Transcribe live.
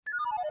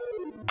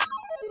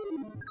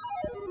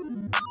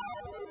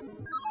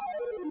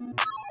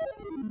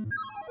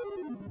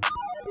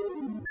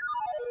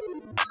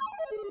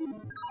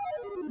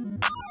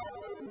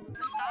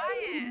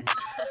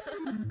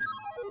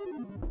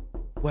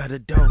Where the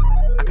dope?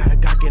 I got a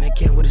Glock in a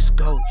can with a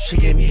scope. She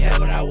gave me head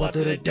when I walked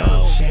through the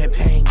door.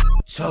 Champagne,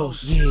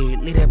 toast, yeah,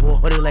 leave that boy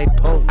hoodie like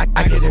Pope. I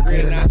get the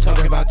grid and I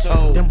talk about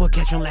toe. Them boy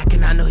catch him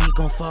lacking, I know he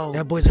gon' fold.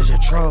 That boy just a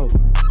troll.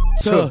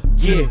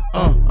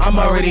 I'm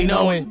already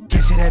knowing.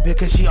 Can't say that bitch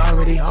cause she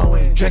already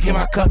hoeing. Drinking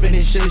my cup and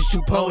this shit is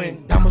too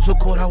potent. Diamond too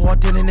cold, I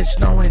walked in and it's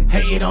snowing.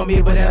 Hating on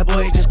me, but that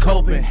boy just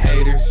coping.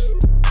 Haters.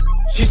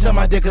 She suck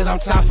my dick cause I'm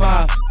top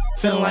 5.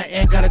 Feeling like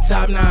Ant got a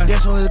top 9.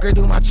 That's only the great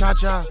do my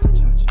cha-cha.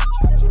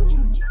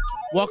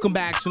 Welcome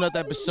back to another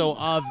episode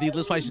of the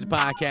Let's Fight Shit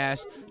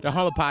podcast, the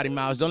home of Potty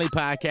Mouths, the only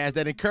podcast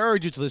that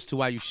encourages you to listen to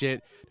while you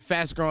shit, the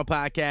fastest growing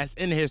podcast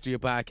in the history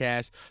of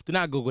podcasts. Do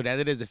not Google that.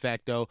 It is a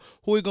fact, though.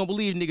 Who you gonna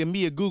believe, nigga,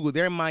 me or Google?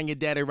 They're minding your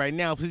data right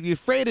now. Please be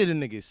afraid of the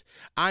niggas.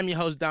 I'm your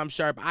host, Dom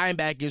Sharp. I am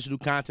back into new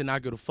content. I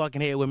go to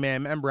fucking head with,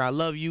 man. Remember, I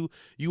love you.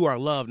 You are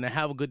loved. Now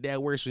have a good day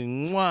at work.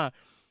 Mwah.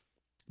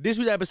 This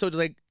week's episode is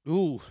like,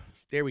 ooh,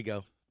 there we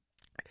go.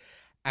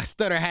 I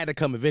stutter had to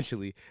come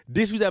eventually.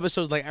 This week's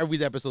episode is like every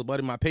week's episode, but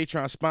in my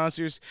Patreon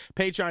sponsors,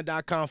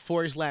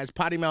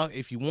 patreon.com/pottymouth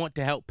if you want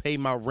to help pay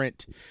my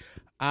rent.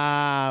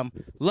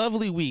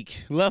 Lovely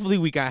week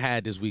I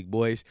had this week,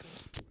 boys.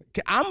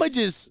 I'ma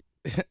just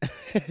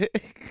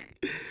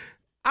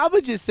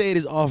say it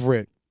is off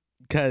rent,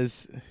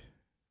 cause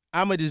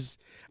I'ma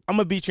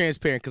be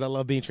transparent because I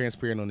love being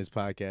transparent on this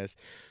podcast.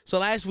 So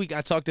last week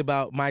I talked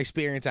about my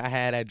experience I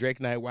had at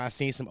Drake Night where I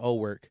seen some old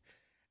work.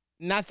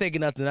 Not thinking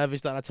nothing of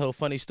it, thought I told a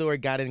funny story,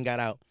 got in and got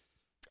out.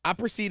 I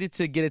proceeded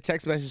to get a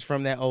text message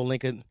from that old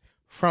link,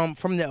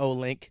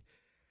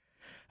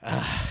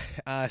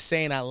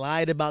 saying I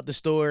lied about the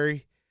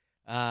story,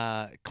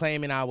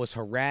 claiming I was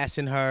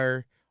harassing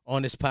her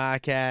on this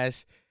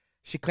podcast.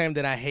 She claimed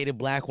that I hated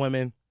black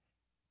women.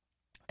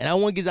 And I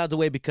want to get out the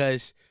way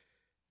because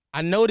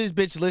I know this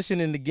bitch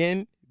listening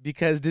again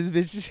because this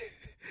bitch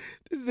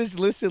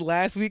listened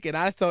last week and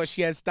I thought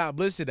she had stopped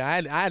listening.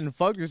 I hadn't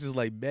fucked her since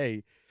like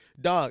May.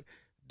 Dog,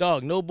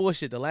 no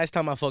bullshit. The last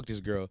time I fucked this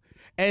girl.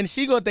 And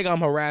she gonna think I'm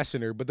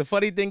harassing her. But the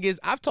funny thing is,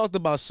 I've talked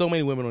about so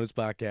many women on this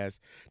podcast.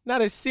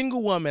 Not a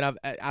single woman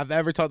I've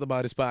ever talked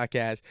about this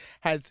podcast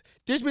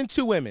there's been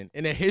 2 women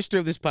in the history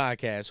of this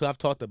podcast who I've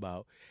talked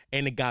about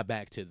and it got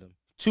back to them.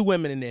 2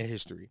 women in their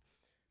history.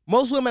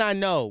 Most women I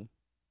know,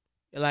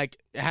 like,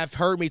 have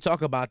heard me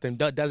talk about them,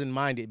 doesn't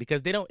mind it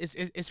because they don't,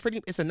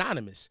 it's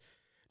anonymous.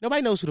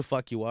 Nobody knows who the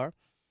fuck you are.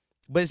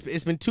 But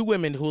it's been 2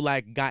 women who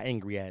like got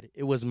angry at it.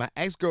 It was my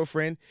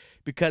ex-girlfriend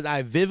because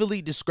I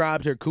vividly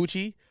described her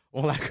coochie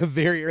on like a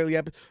very early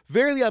episode.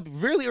 Really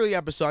early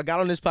episode. I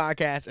got on this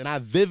podcast and I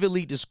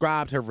vividly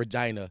described her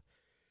vagina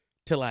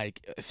to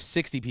like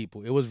 60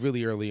 people. It was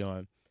really early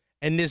on.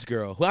 And this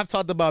girl, who I've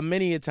talked about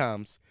many a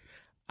times,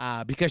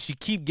 because she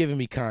keep giving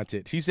me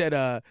content. She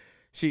said,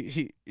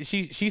 she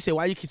said,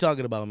 "Why you keep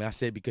talking about me?" I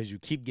said, "Because you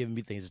keep giving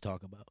me things to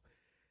talk about."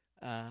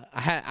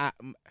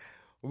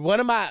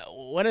 One of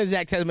the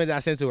exact text messages I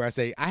sent to her, I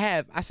said, I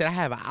have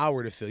an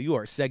hour to fill. You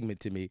are a segment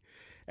to me.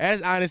 And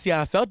that's honestly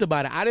how I felt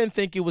about it. I didn't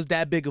think it was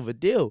that big of a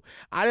deal.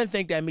 I didn't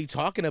think that me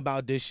talking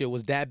about this shit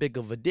was that big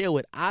of a deal.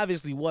 It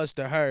obviously was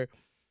to her.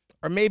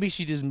 Or maybe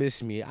she just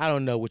missed me. I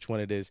don't know which one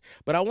it is.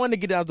 But I wanted to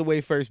get it out of the way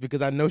first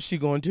because I know she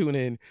going to tune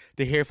in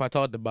to hear if I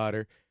talked about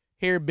her.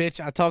 Here, bitch,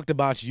 I talked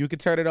about you. You can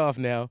turn it off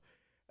now.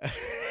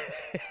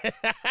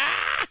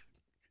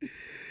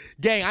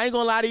 Gang, I ain't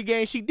gonna lie to you,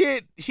 gang. She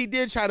did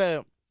try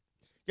to...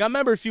 Y'all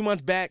remember a few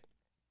months back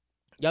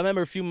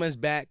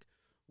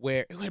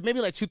where,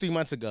 maybe like 2-3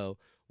 months ago,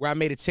 where I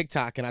made a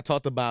TikTok and I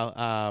talked about,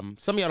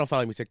 some of y'all don't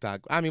follow me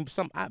TikTok. I mean,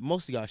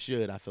 most of y'all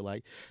should, I feel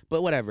like.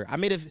 But whatever. I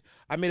made a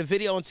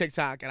video on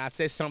TikTok and I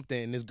said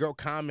something and this girl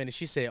commented.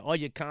 She said, all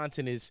your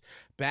content is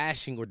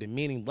bashing or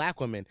demeaning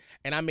black women.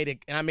 And I made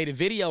a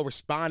video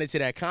responding to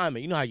that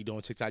comment. You know how you do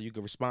on TikTok. You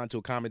can respond to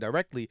a comment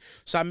directly.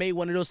 So I made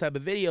one of those type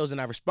of videos and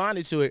I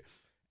responded to it.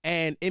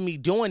 And in me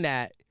doing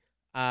that,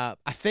 I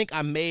think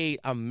I made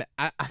a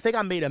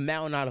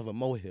mountain out of a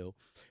molehill,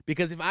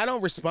 because if I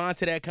don't respond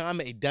to that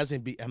comment, it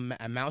doesn't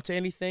amount to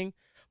anything.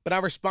 But I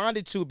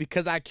responded to it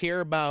because I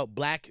care about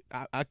black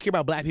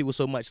people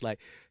so much.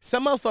 Like,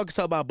 some motherfuckers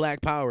talk about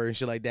black power and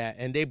shit like that,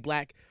 and their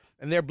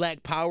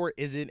black power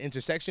isn't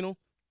intersectional.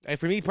 And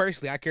for me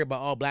personally, I care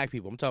about all black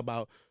people. I'm talking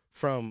about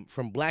from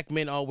black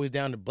men all the way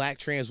down to black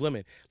trans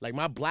women. Like,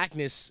 my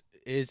blackness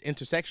is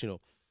intersectional.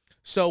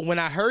 So when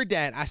I heard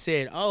that, I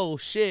said, oh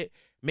shit,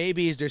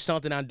 maybe is there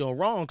something I'm doing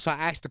wrong? So I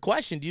asked the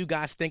question, do you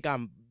guys think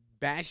I'm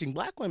bashing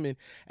black women?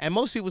 And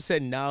most people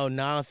said, no, I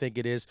don't think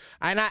it is.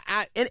 And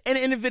I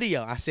in the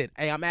video, I said,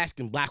 hey, I'm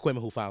asking black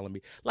women who follow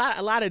me.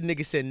 A lot of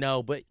niggas said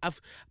no, but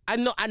I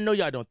know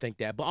y'all don't think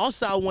that. But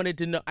also I wanted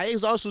to know, I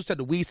was also trying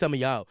to weed some of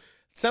y'all.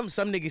 Some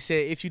niggas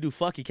said, if you do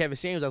fucky Kevin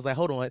Samuels, I was like,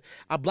 hold on.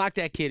 I blocked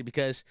that kid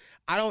because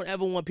I don't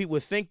ever want people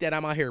to think that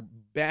I'm out here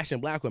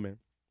bashing black women.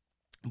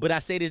 But I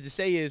say this to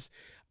say is,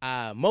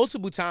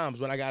 multiple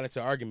times when I got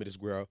into an argument with this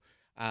girl,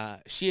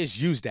 she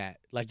has used that.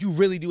 Like, you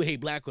really do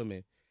hate black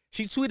women.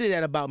 She tweeted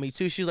that about me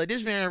too. She was like,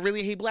 this man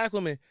really hate black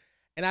women.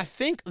 And I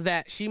think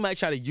that she might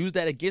try to use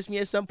that against me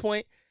at some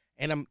point.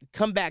 And I'm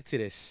come back to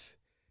this.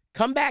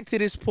 come back to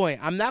this point.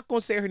 I'm not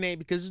gonna say her name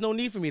because there's no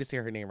need for me to say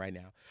her name right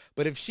now.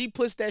 But if she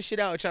puts that shit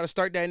out and try to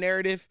start that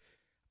narrative,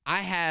 I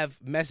have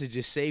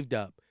messages saved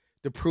up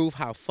to prove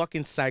how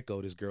fucking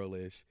psycho this girl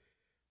is.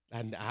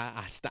 And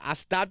I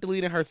stopped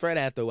deleting her thread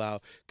after a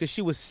while because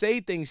she would say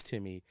things to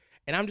me,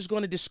 and I'm just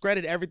going to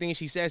discredit everything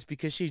she says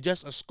because she's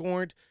just a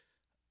scorned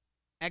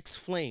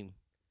ex-flame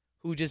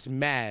who just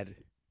mad.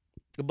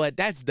 But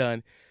that's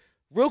done.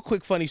 Real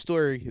quick funny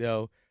story,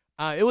 though.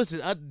 It was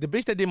the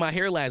bitch that did my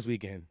hair last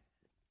weekend.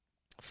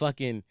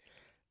 Fucking,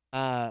 so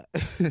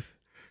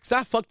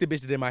I fucked the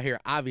bitch that did my hair,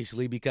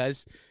 obviously,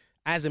 because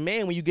as a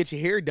man, when you get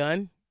your hair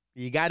done,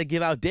 you got to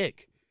give out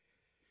dick.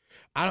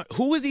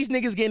 Who is these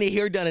niggas getting their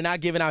hair done and not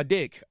giving out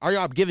dick? Are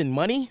y'all giving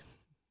money?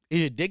 Is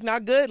your dick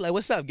not good? Like,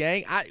 what's up,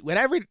 gang?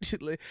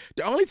 The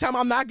only time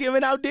I'm not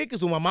giving out dick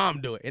is when my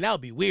mom do it, and that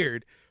would be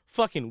weird.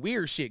 Fucking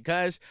weird shit,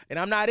 cuz. And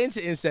I'm not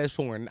into incest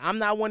porn. I'm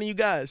not one of you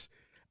guys.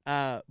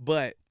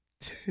 But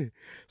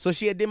so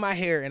she had did my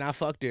hair and I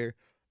fucked her.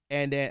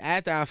 And then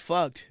after I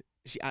fucked,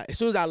 as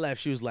soon as I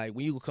left, she was like,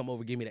 when you gonna come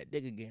over, give me that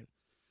dick again.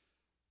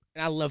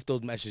 And I left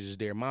those messages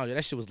there. Mind you,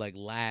 that shit was like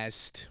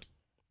last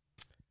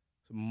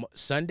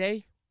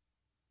Sunday.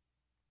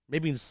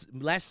 Maybe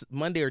last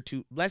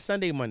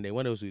Sunday, Monday,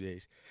 one of those 2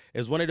 days. It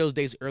was one of those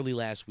days early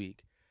last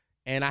week.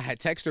 And I had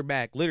texted her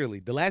back,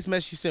 literally. The last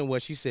message she sent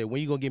was, she said,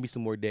 when you gonna give me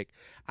some more dick?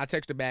 I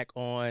texted her back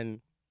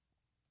on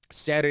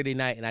Saturday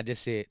night, and I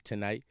just said,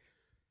 tonight.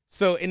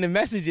 So in the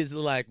messages,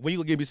 like, when you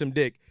gonna give me some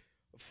dick?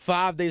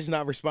 5 days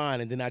not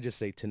respond, and then I just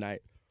say,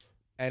 tonight.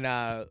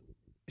 And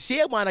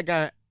she wanna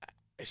get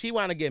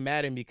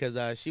mad at me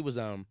because she was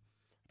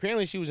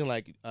apparently she was in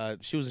like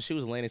she was in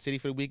Atlantic City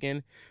for the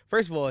weekend.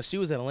 First of all, she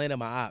was in Atlanta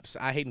my ops.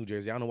 I hate New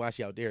Jersey. I don't know why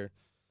she out there.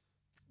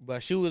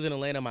 But she was in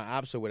Atlanta my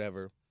ops or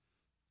whatever.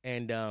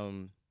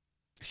 And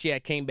she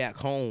had came back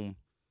home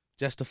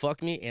just to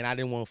fuck me, and I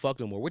didn't want to fuck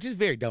no more, which is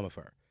very dumb of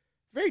her.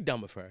 Very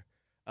dumb of her.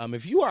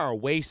 If you are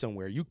away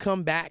somewhere, you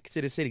come back to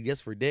the city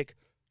just for dick,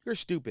 you're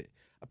stupid.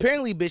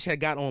 Apparently, bitch had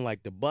got on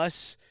like the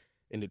bus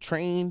and the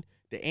train,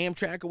 the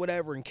Amtrak or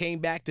whatever, and came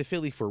back to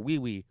Philly for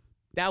wee-wee.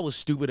 That was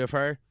stupid of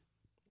her.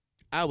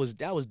 That was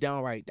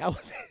downright,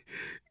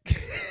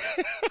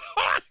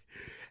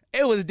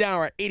 it was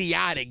downright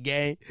idiotic,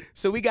 gang.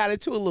 So we got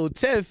into a little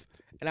tiff.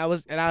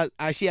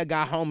 And she had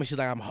got home and she's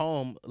like, I'm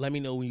home. Let me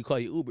know when you call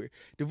your Uber.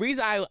 The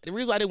reason I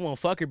didn't want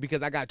to fuck her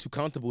because I got too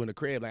comfortable in the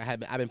crib. Like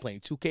I've been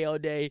playing 2K all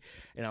day,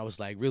 and I was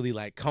like really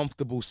like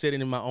comfortable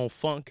sitting in my own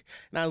funk.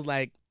 And I was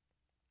like,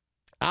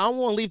 I don't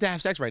want to leave to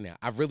have sex right now.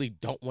 I really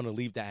don't want to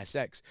leave to have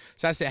sex.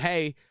 So I said,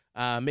 hey,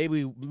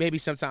 maybe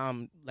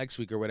sometime next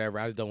week or whatever.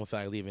 I just don't feel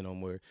like leaving no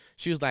more.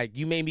 She was like,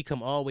 you made me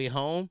come all the way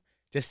home.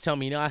 Just tell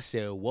me no. I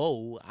said,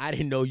 whoa, I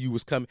didn't know you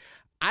was coming.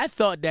 I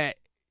thought that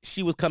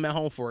she was coming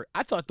home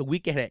I thought the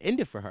weekend had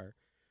ended for her,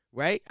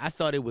 right? I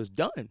thought it was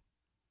done.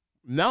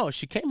 No,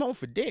 she came home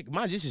for dick.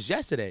 Mind, this is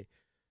yesterday.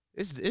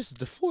 This is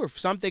the 4th.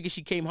 So I'm thinking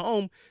she came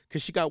home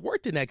because she got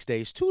work the next day.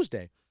 It's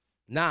Tuesday.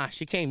 Nah,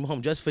 she came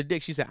home just for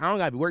dick. She said, I don't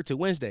got to be work till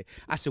Wednesday.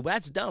 I said, well,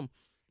 that's dumb.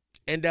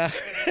 And so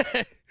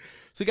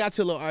we got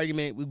to a little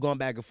argument. We've gone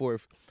back and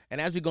forth.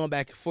 And as we're going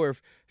back and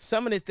forth,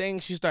 some of the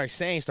things she started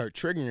saying start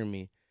triggering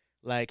me.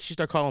 Like, she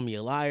started calling me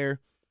a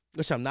liar.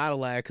 Which I'm not a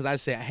liar, because I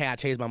said, hey, I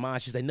changed my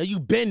mind. She's like, no, you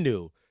been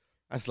new.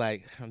 I was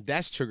like,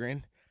 that's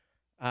triggering.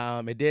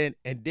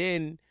 And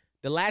then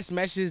the last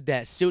message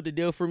that sealed the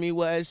deal for me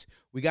was,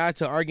 we got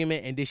into an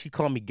argument, and then she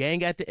called me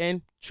gang at the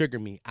end.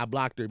 Triggered me. I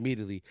blocked her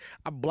immediately.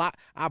 I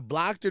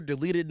blocked her,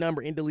 deleted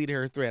number, and deleted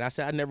her thread. I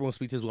said, I never want to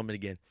speak to this woman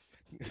again.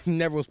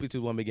 Never want to speak to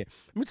this woman again.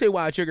 Let me tell you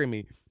why it triggered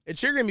me. It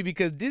triggered me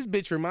because this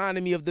bitch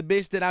reminded me of the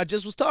bitch that I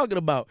just was talking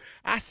about.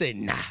 I said,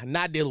 nah,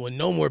 not dealing with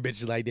no more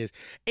bitches like this.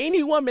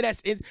 Any woman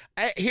that's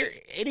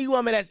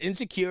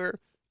insecure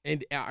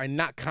and are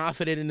not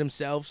confident in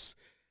themselves,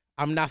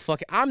 I'm not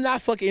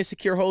fucking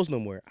insecure hoes no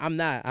more. I'm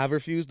not. I've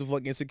refused to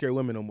fuck insecure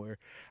women no more.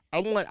 I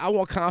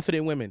want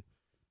confident women.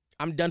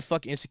 I'm done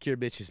fucking insecure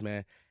bitches,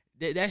 man.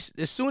 That's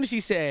as soon as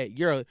she said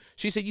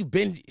you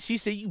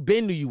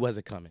been knew you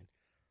wasn't coming.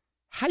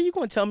 How you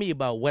gonna tell me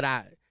about what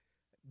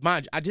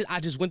mind you, I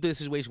just went through this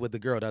situation with the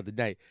girl the other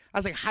night. I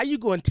was like, how you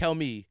gonna tell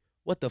me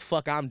what the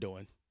fuck I'm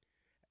doing?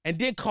 And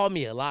then call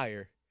me a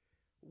liar.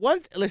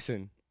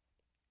 Listen,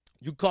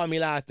 you call me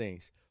a lot of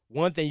things.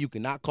 One thing you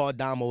cannot call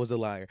Damo is a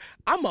liar.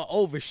 I'm an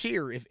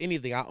overshare, if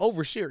anything. I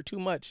overshare too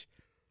much.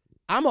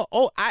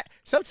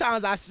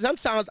 Sometimes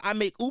I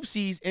make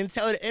oopsies and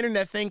tell the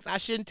internet things I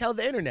shouldn't tell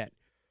the internet.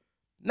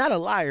 Not a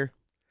liar.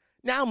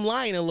 Now I'm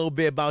lying a little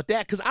bit about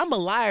that because I'm a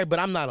liar, but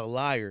I'm not a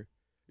liar.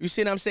 You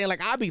see what I'm saying?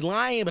 Like, I be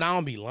lying, but I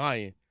don't be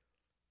lying.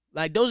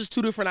 Like, those are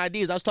two different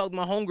ideas. I was talking to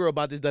my homegirl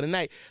about this the other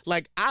night.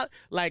 I'll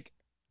lie.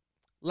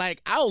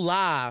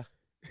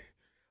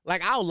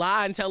 Like, I'll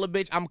lie and tell a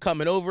bitch I'm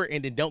coming over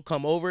and then don't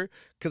come over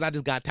because I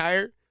just got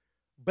tired.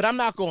 But I'm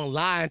not going to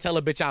lie and tell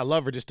a bitch I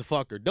love her just to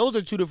fuck her. Those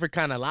are two different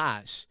kind of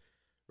lies,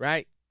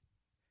 right?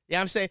 Yeah, you know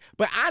what I'm saying?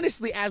 But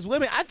honestly, as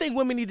women, I think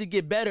women need to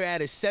get better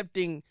at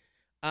accepting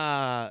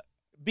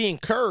being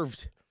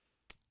curved.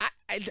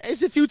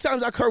 It's a few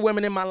times I curve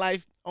women in my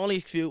life. Only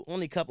a few,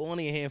 only a couple,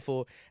 only a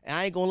handful. And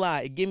I ain't gonna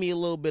lie, it give me a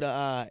little bit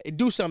of it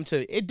do something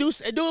to it do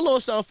a little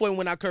something for me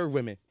when I curve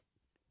women.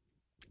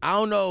 I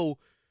don't know,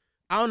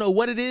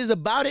 what it is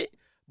about it,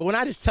 but when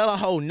I just tell a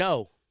hoe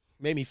no,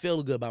 made me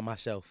feel good about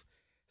myself.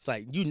 It's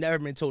like you never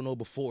been told no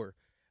before.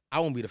 I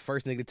won't be the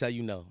first nigga to tell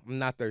you no. I'm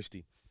not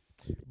thirsty.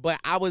 But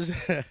I was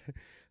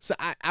so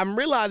I'm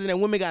realizing that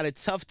women got a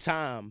tough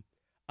time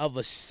of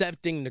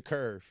accepting the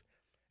curve.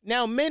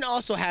 Now, men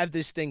also have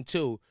this thing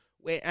too.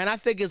 And I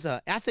think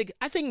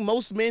I think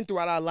most men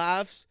throughout our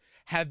lives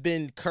have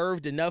been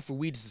curved enough for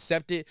we to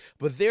accept it,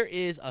 but there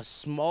is a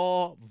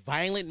small,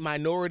 violent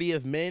minority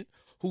of men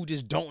who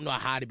just don't know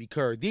how to be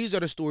curved. These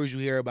are the stories you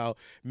hear about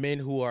men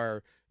who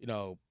are,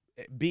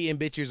 beating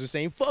bitches or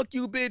saying, fuck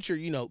you, bitch,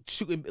 or,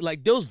 shooting.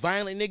 Like, those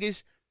violent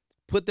niggas,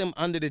 put them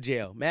under the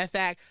jail. Matter of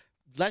fact,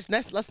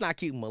 let's not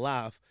keep them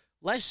alive.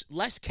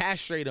 Let's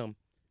castrate them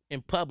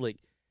in public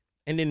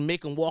and then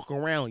make them walk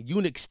around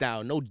eunuch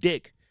style, no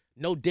dick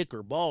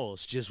or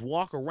balls, just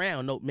walk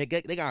around. No, man,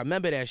 they gotta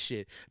remember that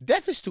shit.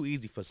 Death is too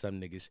easy for some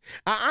niggas.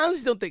 I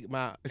honestly don't think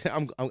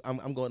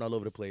I'm going all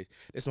over the place.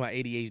 This is my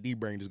ADHD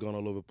brain just going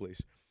all over the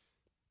place.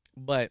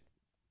 But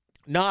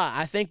nah,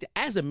 I think that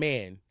as a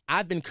man,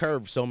 I've been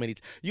curved so many.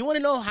 You want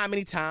to know how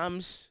many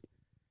times,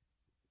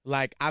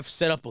 like, I've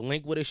set up a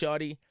link with a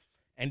shorty,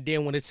 and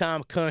then when the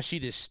time comes, she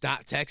just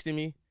stopped texting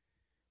me,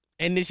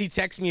 and then she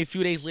texts me a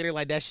few days later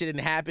like that shit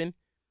didn't happen.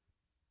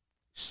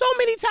 So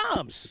many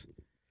times.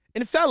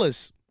 And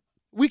fellas,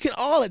 we can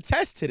all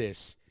attest to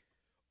this.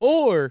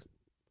 Or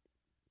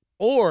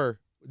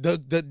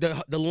the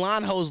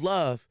line hoes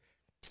love,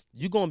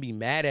 you gonna be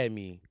mad at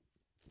me.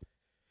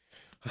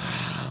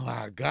 Oh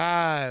my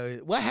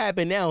God. What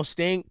happened now,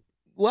 Stink?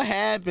 What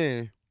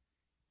happened?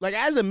 Like,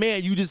 as a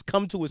man, you just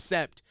come to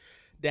accept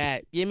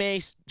that,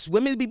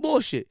 women be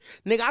bullshit.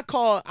 Nigga, I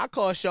called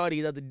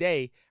Shawty the other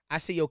day. I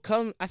said, yo,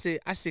 come. I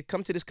said,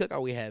 come to this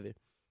cookout we having.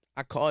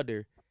 I called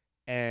her,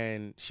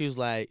 and she was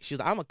like,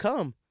 I'ma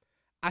come.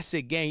 I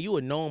said, gang, you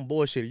a known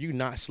bullshitter. You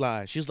not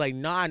slide. She's like,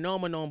 nah, I know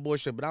I'm a known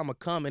bullshitter, but I'ma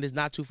come, and it's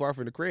not too far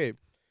from the crib.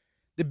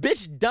 The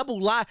bitch double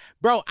lied.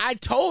 Bro, I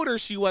told her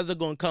she wasn't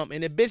gonna come,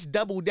 and the bitch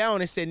doubled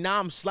down and said, nah,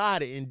 I'm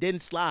sliding, and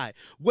didn't slide.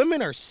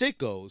 Women are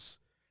sickos.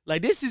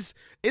 Like, it's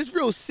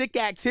real sick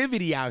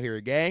activity out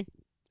here, gang.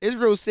 It's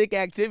real sick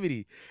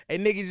activity.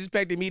 And niggas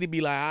expected me to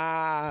be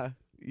like,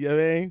 you know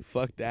what I mean?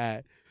 Fuck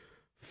that.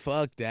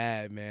 Fuck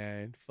that,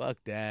 man. Fuck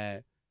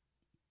that.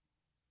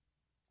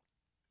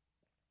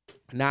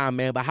 Nah,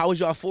 man, but how was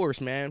y'all force,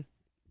 man?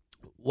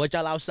 What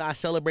y'all outside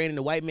celebrating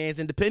the white man's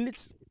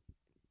independence?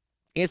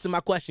 Answer my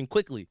question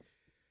quickly.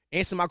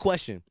 Answer my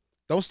question.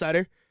 Don't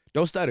stutter.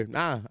 Don't stutter.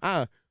 Nah.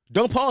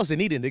 Don't pause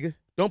it either, nigga.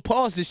 Don't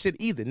pause this shit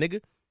either,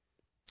 nigga.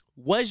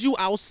 Was you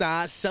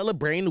outside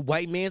celebrating the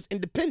white man's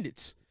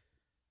independence?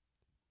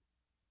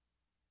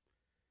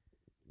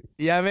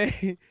 Yeah, man.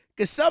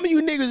 Because some of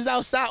you niggas is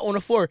outside on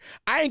the floor.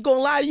 I ain't gonna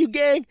lie to you,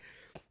 gang.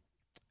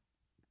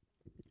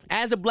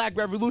 As a black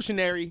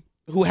revolutionary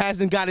who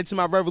hasn't got into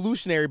my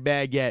revolutionary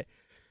bag yet,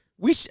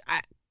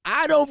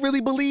 I don't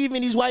really believe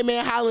in these white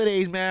man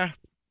holidays, man.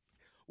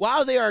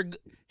 While they are,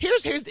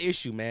 here's the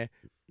issue, man.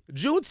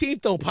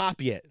 Juneteenth don't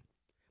pop yet.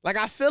 Like,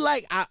 I feel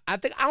like I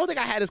don't think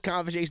I had this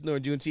conversation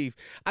during Juneteenth.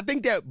 I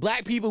think that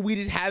black people, we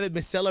just haven't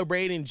been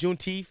celebrating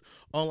Juneteenth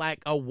on like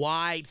a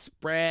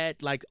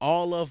widespread, like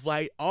all of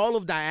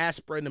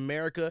diaspora in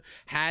America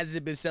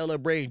hasn't been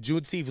celebrating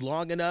Juneteenth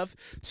long enough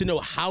to know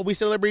how we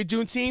celebrate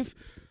Juneteenth.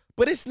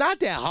 But it's not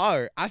that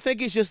hard. I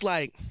think it's just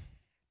like,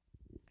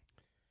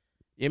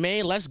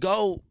 let's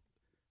go.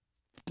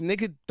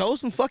 Nigga, throw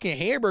some fucking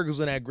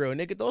hamburgers on that grill.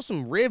 Nigga, throw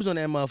some ribs on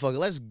that motherfucker.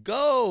 Let's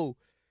go.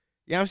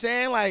 You know what I'm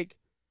saying? Like,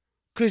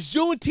 because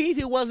Juneteenth,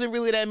 it wasn't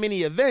really that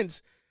many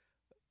events.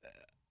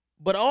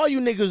 But all you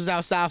niggas was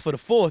outside for the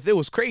 4th. It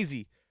was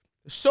crazy.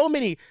 So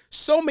many.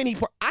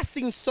 I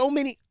seen so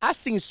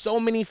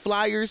many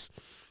flyers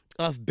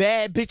of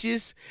bad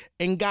bitches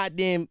and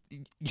goddamn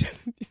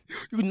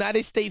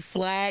United States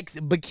flags,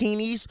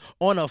 bikinis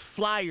on a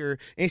flyer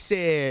and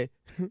said,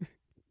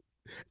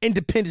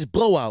 Independence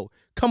blowout.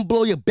 Come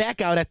blow your back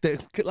out at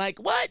the, like,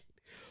 what?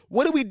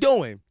 What are we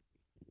doing?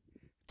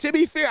 To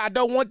be fair, I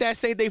don't want that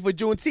same thing for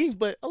Juneteenth,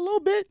 but a little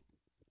bit.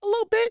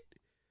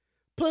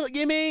 Put,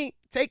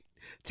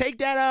 take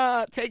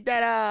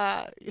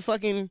that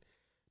fucking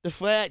the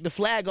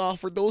flag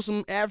off, or throw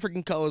some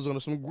African colors on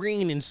it, some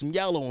green and some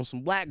yellow and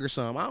some black or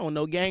something. I don't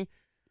know, gang.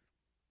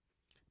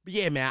 But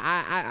yeah, man,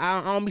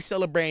 I don't be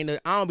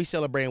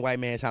celebrating white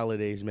man's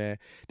holidays, man.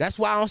 That's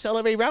why I don't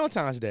celebrate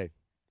Valentine's Day.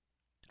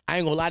 I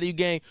ain't gonna lie to you,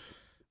 gang.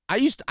 I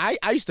used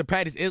to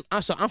practice.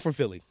 So I'm from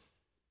Philly.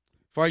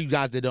 For all you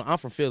guys that don't, I'm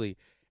from Philly.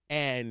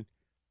 And,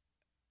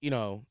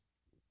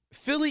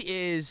 Philly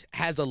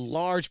has a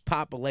large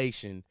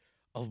population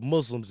of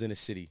Muslims in the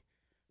city.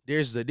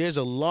 There's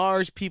a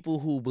large people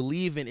who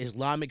believe in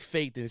Islamic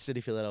faith in the city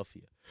of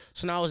Philadelphia.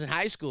 So when I was in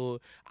high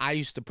school, I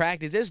used to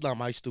practice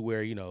Islam. I used to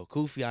wear,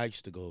 kufi. I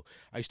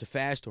used to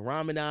fast to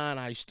Ramadan.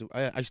 I used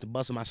to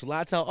bust my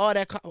salat out, all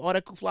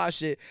that fly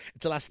shit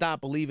until I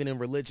stopped believing in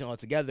religion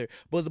altogether.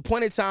 But it was a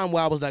point in time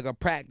where I was like a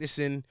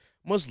practicing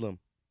Muslim.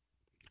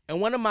 And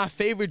one of my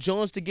favorite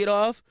joints to get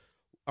off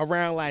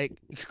around like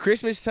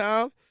Christmas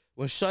time,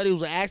 when Shawty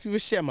was asking me for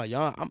shit, I'm like,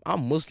 y'all,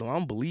 I'm Muslim. I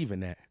don't believe in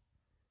that.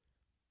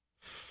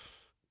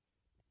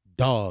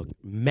 Dog,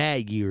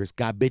 mad years,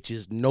 got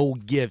bitches, no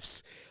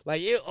gifts.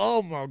 Like,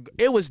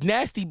 it was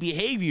nasty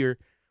behavior.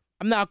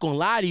 I'm not gonna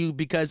lie to you,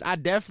 because I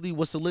definitely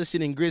was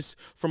soliciting grits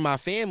from my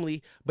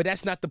family, but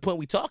that's not the point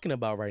we talking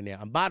about right now.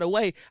 And by the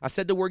way, I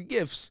said the word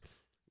gifts.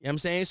 You know what I'm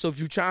saying? So if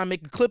you try and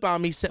make a clip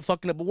on me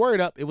fucking up a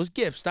word up, it was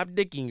gifts. Stop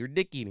dicking. You're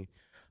dick eating.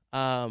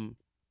 But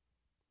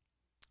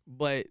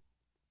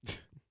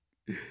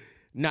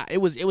nah, it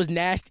was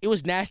nasty. It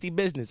was nasty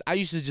business. I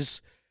used to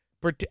just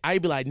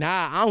I'd be like,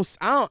 nah, I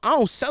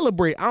don't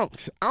celebrate. I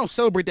don't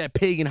celebrate that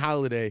pagan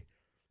holiday.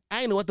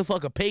 I didn't know what the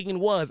fuck a pagan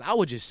was. I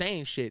was just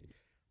saying shit.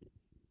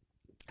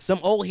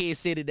 Some old head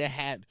said that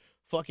had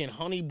fucking a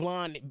honey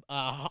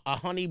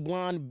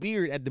blonde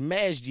beard at the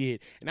masjid,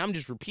 and I'm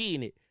just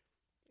repeating it.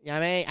 You know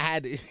what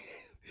I mean?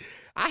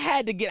 I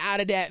had to get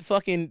out of that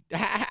fucking.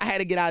 I had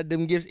to get out of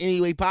them gifts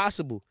any way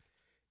possible.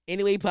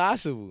 Any way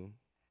possible.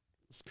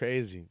 It's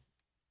crazy.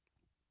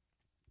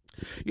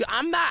 Yeah,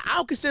 I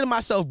don't consider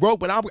myself broke,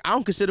 but I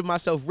don't consider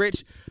myself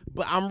rich.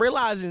 But I'm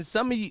realizing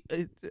some of you.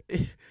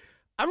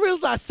 I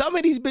realize some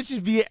of these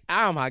bitches be.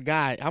 Oh my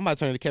god! I'm about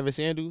to turn to Kevin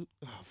Sanders.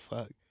 Oh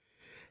fuck.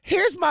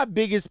 Here's my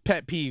biggest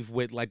pet peeve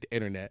with like the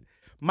internet.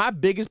 My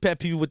biggest pet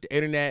peeve with the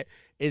internet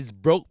is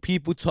broke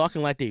people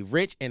talking like they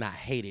rich, and I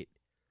hate it.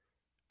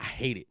 I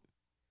hate it.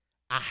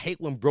 I hate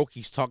when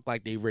brokies talk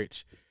like they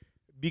rich,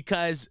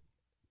 because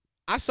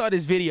I saw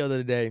this video the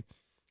other day,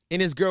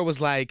 and this girl was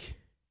like,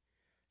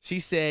 she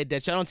said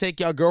that y'all don't take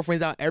y'all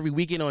girlfriends out every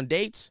weekend on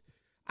dates.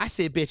 I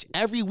said, bitch,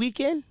 every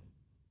weekend?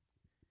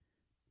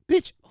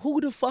 Bitch,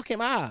 who the fuck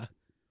am I?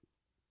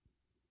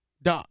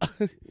 Dog.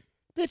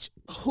 Bitch,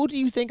 who do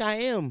you think I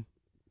am?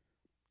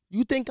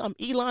 You think I'm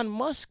Elon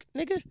Musk,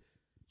 nigga?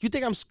 You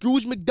think I'm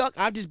Scrooge McDuck?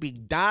 I'll just be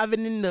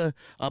diving in a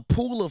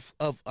pool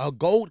of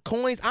gold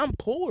coins? I'm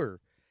poor.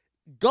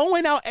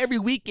 Going out every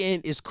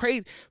weekend is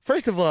crazy.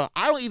 First of all,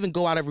 I don't even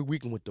go out every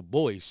weekend with the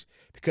boys,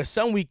 because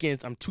some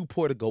weekends I'm too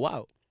poor to go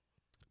out.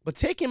 But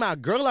taking my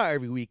girl out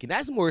every weekend,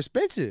 that's more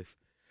expensive.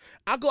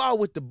 I go out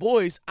with the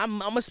boys, I'm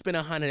gonna spend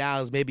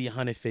 $100, maybe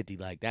 $150.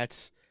 Like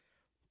that's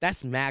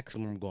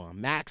maximum I'm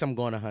going. Max, I'm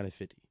going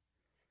 $150.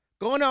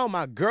 Going out with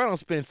my girl, I'm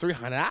spending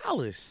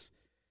 $300.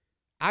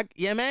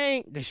 Yeah,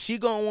 man, cause she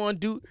gonna want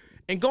to do,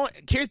 and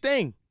here's the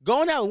thing,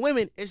 going out with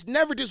women, it's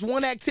never just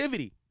one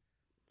activity.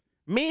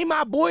 Me and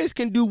my boys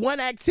can do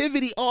one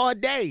activity all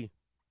day.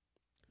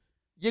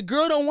 Your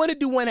girl don't want to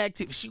do one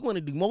activity. She want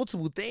to do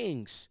multiple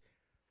things.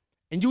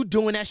 And you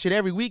doing that shit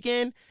every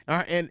weekend?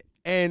 And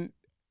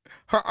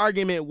her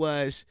argument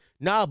was,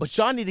 nah, but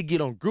y'all need to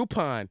get on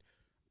Groupon.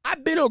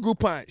 I've been on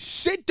Groupon.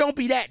 Shit don't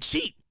be that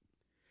cheap.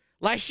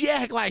 Like, she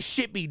act like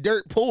shit be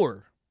dirt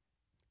poor.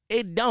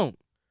 It don't.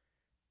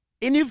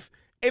 And if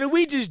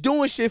we just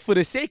doing shit for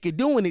the sake of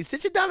doing it,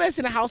 sit your dumb ass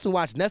in the house and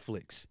watch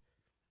Netflix.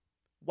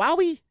 What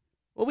we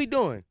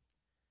doing?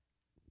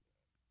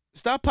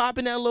 Stop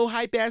popping that little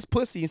hype ass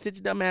pussy and sit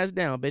your dumb ass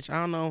down, bitch. I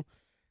don't know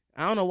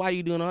why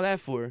you doing all that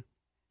for.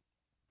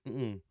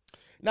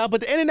 No,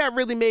 but the internet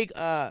really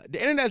the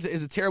internet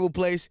is a terrible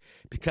place,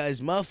 because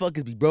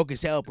motherfuckers be broke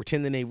as hell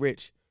pretending they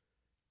rich.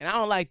 And I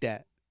don't like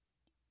that.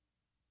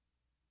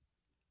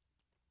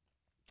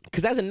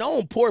 Because as a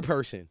known poor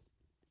person,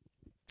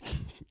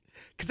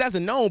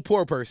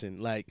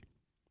 like,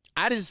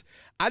 I just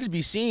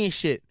be seeing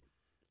shit,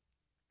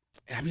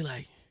 and I be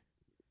like,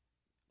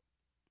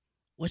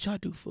 what y'all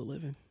do for a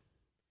living?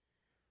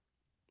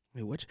 I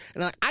mean,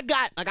 and I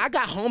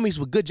got homies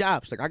with good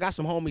jobs. Like, I got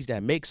some homies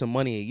that make some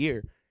money a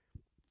year.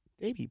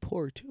 They be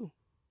poor too.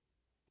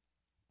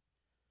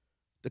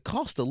 The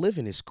cost of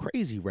living is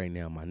crazy right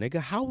now, my nigga.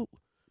 How?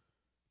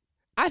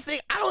 I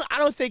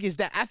don't think it's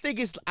that. I think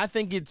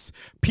it's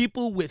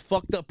people with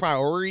fucked up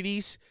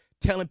priorities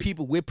telling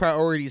people with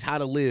priorities how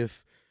to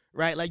live.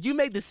 Right? Like, you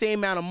make the same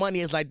amount of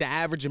money as like the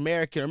average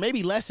American, or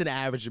maybe less than the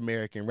average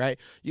American, right?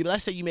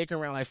 Let's say you making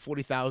around like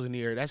 $40,000 a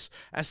year. That's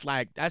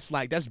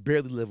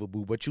barely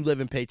livable, but you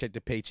living paycheck to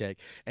paycheck.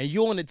 And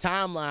you on the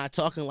timeline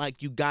talking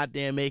like you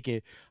goddamn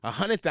making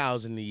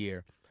 $100,000 a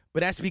year.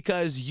 But that's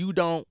because you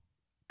don't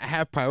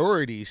have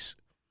priorities.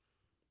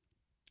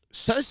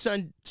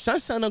 Son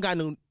don't got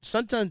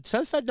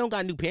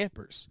new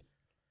Pampers.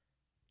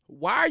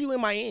 Why are you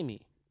in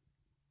Miami?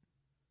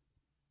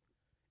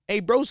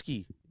 Hey,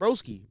 broski,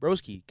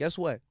 guess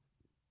what?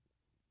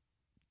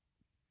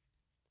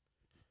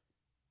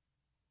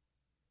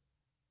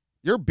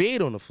 Your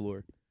bed on the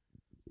floor.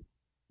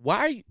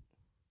 Why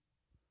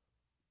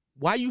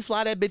you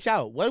fly that bitch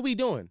out? What are we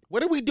doing?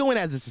 What are we doing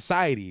as a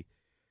society?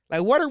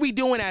 Like, what are we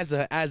doing as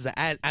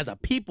a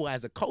people,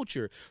 as a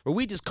culture, where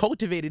we just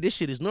cultivated this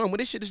shit is normal?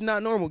 This shit is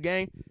not normal,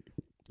 gang.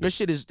 This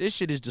shit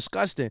is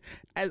disgusting.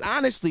 It's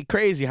honestly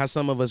crazy how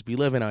some of us be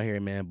living out here,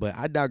 man. But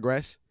I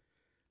digress.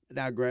 And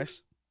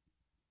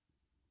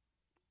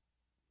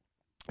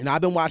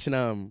I've been watching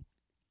a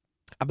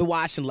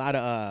lot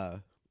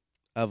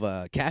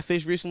of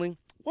Catfish recently.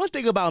 One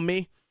thing about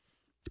me,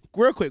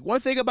 real quick,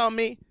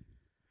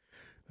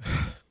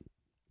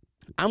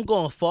 I'm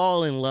gonna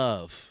fall in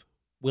love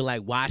with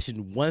like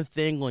watching one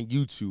thing on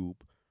YouTube,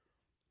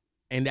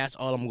 and that's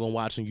all I'm gonna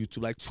watch on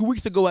YouTube. Like 2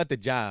 weeks ago at the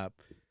job,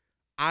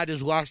 I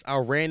just watched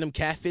a random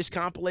Catfish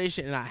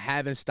compilation, and I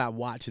haven't stopped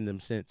watching them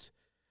since.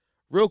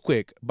 Real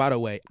quick, by the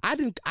way,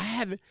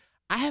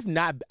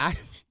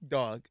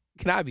 dog.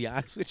 Can I be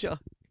honest with y'all?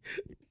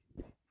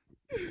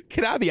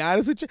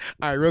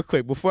 All right, real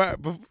quick, before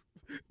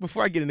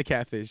I get into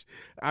Catfish,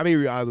 I'm gonna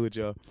be honest with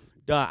y'all.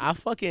 Dog,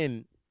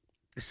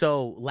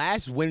 so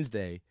last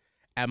Wednesday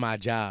at my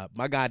job,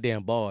 my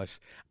goddamn boss,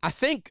 I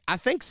think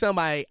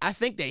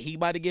that he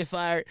about to get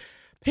fired.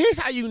 Here's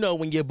how you know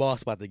when your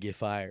boss about to get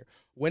fired.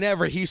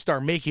 Whenever he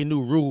start making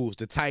new rules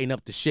to tighten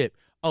up the ship,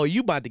 oh,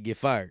 you about to get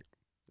fired,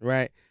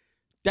 right?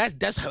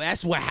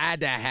 That's what had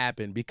to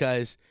happen,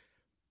 because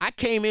I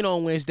came in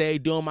on Wednesday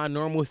doing my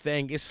normal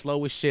thing. It's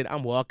slow as shit.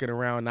 I'm walking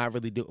around, not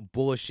really doing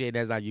bullshit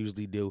as I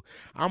usually do.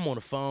 I'm on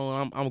the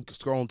phone. I'm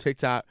scrolling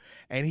TikTok,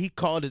 and he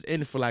called us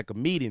in for like a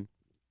meeting.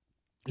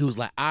 He was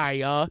like, all right,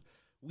 y'all,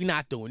 we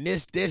not doing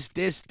this.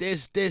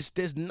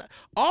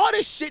 All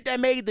this shit that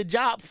made the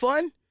job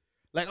fun,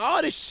 like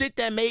all this shit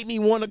that made me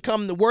want to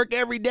come to work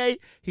every day,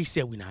 he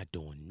said, we not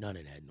doing none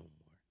of that no more.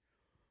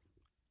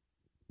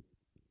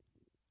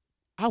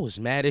 I was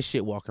mad as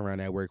shit walking around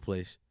that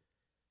workplace.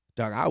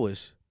 Dog, I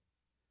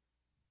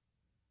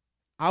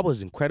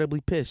was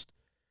incredibly pissed.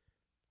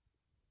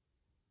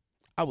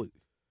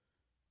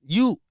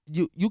 You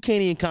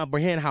can't even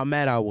comprehend how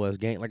mad I was,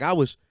 gang. Like I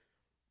was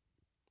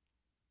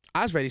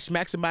ready to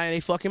smack somebody in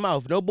their fucking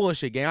mouth. No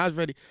bullshit, gang. I was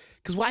ready.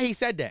 Cause why he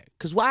said that?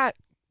 Cause why?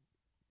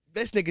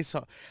 This nigga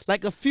saw,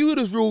 like, a few of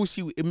those rules,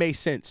 it made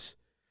sense,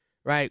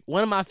 right?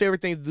 One of my favorite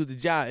things to do the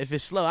job, if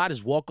it's slow, I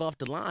just walk off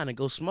the line and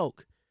go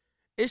smoke.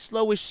 It's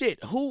slow as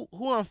shit. Who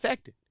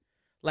affected?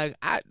 Like,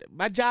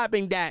 my job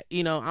ain't that,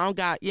 I don't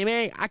got,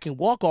 man, I can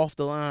walk off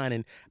the line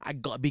and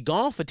be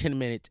gone for 10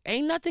 minutes.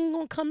 Ain't nothing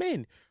gonna come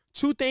in.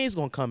 2 things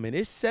gonna come in.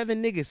 It's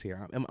 7 niggas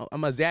here.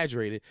 I'm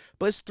exaggerated,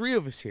 but it's 3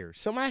 of us here.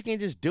 Somebody can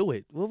just do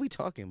it. What are we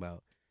talking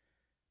about?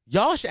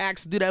 Y'all should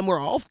actually do that more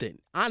often.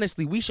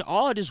 Honestly, we should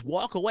all just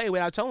walk away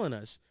without telling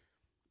us.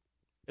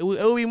 It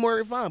would be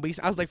more fun. But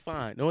I was like,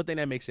 fine. The only thing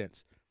that makes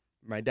sense,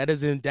 right?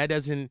 That's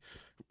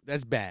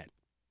bad.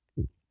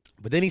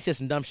 But then he said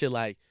some dumb shit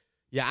like,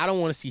 yeah, I don't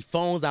want to see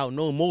phones out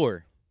no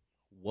more.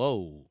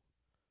 Whoa.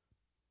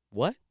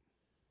 What?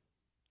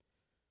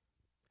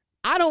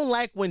 I don't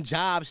like when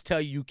jobs tell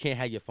you can't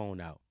have your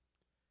phone out.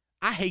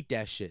 I hate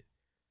that shit.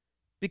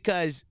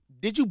 Because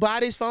did you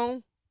buy this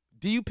phone?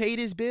 Do you pay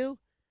this bill?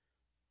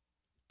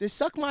 Then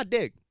suck my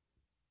dick,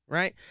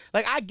 right?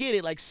 Like, I get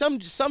it. Like, some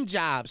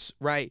jobs,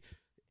 right,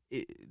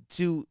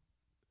 to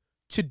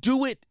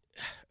do it,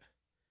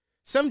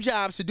 some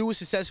jobs to do it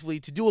successfully,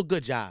 to do a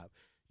good job,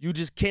 you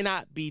just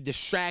cannot be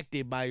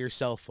distracted by your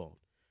cell phone,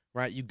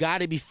 right? You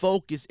got to be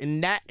focused.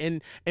 And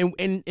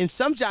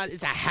some jobs,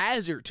 it's a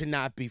hazard to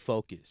not be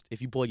focused if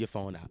you pull your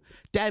phone out.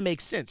 That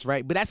makes sense,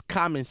 right? But that's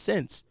common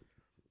sense.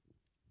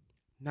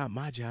 Not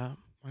my job,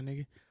 my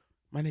nigga.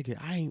 My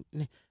nigga,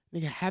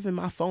 nigga, having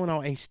my phone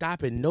on ain't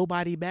stopping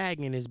nobody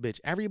bagging this bitch.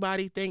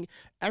 Everybody think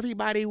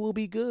everybody will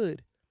be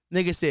good.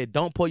 Nigga said,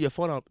 don't pull your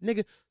phone out.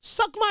 Nigga,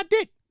 suck my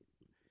dick.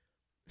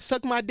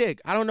 Suck my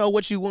dick. I don't know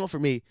what you want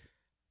from me.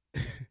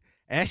 And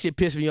that shit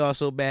pissed me off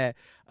so bad.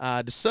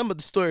 The sum of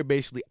the story,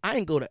 basically,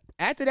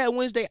 after that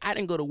Wednesday, I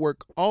didn't go to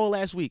work all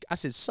last week. I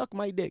said, suck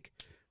my dick.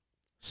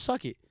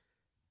 Suck it.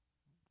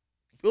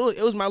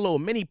 It was my little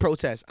mini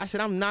protest. I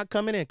said, I'm not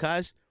coming in,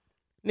 cuz.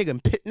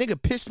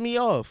 Nigga pissed me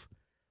off.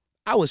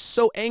 I was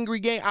so angry,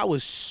 gang. I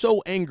was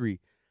so angry.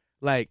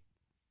 Like,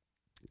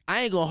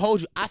 I ain't gonna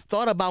hold you. I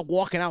thought about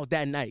walking out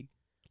that night.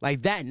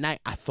 Like, that night,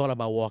 I thought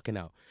about walking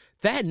out.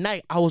 That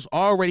night, I was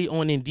already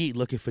on Indeed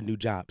looking for new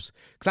jobs.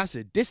 Because I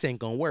said, this ain't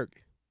gonna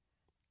work.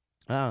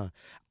 That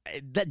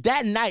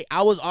night,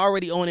 I was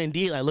already on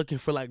Indeed, like, looking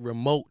for, like,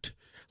 remote,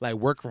 like,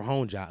 work from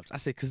home jobs. I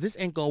said, because this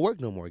ain't gonna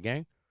work no more,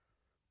 gang.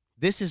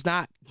 This is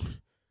not...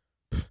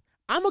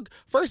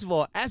 First of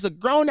all, as a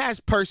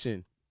grown-ass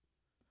person,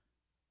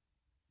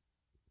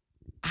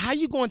 how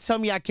you gonna tell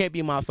me I can't be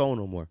on my phone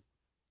no more?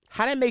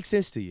 How that make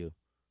sense to you?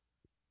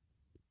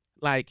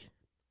 Like,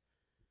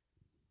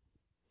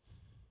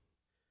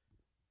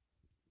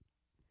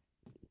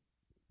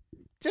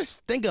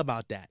 just think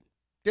about that.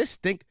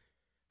 Just think,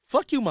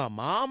 fuck you, my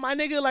mom, my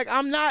nigga. Like,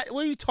 I'm not,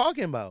 what are you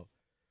talking about?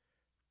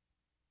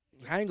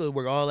 I ain't gonna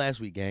work all last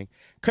week, gang.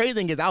 Crazy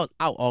thing is, I was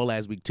out all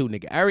last week too,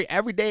 nigga.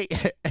 Every day,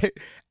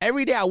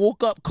 every day I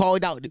woke up,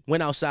 called out,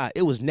 went outside.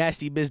 It was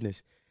nasty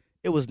business.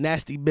 It was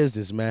nasty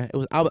business, man.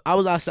 I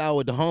was outside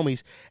with the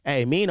homies.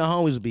 Hey, me and the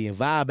homies was being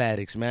vibe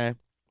addicts, man.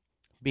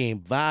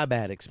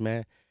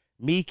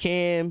 Me,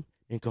 Cam,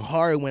 and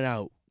Kahari went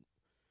out.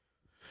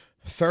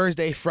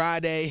 Thursday,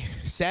 Friday,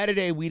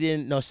 Saturday we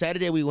didn't. No,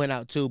 Saturday we went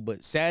out too,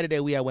 but Saturday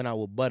we had went out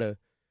with Butter.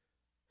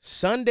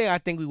 Sunday I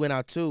think we went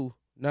out too.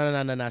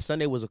 No.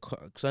 Sunday was a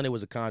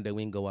calm day.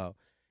 We didn't go out,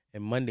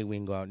 and Monday we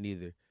didn't go out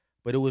neither.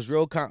 But it was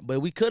real calm. But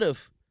we could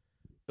have.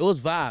 It was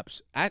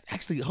vibes.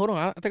 Hold on.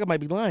 I think I might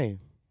be lying.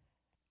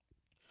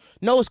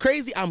 No, it's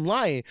crazy. I'm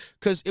lying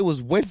because it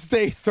was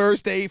Wednesday,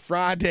 Thursday,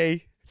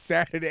 Friday,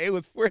 Saturday. It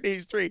was 4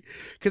 days straight.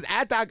 Because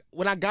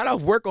when I got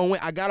off work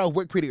I got off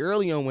work pretty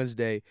early on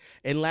Wednesday,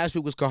 and last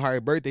week was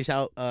Kahari's birthday.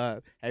 Shout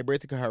happy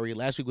birthday, Kahari.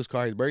 Last week was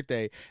Kahari's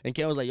birthday, and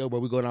Ken was like, "Yo, bro,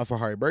 we going out for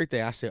Kahari's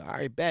birthday." I said, "All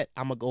right, bet.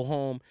 I'm gonna go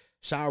home,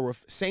 shower."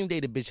 Same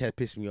day the bitch had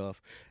pissed me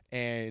off,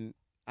 and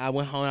I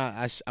went home.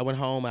 I went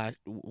home. I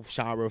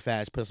showered real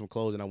fast, put some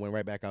clothes, and I went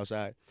right back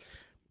outside.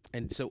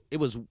 And so it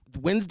was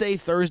Wednesday,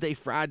 Thursday,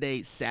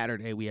 Friday,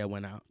 Saturday we had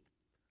went out.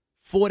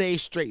 4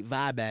 days straight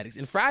vibe addicts.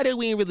 And Friday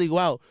we didn't really go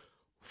out.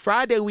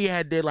 Friday we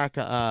had did like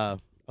a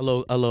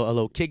little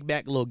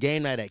kickback, a little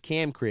game night at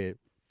Cam crib.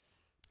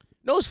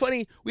 No, it's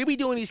funny. We be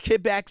doing these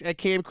kickbacks at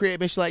Cam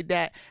crib and shit like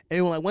that.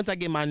 And like once I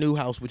get my new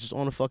house, which is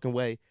on the fucking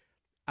way,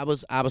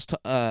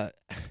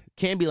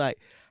 Cam be like,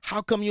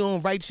 "How come you don't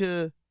invite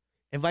your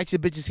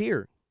bitches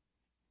here?"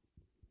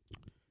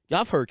 Y'all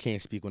have heard Cam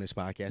speak on this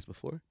podcast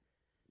before.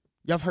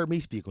 Y'all have heard me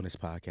speak on this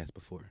podcast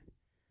before.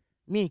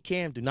 Me and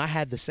Cam do not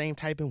have the same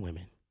type of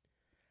women.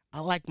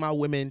 I like my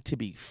women to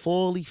be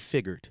fully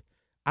figured.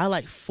 I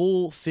like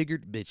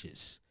full-figured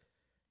bitches.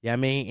 You know what I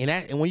mean?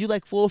 And when you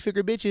like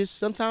full-figured bitches,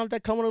 sometimes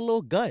that come with a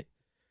little gut.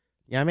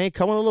 You know what I mean?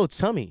 Come with a little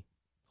tummy.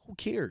 Who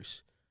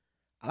cares?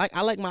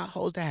 I like my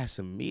hoes to have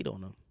some meat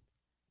on them.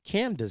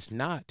 Cam does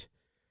not.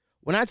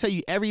 When I tell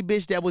you every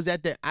bitch that was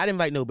at that, I didn't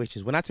invite no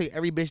bitches. When I tell you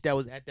every bitch that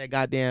was at that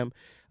goddamn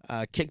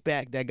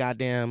kickback, that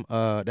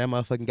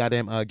motherfucking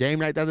goddamn game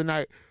night the other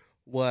night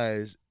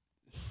was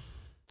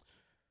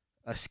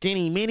a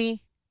skinny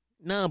mini.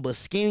 None but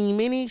skinny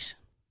minis.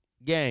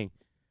 Gang.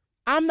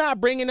 I'm not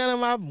bringing none of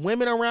my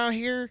women around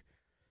here.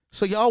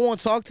 So y'all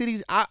want to talk to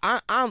these? I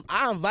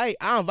invite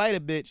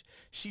a bitch.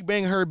 She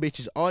bring her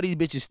bitches. All these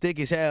bitches thick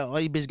as hell. All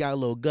these bitches got a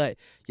little gut.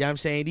 You know what I'm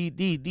saying?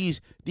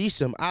 These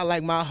some, I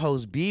like my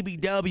hoes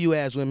BBW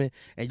ass women,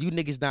 and you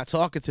niggas not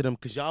talking to them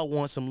because y'all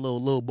want some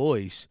little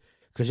boys.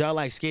 Because y'all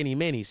like skinny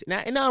minis.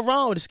 Now, ain't nothing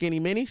wrong with the skinny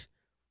minis.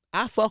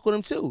 I fuck with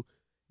them too.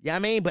 You know what I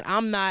mean? But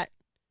I'm not,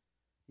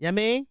 you know what I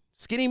mean?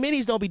 Skinny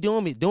minis don't be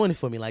doing it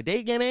for me. Like, they,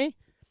 you know what I mean?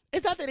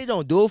 It's not that they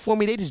don't do it for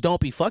me. They just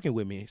don't be fucking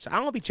with me. So I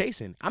don't be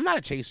chasing. I'm not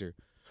a chaser.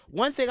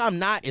 One thing I'm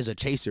not is a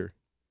chaser.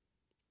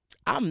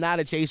 I'm not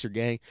a chaser,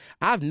 gang.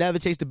 I've never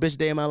chased a bitch a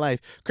day in my life.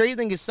 Crazy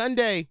thing is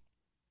Sunday,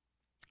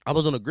 I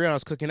was on the grill. I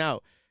was cooking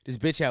out. This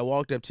bitch had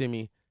walked up to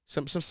me.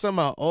 Some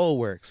old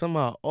work from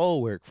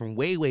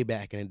way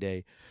back in the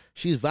day.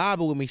 She's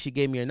vibing with me. She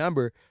gave me a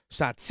number.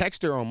 So I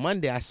text her on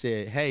Monday. I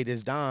said, "Hey,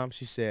 this Dom."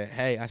 She said,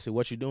 "Hey." I said,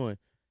 "What you doing?"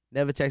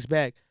 Never text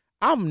back.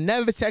 I'm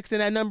never texting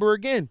that number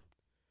again.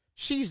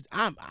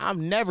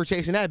 I'm never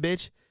chasing that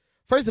bitch.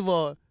 First of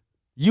all,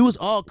 you was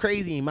all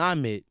crazy in my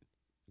mid.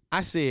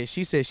 She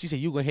said,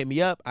 "You gonna hit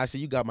me up?" I said,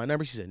 "You got my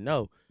number?" She said,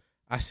 "No."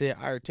 I said,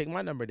 "All right, take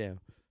my number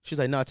down." She's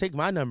like, "No, take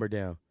my number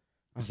down."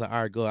 I was like,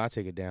 "All right, go, I'll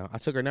take it down." I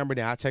took her number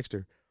down. I text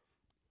her.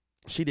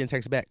 She didn't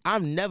text back.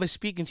 I'm never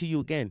speaking to you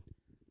again.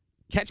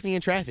 Catch me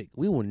in traffic.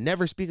 We will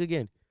never speak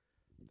again.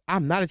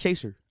 I'm not a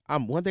chaser.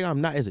 One thing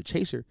I'm not is a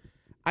chaser.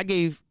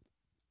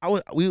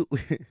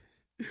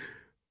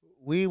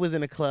 We was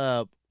in a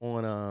club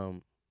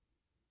on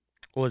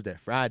what was that?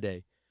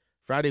 Friday.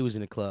 Friday was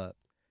in the club.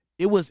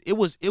 It was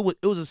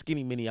a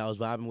skinny mini I was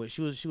vibing with.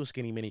 She was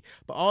skinny mini,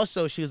 but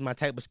also she was my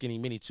type of skinny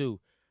mini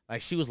too.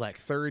 Like, she was like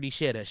 30.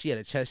 She had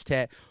a chest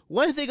tat.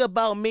 One thing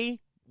about me,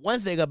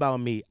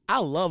 I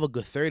love a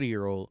good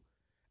 30-year-old.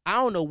 I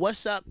don't know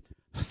what's up.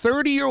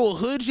 30-year-old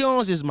Hood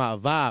Jones is my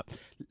vibe.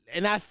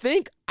 And I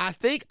think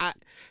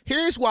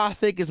here's why I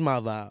think it's my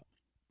vibe.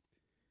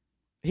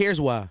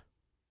 Here's why.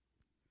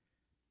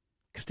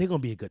 Cause they're gonna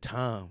be a good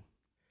time.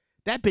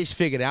 That bitch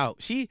figured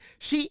out.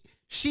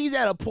 She's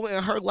at a point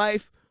in her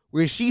life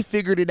where she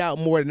figured it out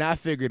more than I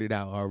figured it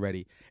out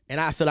already. And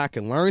I feel I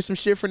can learn some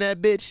shit from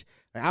that bitch.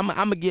 I'm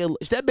gonna get,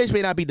 that bitch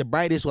may not be the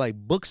brightest, like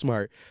book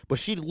smart, but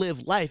she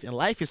live life, and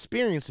life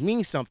experience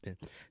means something.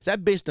 So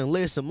that bitch done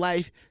lived some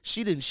life.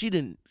 She done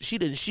fucked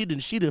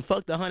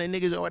 100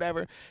 niggas or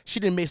whatever. She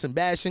done made some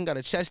bad shit, got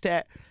a chest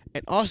tat,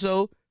 and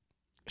also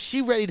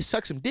she ready to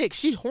suck some dick.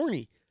 She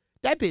horny.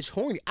 That bitch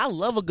horny. I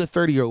love a good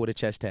 30-year-old with a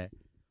chest tat.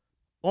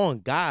 On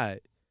God.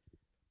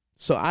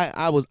 So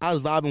I was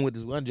vibing with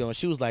this one Joan.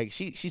 She was like,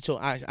 she told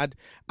I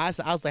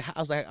was like,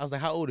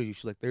 how old are you?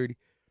 She's like 30.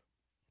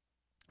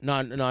 No,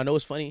 I know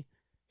it's funny.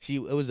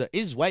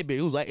 It's white bitch.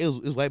 It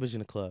was white bitch in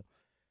the club.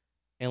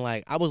 And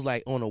like, I was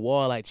like on the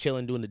wall, like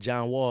chilling, doing the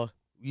John Wall.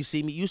 You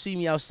see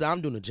me outside.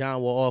 I'm doing the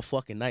John Wall all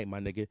fucking night, my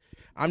nigga.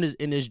 I'm just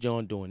in this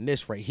joint doing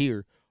this right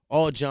here.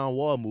 All John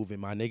Wall moving,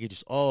 my nigga.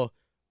 Just all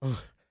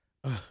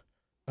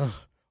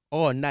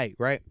night,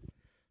 right?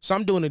 So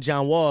I'm doing the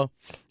John Wall.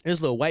 And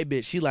this little white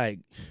bitch, she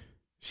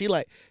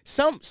like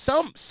some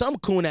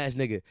coon ass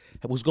nigga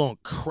was going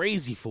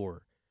crazy for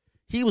her.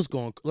 He was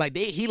going like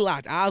he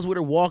locked eyes with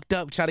her, walked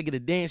up, tried to get a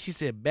dance. She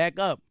said, back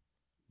up,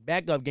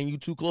 gang, you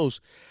too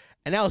close.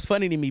 And that was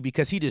funny to me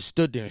because he just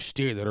stood there and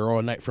stared at her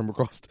all night from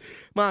across.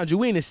 Mind you,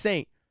 we ain't a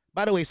saint.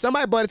 By the way,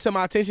 somebody brought it to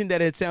my attention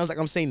that it sounds like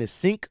I'm saying the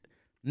sink.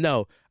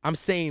 No, I'm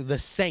saying the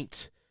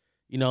saint.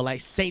 You know,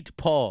 like Saint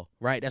Paul,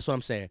 right? That's what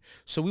I'm saying.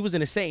 So we was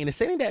in a saint, and the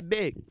saint ain't that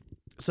big.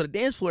 So the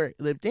dance floor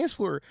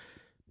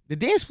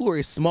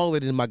is smaller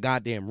than my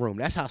goddamn room.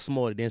 That's how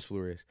small the dance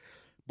floor is.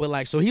 But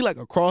like, so he like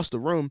across the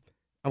room.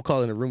 I'm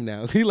calling it a room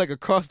now. He like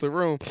across the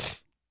room,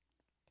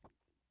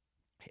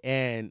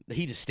 and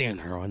he just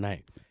standing there all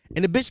night.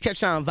 And the bitch kept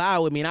trying to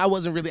vibe with me, and I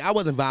wasn't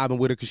vibing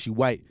with her because she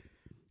white.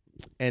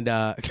 And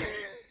I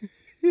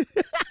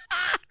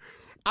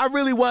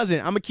really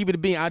wasn't. I'm gonna keep it a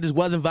bean. I just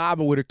wasn't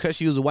vibing with her because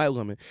she was a white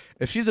woman.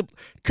 If she's a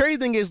crazy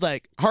thing is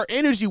like her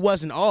energy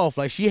wasn't off.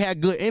 Like she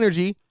had good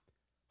energy.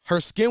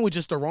 Her skin was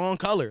just the wrong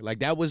color. Like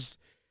that was,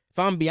 if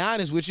I'm be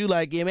honest with you,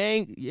 like yeah,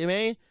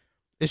 man.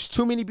 There's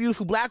too many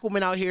beautiful black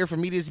women out here for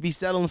me to be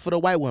settling for the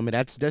white woman.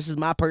 This is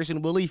my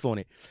personal belief on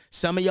it.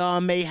 Some of y'all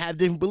may have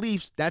different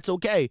beliefs. That's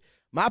okay.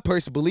 My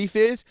personal belief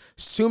is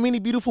there's too many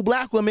beautiful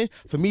black women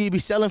for me to be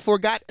selling for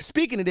God.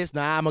 Speaking of this,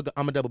 I'm a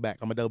double back.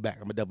 I'm a double back.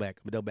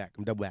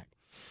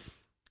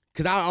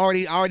 Cause I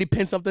already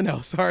pinned something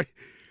else. All right.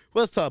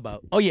 Let's talk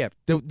about. Oh yeah,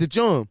 the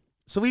John.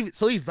 So he's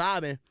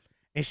vibing,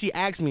 and she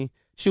asked me.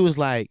 She was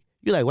like,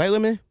 "You like white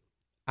women?"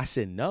 I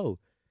said, "No."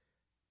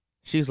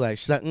 She's like,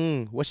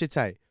 "What's your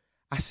type?"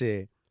 I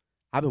said,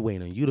 "I've been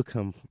waiting on you to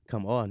come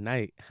all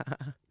night."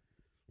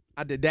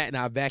 I did that and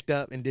I backed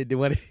up and did the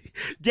one.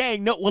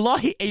 Gang, no,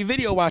 wallahi, hey,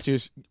 video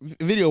watchers,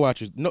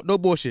 no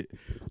bullshit.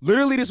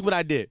 Literally, this is what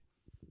I did.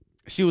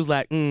 She was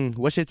like,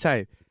 "What's your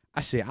type?"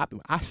 I said,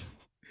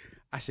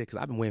 I said, "Cause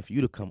I've been waiting for you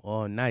to come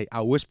all night."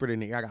 I whispered in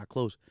the ear, I got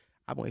close.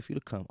 I've been waiting for you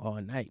to come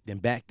all night. Then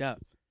backed up.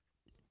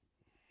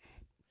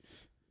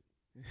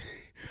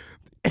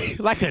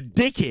 Like a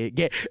dickhead.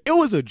 Yeah, it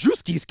was a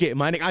Drewski skit,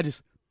 my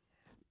nigga.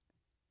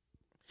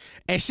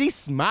 And she's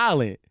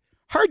smiling.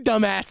 Her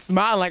dumb ass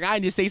smiling like I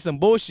didn't say some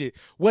bullshit.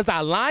 Was I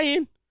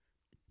lying?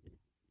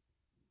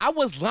 I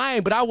was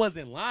lying, but I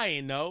wasn't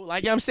lying, though.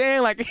 Like, you know what I'm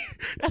saying? Like,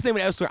 that's the name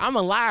of the episode. I'm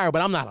a liar,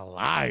 but I'm not a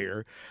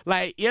liar.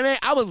 Like, you know what I mean?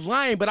 I was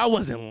lying, but I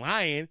wasn't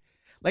lying.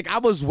 Like, I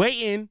was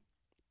waiting,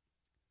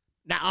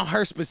 not on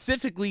her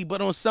specifically,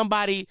 but on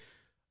somebody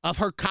of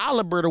her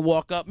caliber to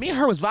walk up. Me and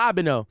her was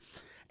vibing, though.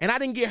 And I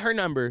didn't get her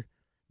number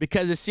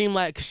because it seemed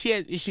like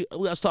I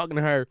was talking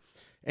to her,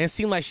 and it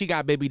seemed like she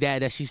got baby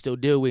dad that she still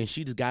deal with, and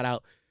she just got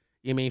out,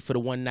 you know what I mean, for the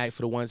one night,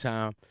 for the one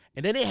time.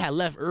 And then they had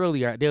left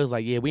earlier. They was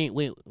like, yeah, we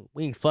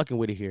ain't fucking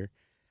with it here.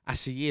 I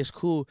said, yeah, it's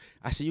cool.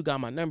 I said, you got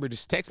my number,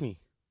 just text me.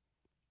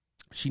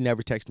 She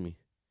never texted me.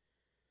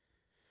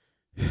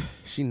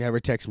 She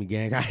never texted me,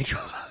 gang. I ain't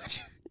gonna.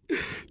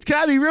 Can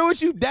I be real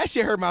with you? That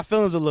shit hurt my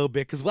feelings a little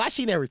bit, because why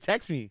she never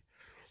text me?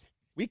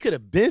 We could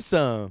have been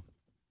some.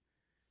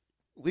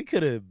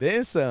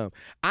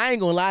 I ain't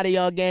gonna lie to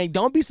y'all, gang.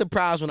 Don't be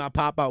surprised when I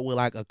pop out with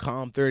like a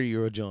calm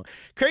 30-year-old John.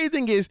 Crazy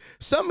thing is,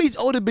 some of these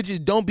older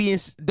bitches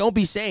don't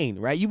be sane,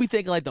 right? You be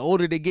thinking like the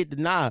older they get,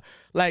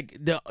 like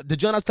the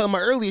John I was talking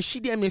about earlier, she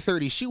damn near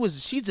 30. She's a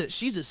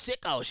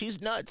sicko.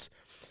 She's nuts.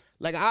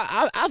 Like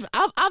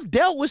I've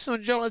dealt with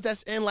some Johns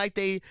that's in like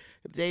they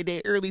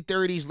early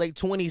 30s, late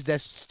 20s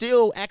that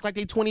still act like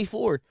they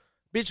 24.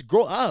 Bitch,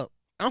 grow up.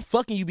 I'm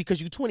fucking you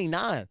because you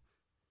 29.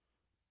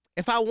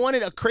 If I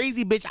wanted a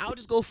crazy bitch, I would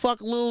just go fuck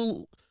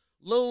little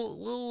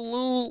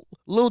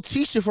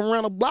Tisha from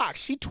around the block.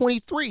 She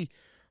 23,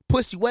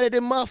 pussy wetter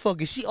than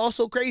motherfucker. She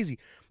also crazy,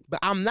 but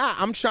I'm not.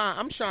 I'm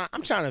trying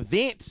to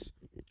advance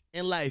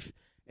in life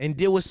and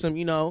deal with some,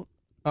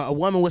 a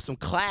woman with some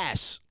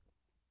class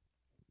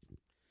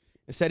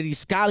instead of these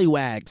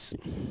scallywags.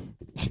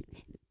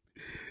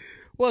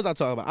 What was I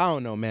talking about? I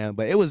don't know, man.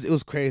 But it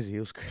was crazy.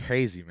 It was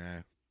crazy,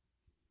 man.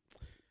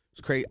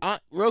 It's crazy.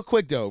 Real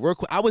quick.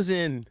 I was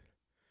in.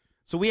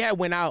 So we had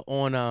went out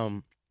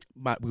on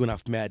we went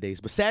out for Mad Days,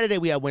 but Saturday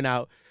we had went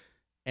out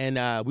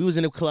and we was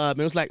in the club.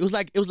 And it was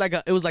like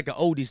an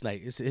oldies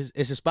night. It's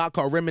a spot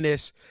called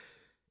Reminisce.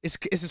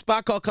 It's a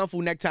spot called Kung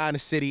Fu Necktie in the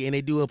city, and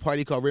they do a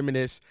party called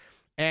Reminisce.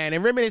 And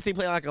in Reminisce they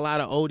play like a lot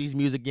of oldies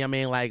music. You know what I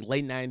mean, like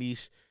late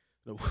 90s.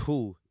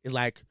 It's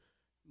like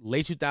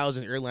late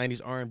 2000s, early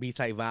 90s R&B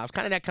type vibes,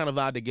 kind of that kind of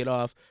vibe to get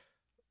off.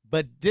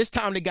 But this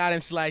time they got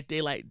into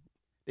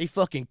they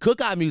fucking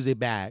cookout music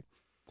back.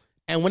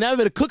 And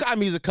whenever the cookout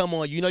music come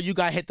on, you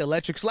gotta hit the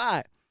electric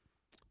slide.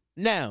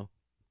 Now,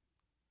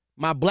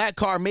 my black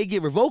card may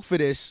get revoked for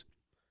this.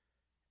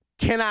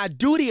 Can I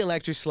do the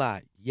electric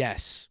slide?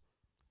 Yes.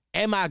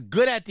 Am I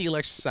good at the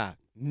electric slide?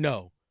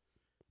 No.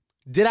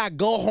 Did I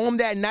go home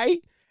that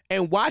night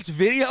and watch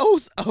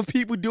videos of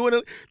people doing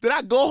it? Did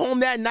I go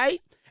home that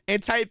night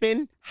and type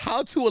in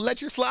how to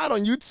electric slide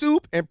on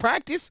YouTube and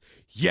practice?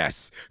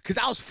 Yes. Because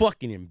I was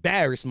fucking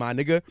embarrassed, my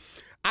nigga.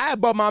 I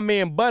had brought my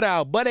man Bud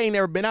out. Bud ain't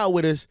never been out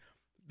with us.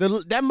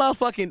 That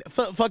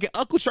motherfucking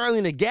Uncle Charlie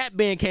and the Gap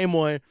Band came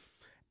on,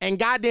 and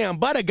goddamn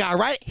Butter got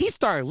right. He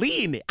started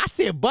leading it. I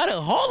said, Butter,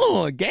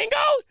 hold on, Gango.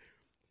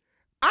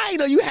 I ain't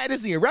know you had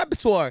this in your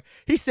repertoire.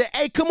 He said,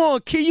 hey, come on,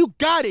 kid, you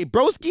got it,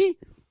 broski.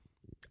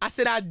 I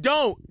said, I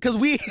don't, because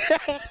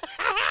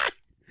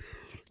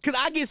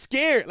I get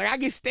scared. Like, I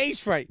get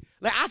stage fright.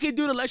 Like, I can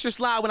do the lecture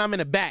slide when I'm in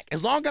the back.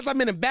 As long as I'm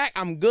in the back,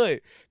 I'm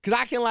good. Because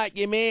I can, like,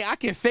 yeah, man, I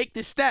can fake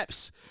the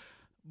steps.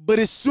 But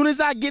as soon as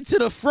I get to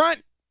the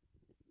front,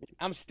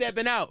 I'm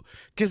stepping out.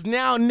 Because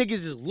now niggas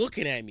is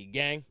looking at me,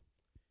 gang.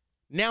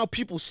 Now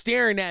people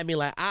staring at me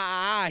like,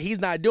 he's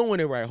not doing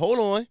it right. Hold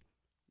on.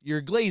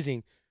 You're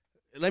glazing.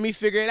 Let me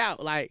figure it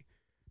out. Like,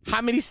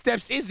 how many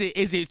steps is it?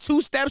 Is it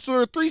 2 steps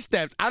or 3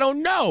 steps? I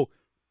don't know.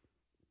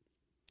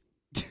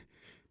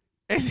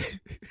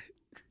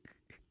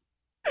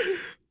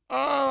 Oh,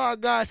 my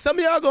God. Some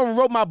of y'all gonna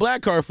rope my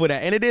black card for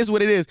that, and it is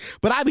what it is.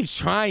 But I be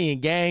trying,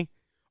 gang.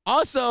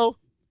 Also,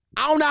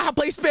 I don't know how to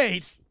play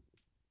spades.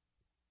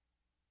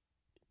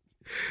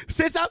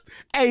 Since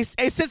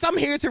I'm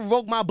here to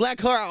revoke my black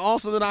card, I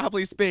also don't know how to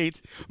play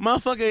spades.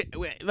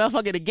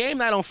 Motherfucker, the game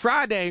night on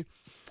Friday,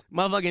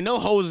 motherfucking no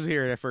hoes is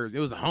here at first. It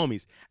was the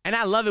homies. And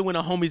I love it when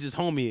the homies is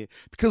homieing.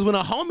 Because when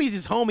the homies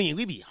is homieing,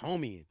 we be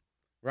homieing.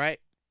 Right?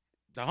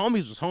 The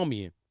homies was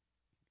homieing.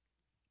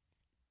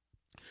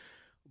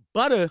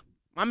 Butter,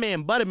 my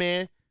man Butter,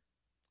 man.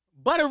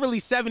 Butter really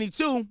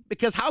 72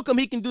 because how come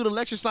he can do the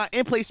lecture slide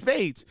and play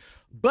spades?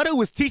 Butter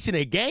was teaching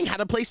a gang how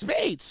to play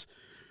spades.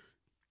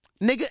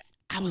 Nigga,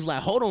 I was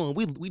like, hold on,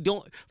 we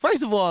don't.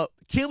 First of all,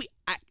 can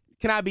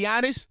I be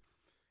honest?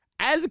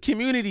 As a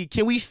community,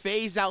 can we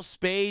phase out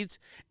spades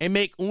and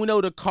make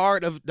Uno the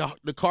card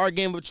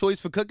game of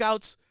choice for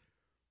cookouts?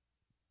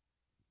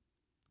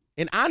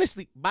 And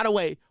honestly, by the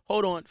way,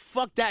 hold on,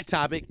 fuck that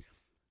topic.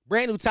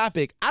 Brand new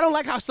topic. I don't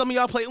like how some of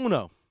y'all play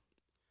Uno.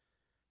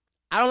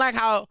 I don't like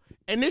how,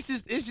 and this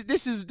is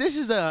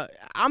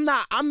I'm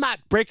not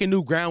breaking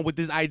new ground with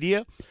this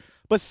idea,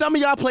 but some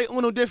of y'all play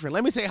Uno different.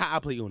 Let me tell you how I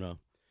play Uno.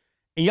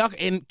 And y'all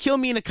and kill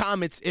me in the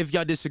comments if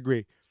y'all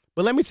disagree.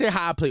 But let me tell you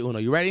how I play Uno.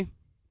 You ready?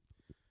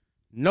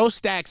 No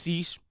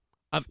stacksies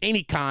of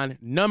any kind,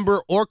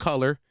 number or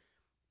color.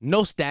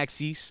 No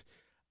stacksies.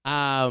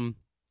 Also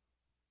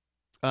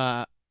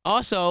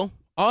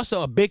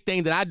a big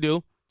thing that I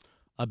do.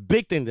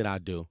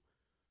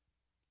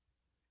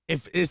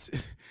 If it's,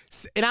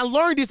 and I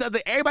learned this other,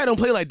 everybody don't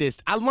play like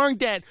this. I learned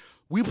that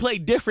we play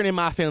different in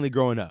my family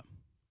growing up.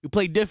 We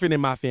play different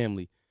in my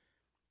family.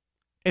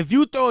 If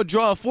you throw a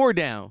draw 4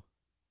 down,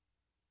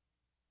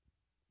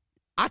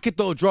 I could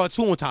throw a draw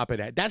 2 on top of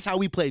that. That's how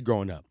we played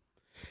growing up.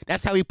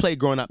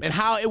 And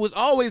how it was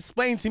always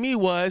explained to me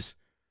was,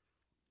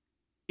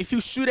 if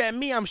you shoot at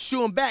me, I'm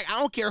shooting back. I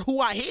don't care who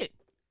I hit.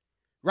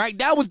 Right?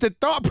 That was the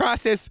thought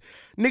process.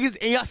 Niggas,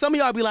 and some of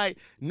y'all be like,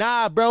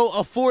 nah, bro,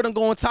 a 4 don't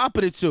go on top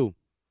of the 2.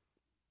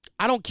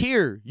 I don't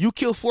care. You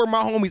kill 4 of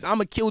my homies, I'm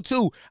going to kill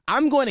 2.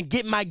 I'm going to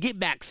get my get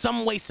back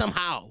some way,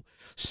 somehow.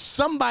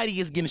 Somebody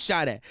is getting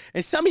shot at.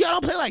 And some of y'all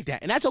don't play like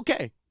that, and that's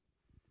okay.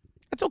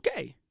 That's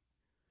okay.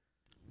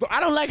 But I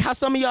don't like how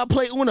some of y'all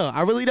play Uno.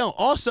 I really don't.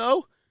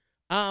 Also,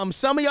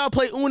 some of y'all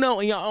play Uno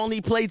and y'all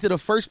only play to the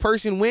first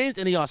person wins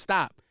and then y'all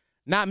stop.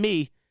 Not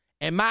me.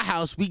 In my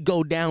house, we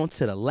go down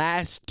to the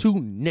last 2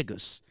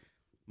 niggas.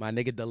 My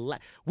nigga,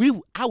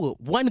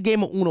 one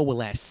game of Uno will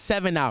last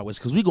 7 hours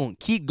because we gonna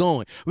keep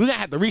going. We're gonna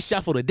have to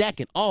reshuffle the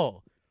deck and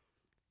all.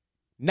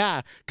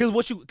 Nah, cause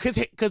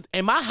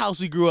in my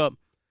house we grew up,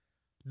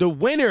 the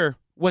winner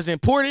was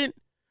important,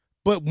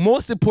 but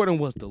most important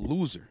was the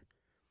loser.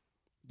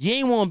 You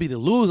ain't want to be the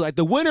loser. Like,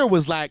 the winner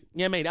was like,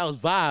 yeah, man, that was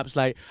vibes.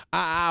 Like,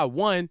 I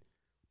won,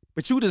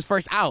 but you just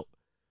first out.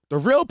 The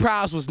real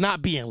prize was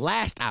not being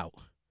last out.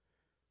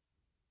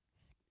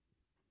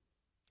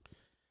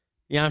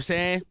 You know what I'm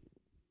saying?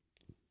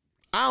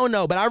 I don't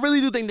know, but I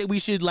really do think that we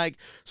should, like,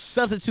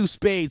 substitute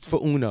spades for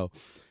Uno.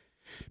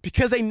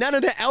 Because ain't none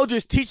of the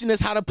elders teaching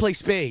us how to play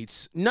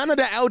spades. None of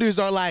the elders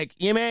are like,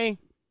 you know what I mean?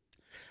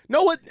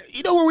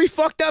 You know where we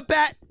fucked up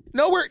at?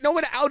 Know where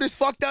the elders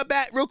fucked up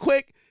at real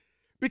quick?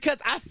 Because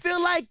I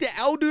feel like the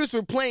elders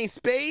were playing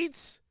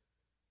spades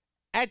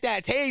at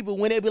that table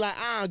when they be like,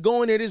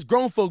 go in there, this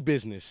grown folk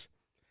business.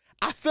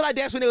 I feel like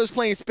that's when they was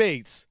playing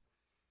spades.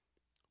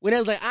 When they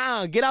was like,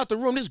 get out the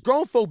room, this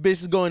grown folk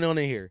business going on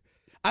in here.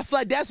 I feel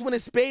like that's when the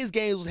spades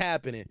games was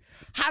happening.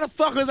 How the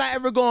fuck was I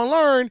ever gonna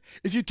learn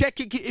if you kept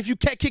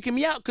kicking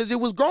me out because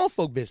it was grown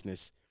folk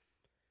business?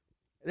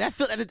 I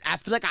feel like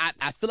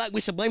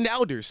we should blame the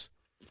elders.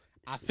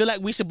 I feel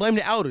like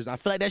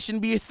that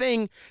shouldn't be a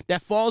thing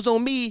that falls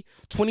on me,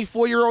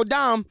 24-year-old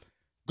Dom,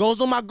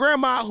 goes on my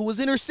grandma who was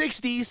in her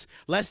 60s.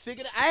 Let's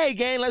figure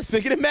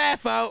the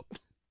math out.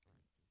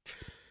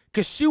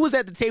 Because she was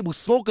at the table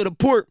smoking a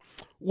port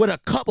with a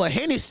cup of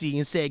Hennessy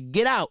and said,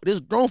 get out,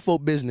 this grown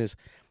folk business.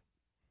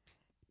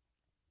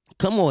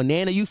 Come on,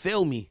 Nana, you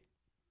feel me.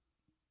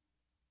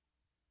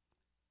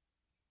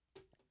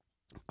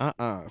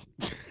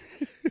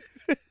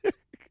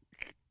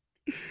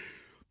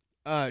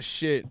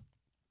 Shit.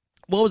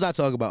 What was I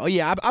talking about? Oh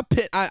yeah,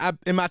 I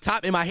in my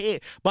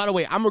head. By the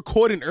way, I'm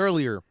recording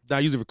earlier than I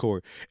usually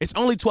record. It's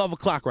only 12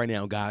 o'clock right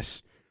now,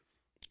 guys.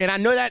 And I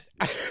know that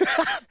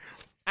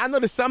I know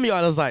that some of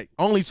y'all is like,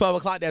 only 12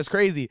 o'clock, that's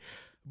crazy.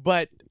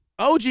 But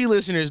OG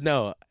listeners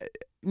know.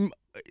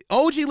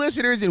 OG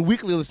listeners and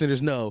weekly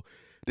listeners know.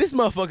 This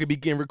motherfucker be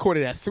getting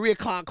recorded at 3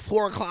 o'clock,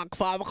 4 o'clock,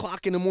 5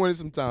 o'clock in the morning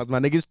sometimes. My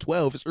nigga, it's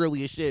 12. It's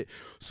early as shit.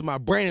 So my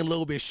brain a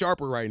little bit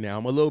sharper right now.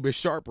 I'm a little bit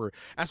sharper.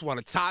 That's why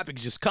the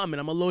topic's just coming.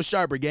 I'm a little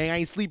sharper, gang. I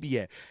ain't sleepy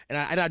yet. And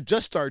I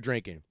just started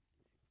drinking.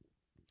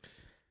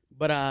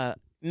 But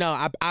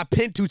no, I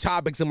pinned 2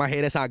 topics in my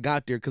head. That's how I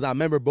got there, because I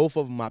remember both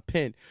of them I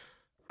pinned.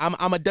 I'm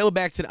going to double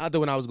back to the other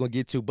one I was going to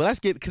get to. But let's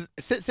get, because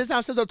since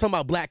I'm talking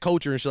about black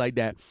culture and shit like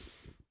that,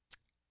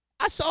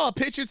 I saw a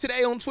picture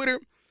today on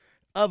Twitter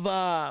of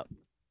a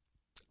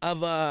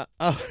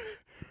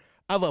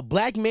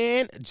black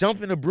man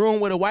jumping a broom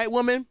with a white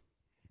woman.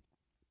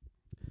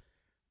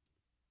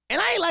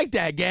 And I ain't like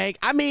that, gang.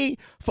 I mean,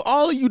 for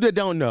all of you that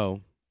don't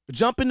know,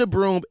 jumping the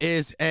broom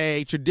is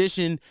a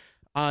tradition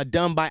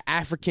done by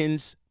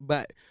Africans,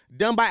 but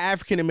done by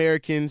African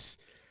Americans.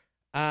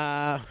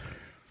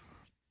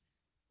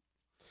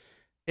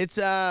 It's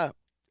a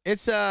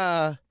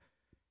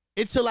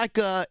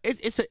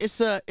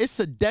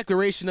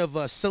declaration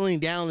of settling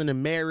down in a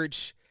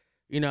marriage,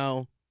 you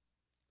know.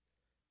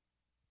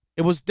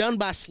 It was done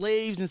by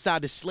slaves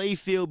inside the slave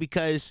field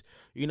because,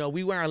 you know,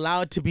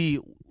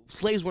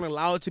 slaves weren't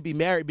allowed to be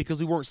married because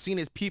we weren't seen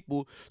as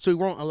people, so we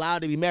weren't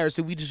allowed to be married.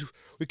 So we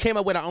came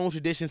up with our own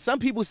tradition. Some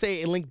people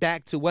say it linked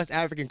back to West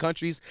African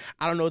countries.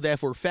 I don't know that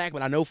for a fact,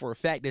 but I know for a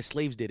fact that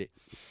slaves did it.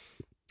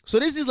 So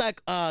this is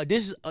like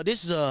this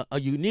is a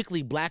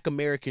uniquely black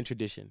American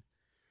tradition.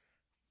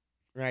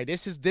 Right?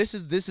 This is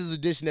a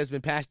tradition that's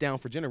been passed down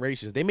for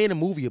generations. They made a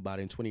movie about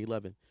it in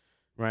 2011,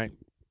 right?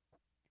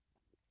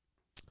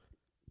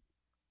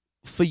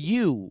 For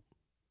you,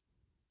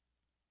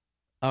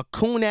 a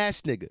coon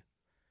ass nigga,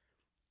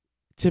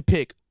 to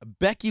pick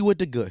Becky with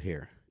the good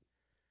hair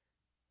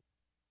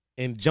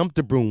and jump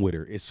the broom with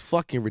her is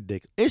fucking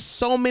ridiculous. It's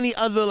so many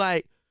other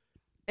like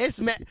you know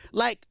what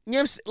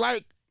I'm saying?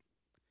 Like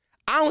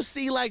I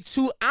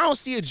don't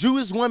see a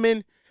Jewish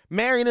woman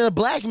marrying a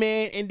black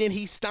man and then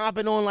he's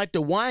stomping on like the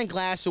wine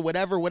glass or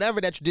whatever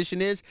that tradition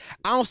is.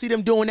 I don't see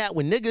them doing that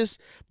with niggas.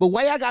 But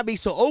why y'all gotta be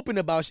so open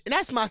about shit? And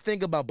that's my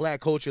thing about black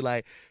culture.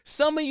 Like,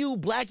 some of you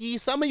blackies,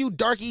 some of you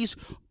darkies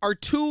are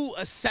too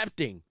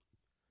accepting.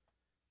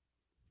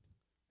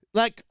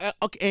 Like,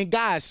 okay, and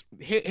guys,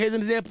 here's an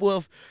example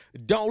of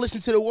don't listen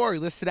to the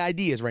words, listen to the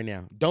ideas right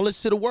now. Don't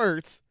listen to the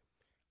words,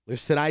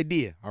 listen to the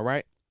idea, all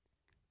right?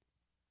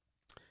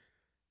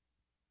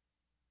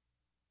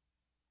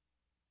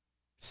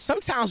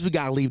 Sometimes we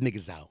gotta leave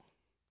niggas out.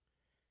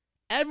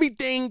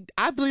 Everything,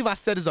 I believe I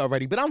said this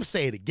already, but I'm gonna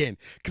say it again,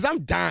 because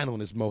I'm dying on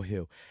this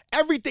molehill.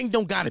 Everything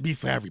don't gotta be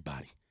for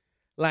everybody.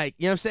 Like,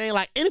 you know what I'm saying?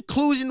 Like,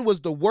 inclusion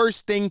was the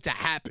worst thing to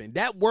happen.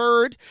 That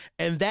word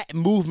and that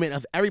movement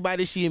of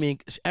everybody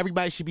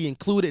should be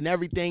included in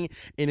everything,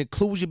 and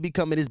inclusion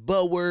becoming this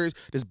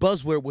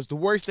buzzword was the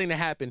worst thing to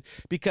happen,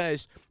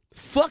 because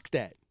fuck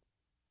that.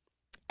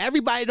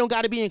 Everybody don't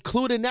gotta be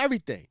included in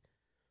everything.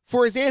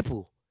 For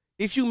example,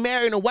 if you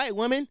marrying a white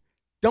woman,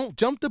 don't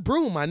jump the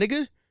broom, my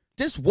nigga.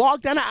 Just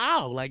walk down the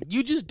aisle. Like,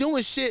 you just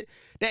doing shit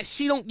that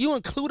you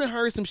including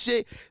her in some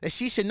shit that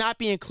she should not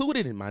be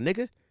included in, my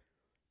nigga.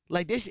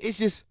 Like, this, it's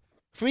just,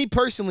 for me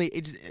personally,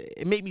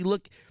 it made me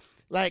look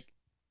like,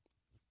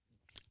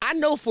 I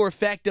know for a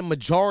fact the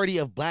majority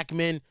of black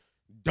men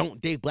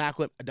don't date black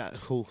women.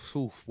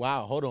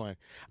 Wow, hold on.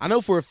 I know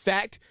for a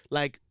fact,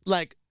 like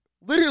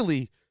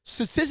literally,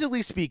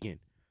 statistically speaking,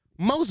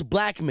 most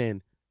black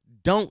men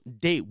don't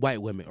date white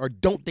women or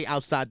don't date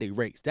outside their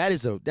race.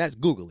 That's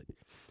Google it,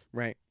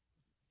 right?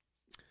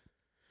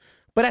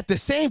 But at the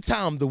same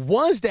time, the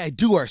ones that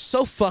do are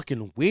so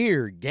fucking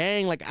weird,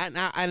 gang. Like,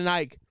 I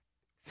like,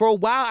 for a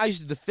while, I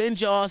used to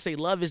defend y'all, say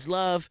love is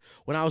love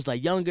when I was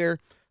like younger.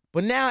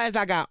 But now as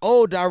I got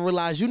older, I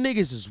realized you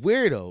niggas is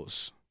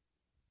weirdos.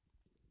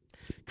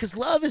 Cause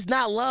love is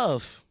not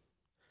love.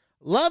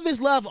 Love is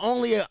love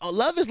only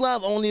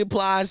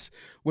applies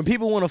when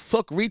people want to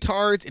fuck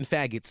retards and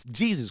faggots.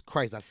 Jesus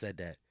Christ, I said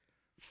that.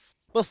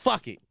 But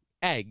fuck it.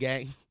 Hey,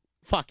 gang.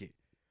 Fuck it.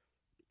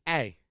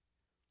 Hey.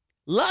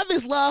 Love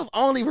is love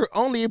only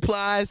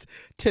applies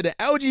to the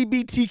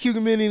LGBTQ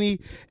community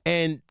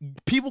and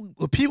people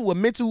with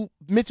mental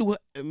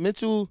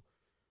retardation.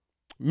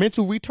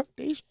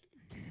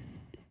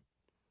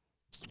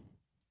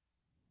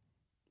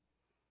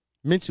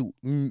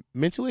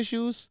 Mental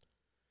issues.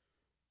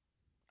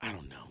 I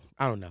don't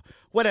know.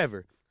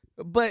 Whatever.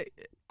 But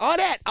all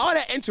that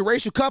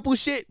interracial couple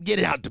shit, get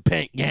it out the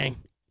paint, gang.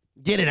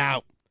 Get it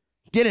out.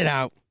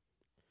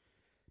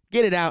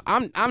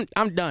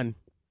 I'm done.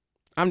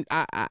 I'm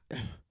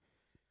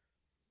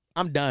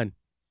done.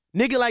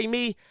 Nigga like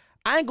me,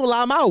 I ain't gonna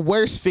lie, my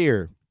worst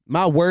fear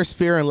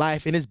in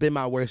life, and it's been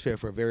my worst fear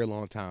for a very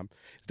long time,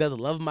 is that the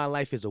love of my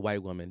life is a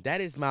white woman. That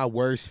is my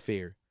worst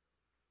fear.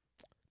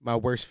 My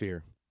worst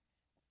fear.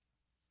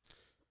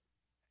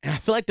 And I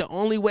feel like the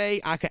only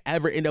way I could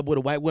ever end up with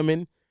a white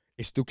woman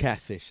is through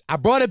catfish. I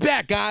brought it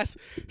back, guys.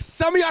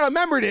 Some of y'all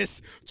remember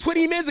this.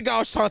 20 minutes ago, I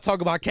was trying to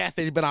talk about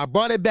catfish, but I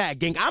brought it back,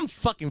 gang. I'm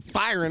fucking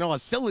firing on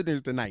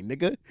cylinders tonight,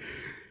 nigga.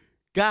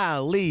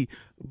 Golly.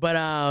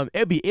 But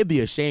it'd be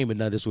a shame if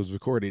none of this was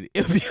recorded.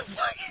 It'd be a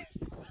fucking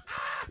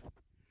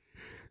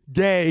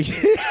dang.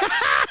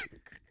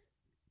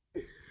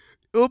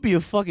 It would be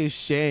a fucking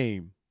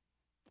shame.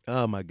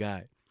 Oh my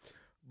God.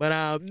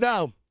 But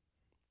no.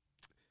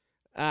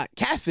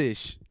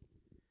 Catfish.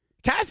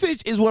 Catfish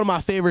is one of my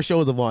favorite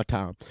shows of all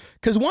time.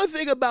 Cause one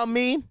thing about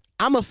me,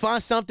 I'm gonna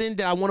find something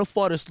that I want to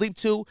fall asleep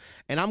to,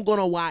 and I'm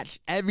gonna watch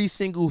every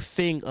single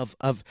thing of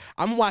I'm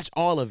gonna watch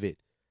all of it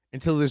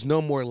until there's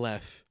no more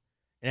left.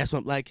 And that's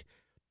what like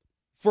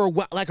for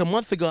like a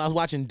month ago, I was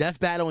watching Death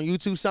Battle on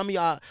YouTube. Some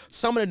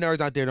of the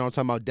nerds out there know I'm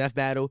talking about. Death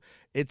Battle.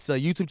 It's a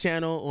YouTube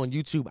channel on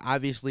YouTube,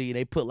 obviously.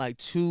 They put like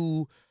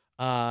two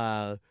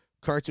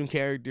cartoon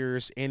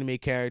characters, anime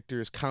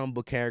characters, comic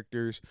book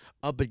characters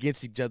up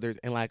against each other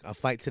in like a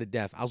fight to the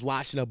death. I was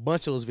watching a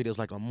bunch of those videos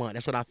like a month.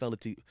 That's what I fell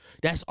asleep.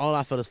 That's all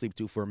I fell asleep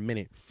to for a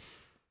minute.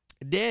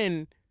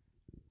 Then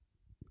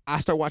I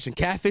start watching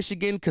Catfish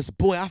again because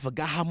boy, I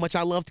forgot how much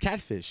I loved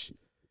Catfish.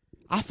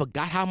 I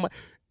forgot how much,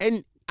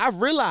 and I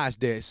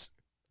realized this.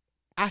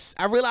 I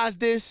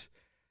realized this,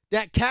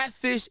 that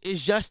Catfish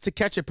is just To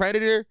Catch a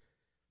Predator,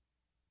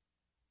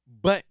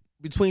 but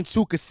between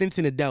two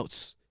consenting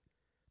adults.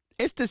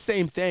 It's the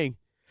same thing.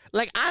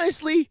 Like,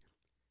 honestly,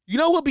 you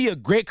know what would be a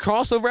great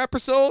crossover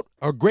episode?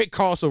 A great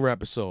crossover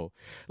episode.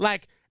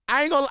 Like,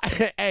 I ain't gonna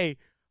lie. Hey,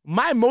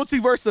 my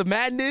multiverse of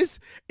madness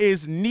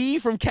is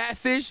Neve from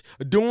Catfish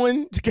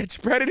doing To Catch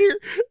a Predator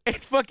and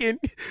fucking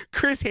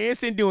Chris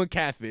Hansen doing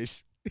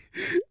Catfish.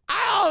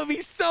 Oh, it'd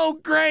be so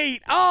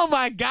great. Oh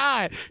my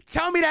God.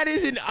 Tell me that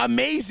isn't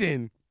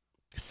amazing.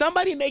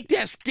 Somebody make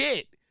that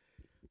skit.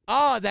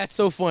 Oh, that's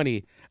so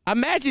funny.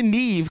 Imagine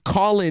Neve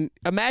calling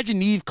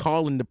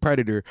the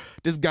Predator,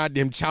 this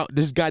goddamn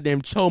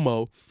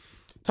chomo,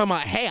 talking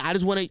about, hey,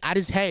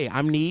 hey,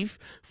 I'm Neve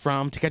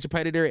from To Catch a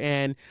Predator,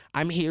 and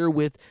I'm here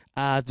with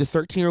the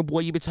 13-year-old boy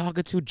you've been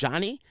talking to,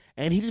 Johnny,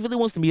 and he just really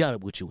wants to meet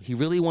up with you. He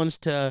really wants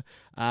to,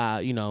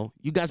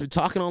 you guys been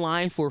talking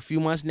online for a few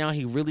months now.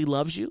 He really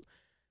loves you,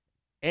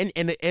 and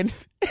then the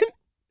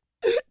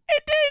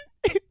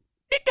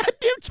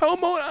goddamn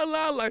chomo out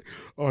loud like,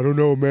 I don't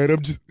know, man.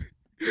 I'm just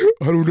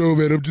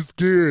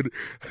scared.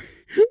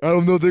 I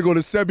don't know if they're going to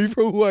accept me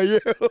for who I am.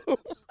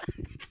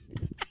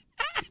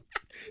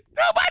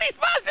 Nobody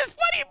finds this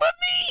funny but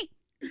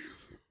me.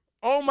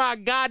 Oh, my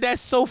God. That's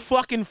so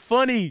fucking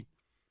funny.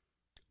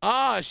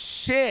 Oh,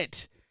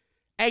 shit.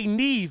 Hey,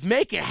 Neve,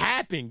 make it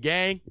happen,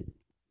 gang.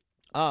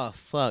 Oh,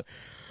 fuck.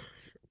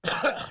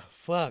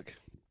 Fuck.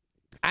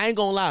 I ain't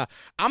going to lie.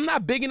 I'm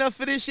not big enough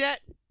for this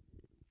yet,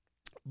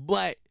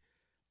 but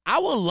I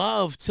would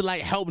love to,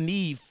 like, help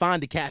Neve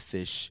find the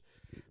Catfish.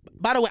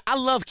 By the way, I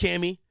love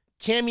Cammy.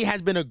 Cammy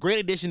has been a great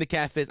addition to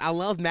Catfish. I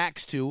love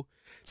Max, too.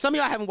 Some of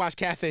y'all haven't watched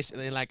Catfish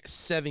in like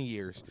 7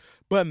 years.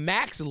 But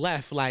Max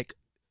left like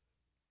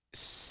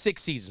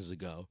 6 seasons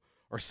ago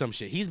or some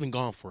shit. He's been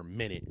gone for a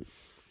minute.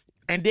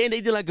 And then they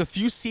did like a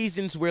few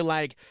seasons where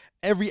like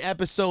every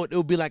episode, it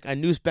would be like a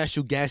new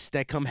special guest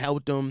that come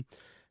help them.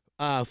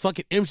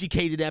 Fucking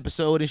MGK did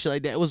episode and shit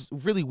like that. It was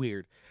really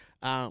weird.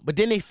 But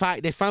then they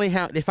finally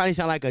found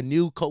like a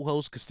new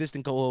co-host,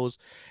 consistent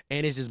co-host,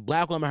 and it's this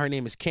black woman. Her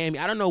name is Cammy.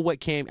 I don't know where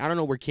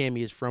Cammy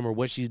is from or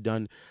what she's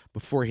done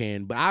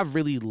beforehand, but I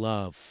really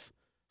love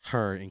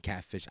her in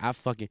Catfish.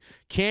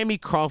 Cammy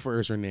Crawford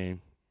is her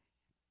name.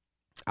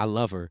 I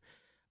love her.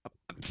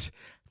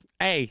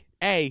 Hey,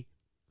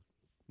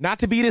 not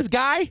to be this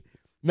guy,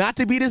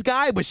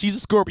 but she's a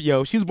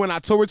Scorpio. She's born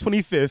October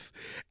 25th.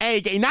 I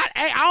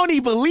don't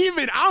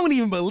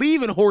even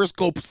believe in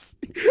horoscopes.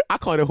 I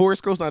call it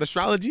horoscopes, not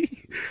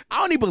astrology. I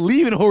don't even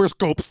believe in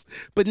horoscopes.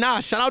 But nah,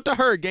 shout out to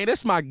her, gang.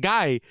 That's my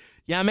guy.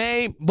 Yeah,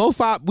 man.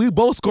 We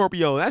both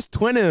Scorpio. That's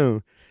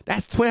twin.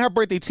 That's twin. Her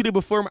birthday 2 days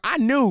before me. I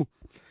knew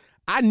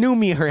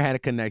me and her had a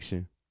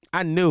connection.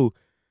 I knew.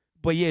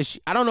 But yeah,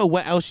 I don't know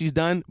what else she's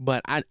done,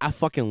 but I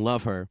fucking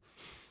love her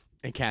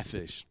and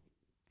Catfish.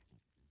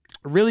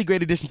 Really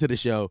great addition to the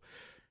show.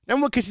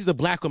 Number one, because she's a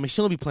black woman,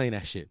 she don't be playing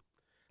that shit.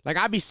 Like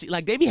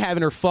they be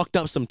having her fucked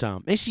up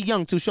sometime, and she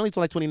young too. She only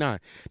till like 29.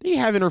 They be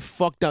having her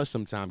fucked up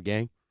sometime,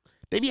 gang.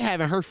 They be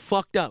having her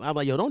fucked up. I'm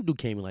like, yo, don't do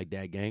Cammy like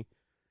that, gang.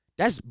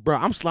 That's bro.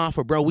 I'm sliding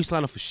for bro. We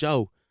sliding for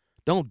show.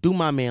 Don't do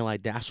my man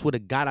like that. I swear to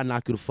God, I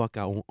knock you the fuck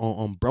out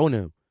on bro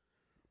them.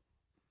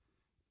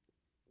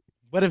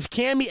 But if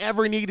Cammy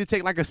ever needed to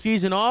take like a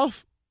season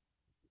off,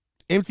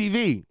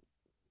 MTV.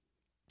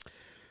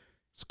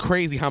 It's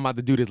crazy how I'm about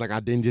to do this. Like I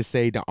didn't just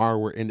say the R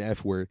word and the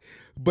F word,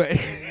 but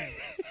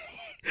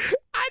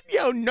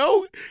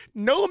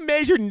no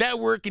major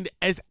network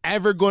is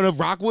ever gonna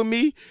rock with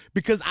me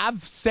because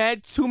I've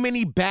said too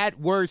many bad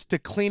words to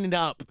clean it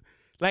up.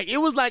 Like it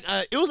was like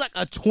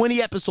a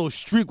 20 episode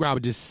streak where I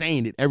was just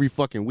saying it every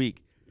fucking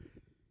week.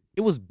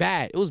 It was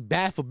bad. It was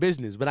bad for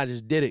business, but I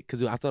just did it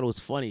because I thought it was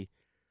funny.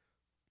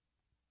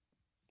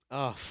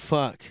 Oh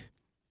fuck.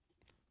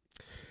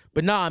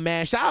 But nah,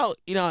 man, shout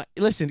out,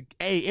 listen,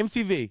 hey,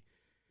 MTV,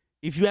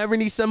 if you ever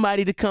need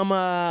somebody to come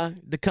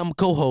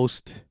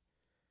co-host,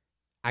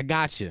 I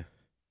got you.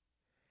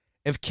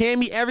 If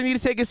Cammy ever need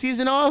to take a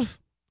season off,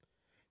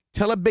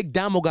 Tell her Big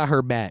Damo got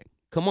her back.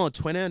 Come on,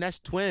 twin. That's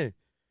twin.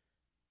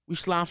 We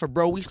slime for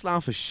bro. We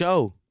slime for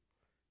show.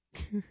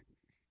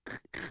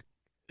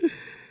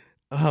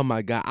 Oh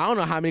my God. I don't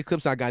know how many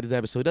clips I got this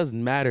episode. It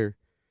doesn't matter.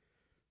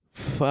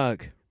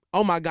 Fuck.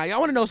 Oh my God. Y'all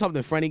want to know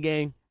something funny,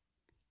 gang?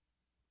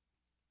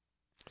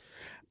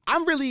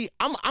 I'm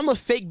a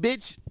fake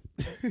bitch.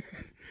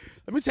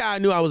 Let me tell you how I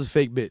knew I was a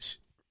fake bitch,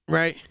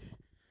 right?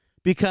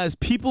 Because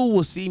people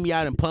will see me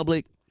out in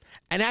public,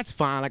 and that's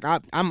fine. Like,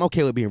 I'm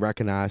okay with being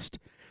recognized.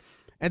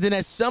 And then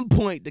at some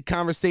point, the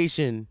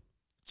conversation,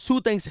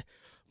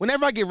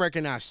 whenever I get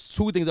recognized,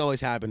 two things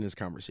always happen in this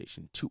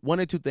conversation. One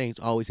or two things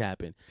always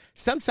happen.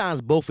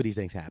 Sometimes both of these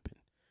things happen,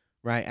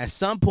 right? At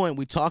some point,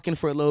 we talking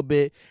for a little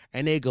bit,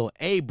 and they go,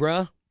 hey,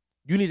 bruh,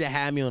 you need to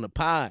have me on the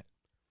pod.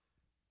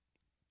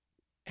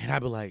 And I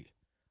be like,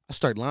 I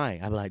start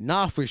lying. I be like,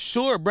 nah, for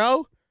sure,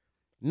 bro.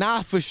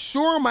 Nah, for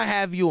sure I'm going to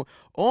have you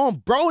on.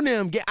 Bro,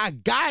 I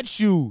got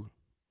you.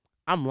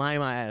 I'm lying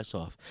my ass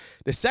off.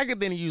 The second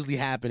thing that usually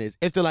happens is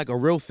if they're like a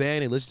real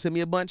fan and listen to me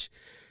a bunch,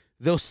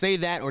 they'll say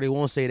that or they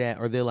won't say that.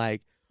 Or they're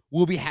like,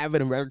 we'll be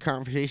having a regular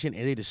conversation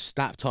and they just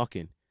stop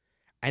talking.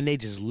 And they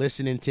just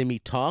listening to me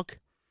talk.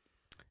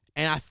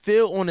 And I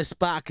feel on the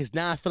spot because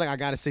now I feel like I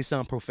got to say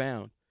something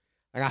profound.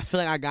 Like I feel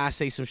like I got to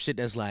say some shit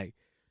that's like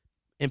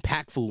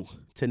impactful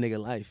to nigga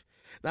life.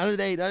 The other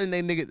day,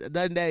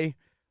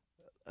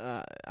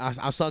 I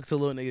talked to a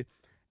little nigga,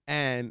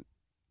 and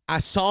I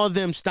saw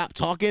them stop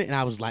talking, and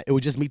I was like, it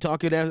was just me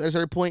talking at a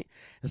certain point.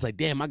 It's like,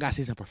 damn, I gotta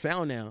say something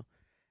profound now.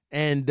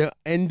 And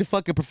the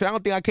fucking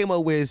profound thing I came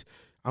up with is,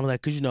 I'm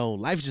like, cause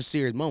life is just a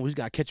serious moment. We just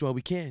gotta catch it while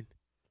we can.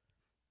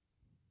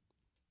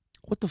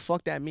 What the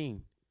fuck that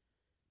mean?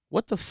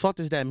 What the fuck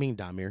does that mean,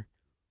 Damir?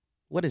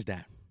 What is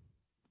that?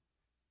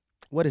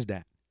 What is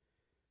that?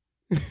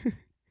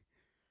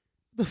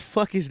 The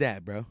fuck is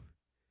that, bro?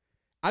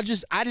 I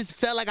just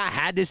felt like I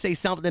had to say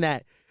something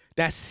that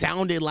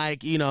sounded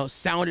like,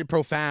 sounded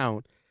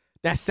profound.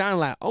 That sounded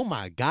like, oh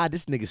my God,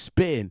 this nigga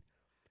spitting.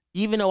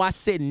 Even though I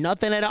said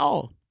nothing at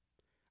all.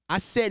 I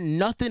said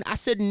nothing. I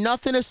said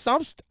nothing of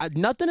substance.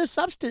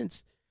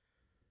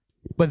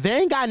 But they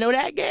ain't got to know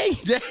that, gang.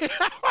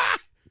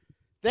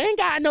 They ain't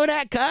got to know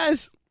that,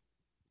 cuz.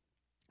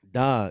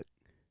 Dog.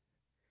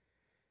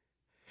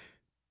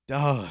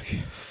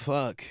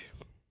 Fuck.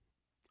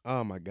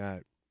 Oh my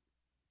God.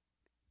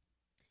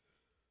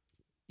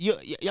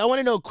 Y'all want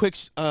to know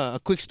a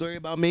quick story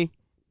about me?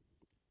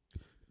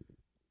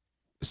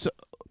 So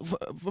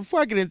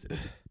before I get into,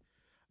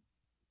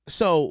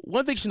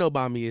 one thing you know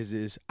about me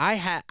is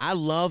I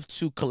love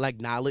to collect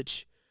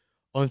knowledge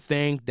on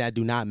things that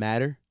do not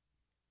matter.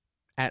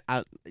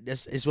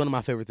 It's one of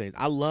my favorite things.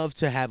 I love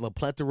to have a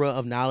plethora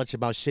of knowledge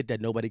about shit that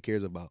nobody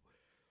cares about.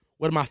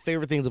 One of my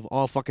favorite things of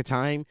all fucking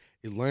time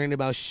is learning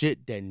about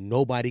shit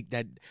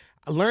that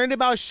learning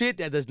about shit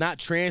that does not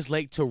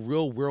translate to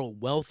real world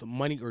wealth,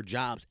 money, or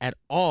jobs at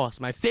all. It's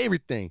my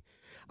favorite thing.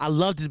 I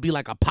love to be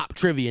like a pop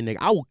trivia nigga.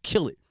 I will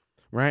kill it,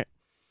 right?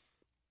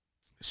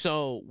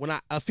 So when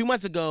a few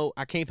months ago,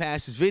 I came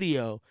past this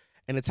video,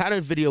 and the title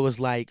of the video was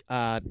like,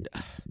 I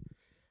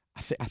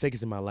think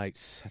it's in my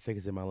lights.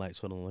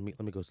 Hold on, let me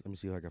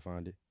see if I can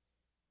find it.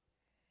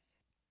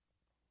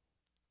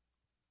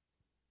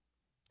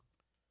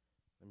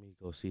 Let me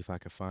go see if I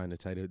can find the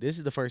title. This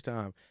is the first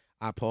time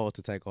I paused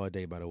to type all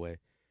day, by the way.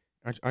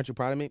 Aren't you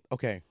proud of me?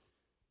 Okay.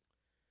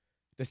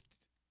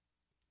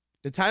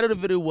 The title of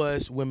the video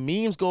was When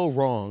Memes Go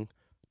Wrong,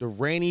 the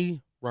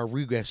Rainy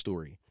Rodriguez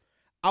Story.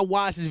 I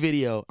watched this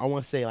video, I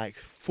want to say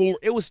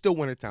it was still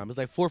wintertime. It was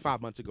like 4 or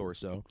 5 months ago or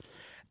so.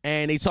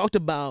 And they talked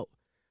about,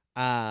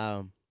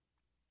 so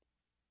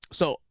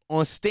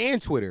on Stan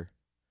Twitter,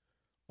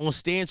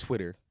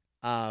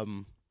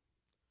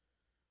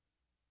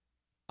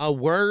 a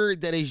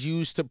word that is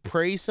used to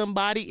praise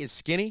somebody is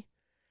skinny.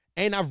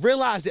 And I've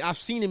realized that I've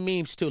seen the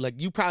memes too. Like,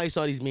 you probably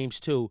saw these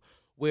memes too,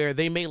 where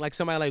they made like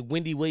somebody like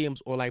Wendy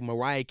Williams or like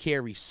Mariah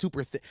Carey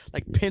super thick,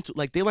 like pencil,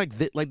 like they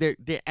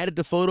they edit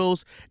the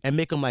photos and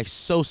make them like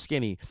so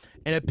skinny.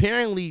 And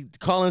apparently,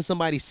 calling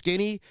somebody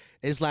skinny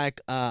is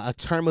like a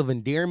term of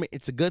endearment.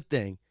 It's a good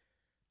thing.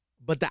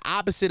 But the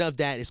opposite of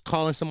that is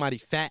calling somebody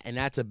fat, and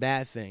that's a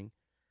bad thing.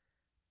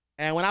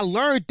 And when I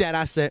learned that,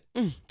 I said,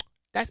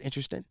 that's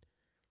interesting.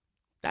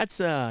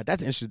 That's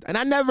interesting. And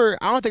I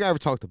don't think I ever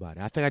talked about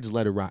it. I think I just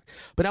let it rock.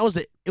 But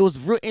it was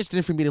real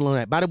interesting for me to learn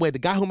that. By the way, the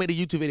guy who made the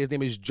YouTube video, his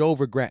name is Joe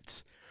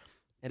Regrets.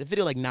 And the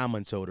video like 9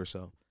 months old or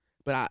so.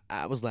 But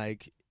I was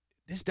like,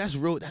 that's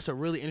a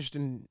really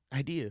interesting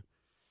idea.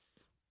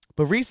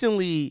 But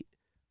recently,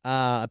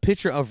 a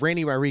picture of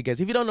Rainy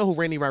Rodriguez. If you don't know who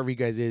Rainy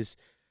Rodriguez is,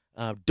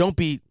 don't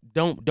be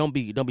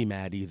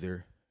mad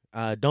either.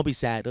 Don't be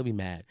sad, don't be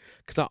mad.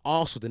 Because I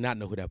also did not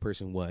know who that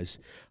person was.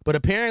 But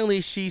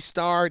apparently she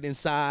starred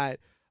inside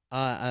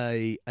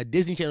a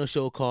Disney Channel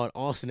show called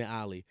Austin and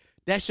Ally.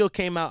 That show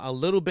came out a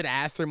little bit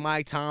after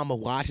my time of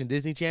watching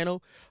Disney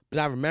Channel. But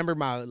I remember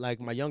my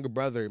younger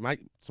brother, my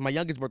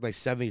youngest brother like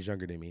 7 years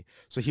younger than me.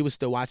 So he was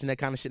still watching that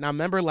kind of shit. And I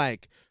remember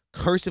like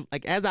cursive,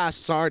 like as I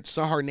saw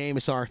her name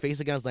and saw her face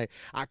again, I was like,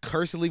 I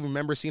cursively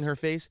remember seeing her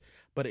face,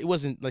 but it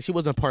wasn't like she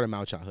wasn't part of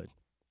my childhood.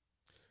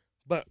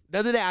 But the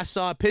other day I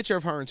saw a picture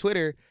of her on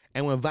Twitter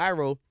and went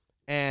viral,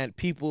 and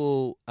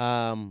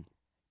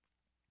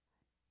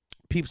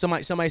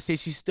somebody said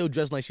she's still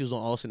dressed like she was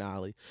on Austin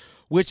Alley,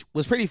 which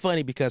was pretty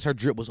funny because her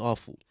drip was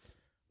awful.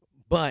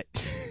 But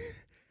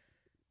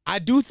I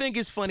do think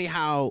it's funny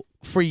how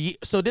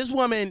so this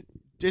woman,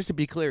 just to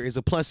be clear, is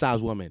a plus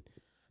size woman.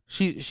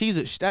 She's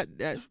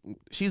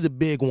a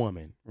big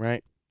woman,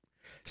 right?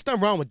 There's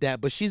nothing wrong with that,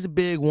 but she's a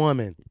big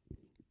woman,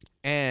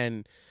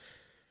 and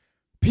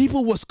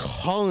people was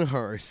calling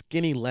her a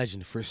skinny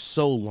legend for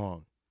so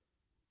long.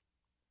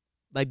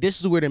 Like, this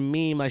is where the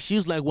meme, like, she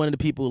was like one of the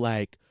people,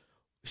 like,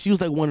 she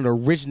was like one of the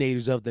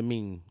originators of the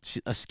meme,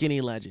 a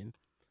skinny legend.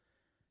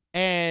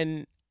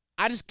 And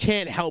I just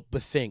can't help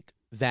but think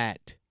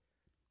that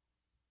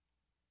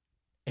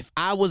if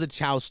I was a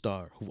child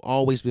star who've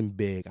always been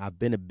big, I've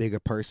been a bigger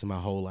person my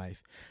whole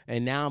life,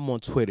 and now I'm on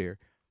Twitter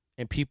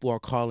and people are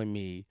calling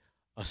me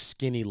a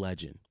skinny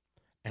legend,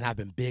 and I've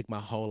been big my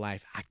whole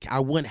life, I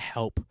wouldn't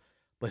help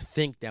but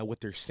think that what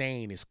they're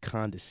saying is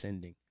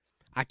condescending.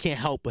 I can't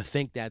help but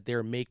think that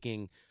they're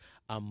making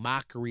a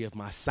mockery of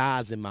my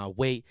size and my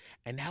weight,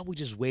 and that would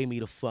just weigh me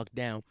the fuck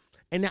down.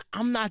 And now,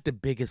 I'm not the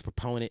biggest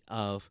proponent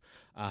of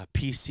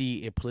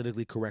PC and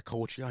politically correct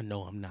culture. I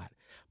know I'm not.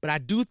 But I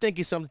do think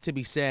it's something to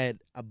be said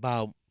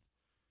about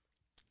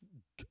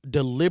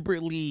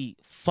deliberately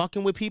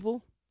fucking with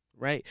people,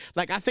 right?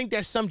 Like, I think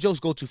that some jokes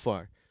go too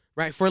far,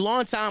 right? For a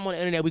long time on the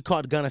internet, we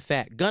called Gunna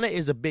fat. Gunna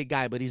is a big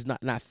guy, but he's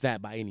not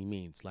fat by any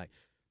means.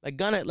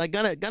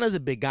 Gunna's a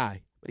big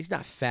guy, but he's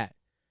not fat,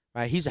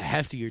 right? He's a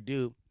heftier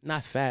dude,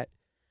 not fat,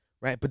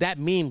 right? But that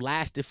meme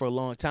lasted for a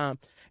long time,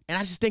 and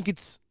I just think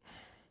it's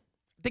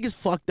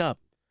fucked up.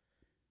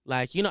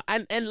 Like, you know,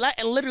 and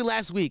literally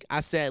last week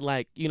I said,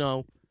 like, you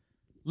know,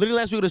 literally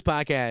last week of this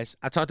podcast,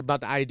 I talked about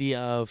the idea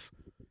of,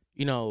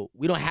 you know,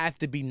 we don't have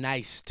to be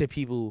nice to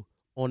people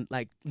on,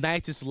 like,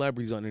 nice to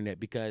celebrities on the internet,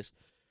 because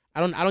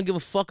I don't give a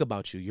fuck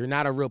about you. You're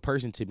not a real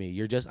person to me.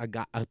 You're just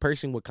a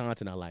person with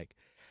content I like.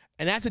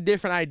 And that's a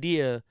different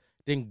idea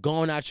than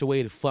going out your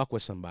way to fuck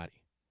with somebody,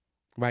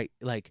 right?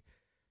 Like,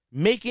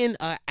 making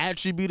an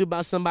attribute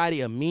about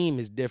somebody a meme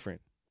is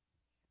different.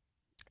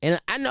 And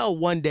I know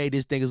one day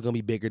this thing is going to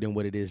be bigger than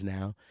what it is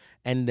now.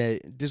 And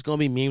there's going to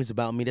be memes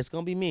about me. There's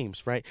going to be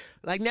memes, right?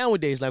 Like,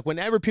 nowadays, like,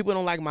 whenever people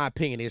don't like my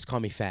opinion, they just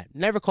call me fat.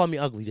 Never call me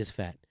ugly, just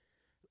fat.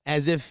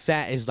 As if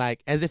fat is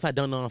like, as if I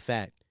don't know I'm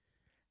fat.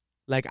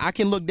 Like, I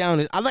can look down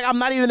and, I'm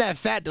not even that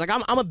fat. Like,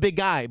 I'm a big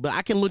guy, but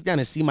I can look down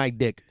and see my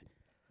dick.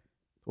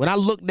 When I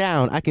look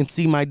down, I can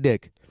see my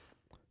dick.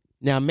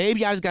 Now,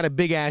 maybe I just got a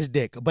big-ass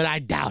dick, but I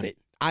doubt it.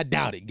 I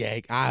doubt it,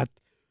 gang.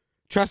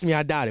 Trust me,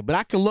 I doubt it. But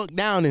I can look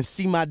down and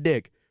see my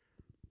dick.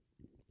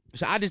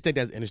 So I just think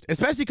that's interesting,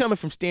 especially coming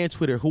from Stan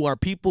Twitter, who are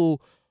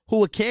people who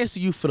will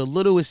cancel you for the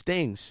littlest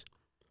things.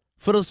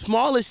 For the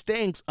smallest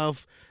things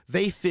of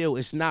they feel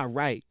it's not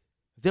right,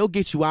 they'll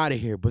get you out of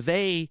here. But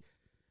they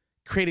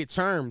created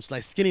terms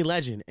like skinny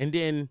legend, and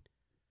then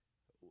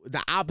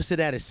the opposite of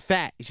that is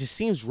fat. It just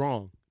seems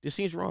wrong. It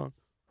seems wrong.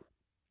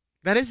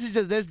 Now, this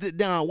is just,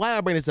 why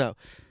I bring this up?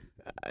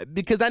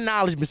 Because that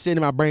knowledge been sitting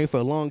in my brain for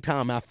a long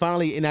time. I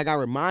got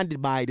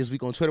reminded by it this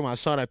week on Twitter when I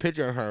saw that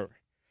picture of her.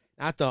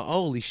 I thought,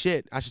 holy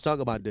shit, I should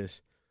talk about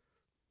this.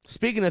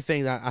 Speaking of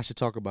things I should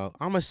talk about,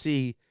 I'm going to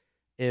see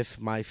if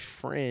my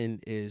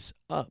friend is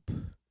up.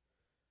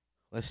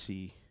 Let's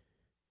see.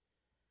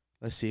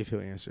 Let's see if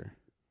he'll answer.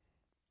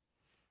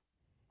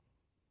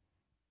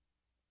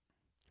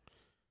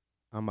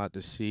 I'm about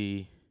to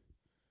see.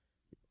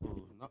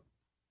 Oh, no.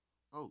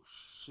 Oh,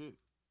 shit.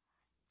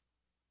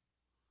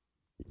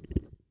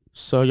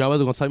 So y'all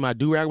wasn't going to tell me my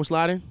do-rag was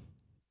sliding?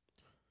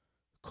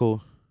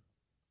 Cool.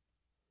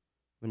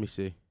 Let me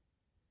see.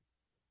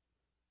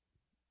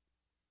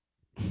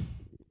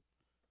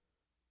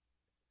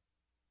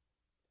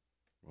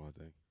 Wrong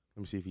thing.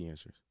 Let me see if he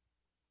answers.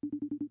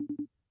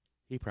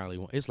 He probably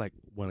won't. It's like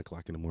 1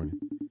 o'clock in the morning.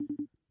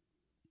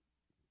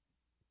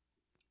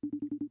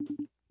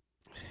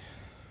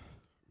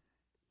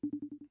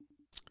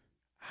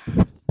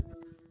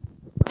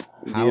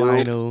 Hi,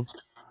 Lionel.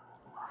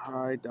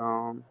 Hi,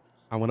 Dom.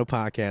 I'm on a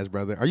podcast,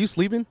 brother. Are you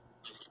sleeping?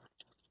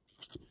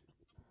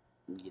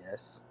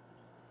 Yes.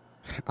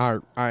 All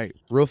right.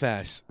 Real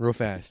fast.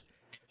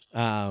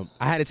 I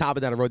had a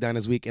topic that I wrote down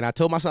this week, and I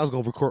told myself I was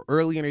going to record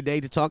early in the day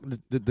to talk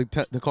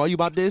to call you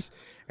about this,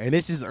 and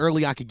this is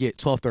early I could get,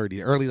 12:30,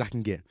 the earliest I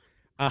can get.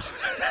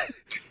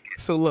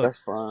 So look. That's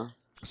fine.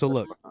 So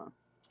look. Fine.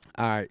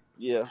 All right.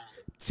 Yeah.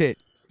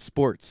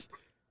 Sports.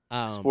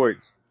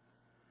 Sports.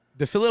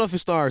 The Philadelphia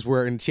Stars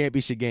were in the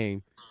championship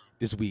game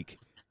this week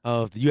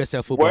of the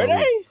USL Football Were they?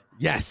 League.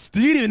 Yes.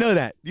 You didn't even know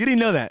that. You didn't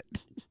know that.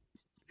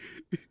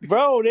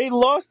 Bro, they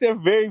lost their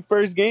very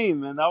first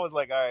game, and I was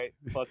like, all right,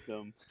 fuck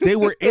them. They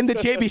were in the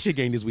championship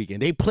game this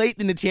weekend. They played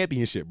in the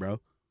championship, bro.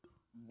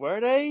 Were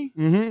they?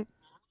 Mm-hmm.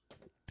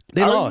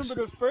 They lost. I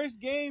remember the first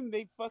game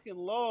they fucking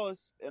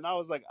lost, and I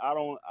was like, I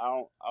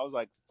was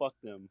like, fuck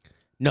them.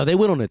 No, they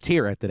went on a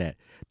tear after that.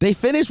 They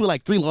finished with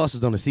like 3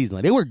 losses on the season.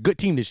 Like they were a good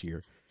team this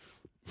year.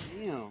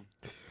 Damn.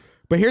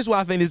 But here's why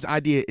I think this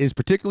idea is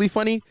particularly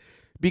funny,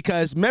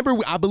 because remember,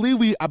 I believe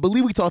we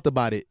talked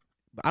about it.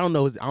 I don't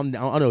know. I don't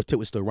know if Tit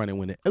was still running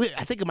when it.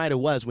 I think it might have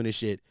was when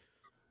it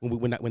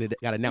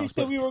got announced.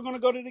 We said we were gonna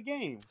go to the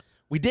games.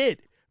 We did,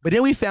 but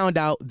then we found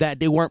out that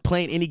they weren't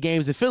playing any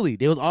games in Philly.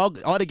 They was all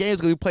the games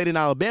gonna be played in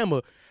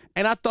Alabama,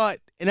 and I thought,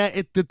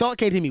 the thought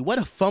came to me, what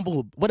a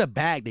fumble, what a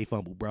bag they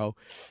fumbled, bro.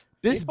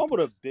 They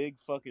fumbled a big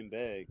fucking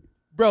bag.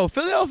 Bro,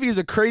 Philadelphia is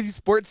a crazy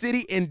sports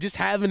city, and just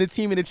having a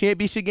team in a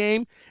championship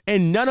game,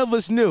 and none of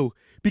us knew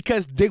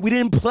because we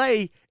didn't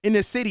play in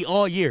the city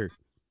all year.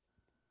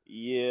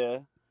 Yeah.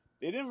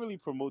 They didn't really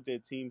promote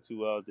that team too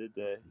well, did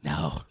they?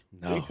 No.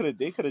 They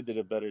could have did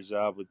a better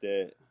job with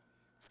that.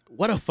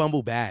 What a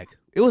fumble bag.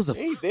 It was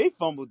they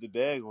fumbled the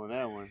bag on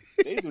that one.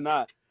 They do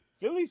not.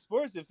 Philly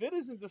sports, if it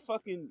isn't the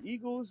fucking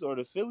Eagles or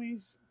the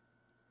Phillies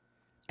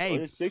or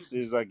the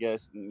Sixers, I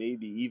guess,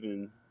 maybe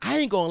even. I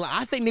ain't gonna lie.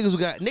 I think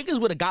niggas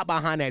would have got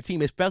behind that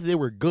team, especially if they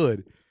were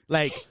good.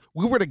 Like,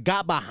 we would have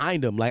got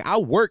behind them. Like, I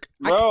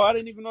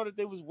didn't even know that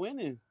they was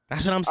winning.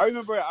 That's what I'm saying.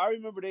 I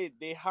remember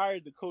they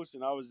hired the coach,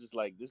 and I was just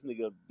like, this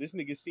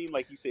nigga seemed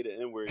like he say the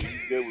N-word.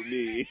 He's good with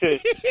me.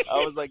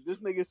 I was like, this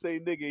nigga say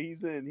nigga,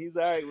 he's in. He's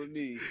all right with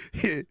me.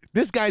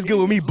 This guy's good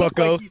with me,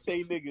 bucko. Like he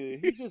say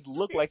nigga. He just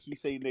looked like he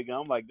say nigga.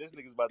 I'm like, this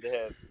nigga's about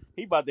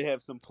to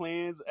have some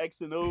plans,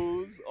 X and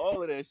O's,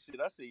 all of that shit.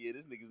 I said, yeah,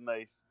 this nigga's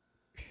nice.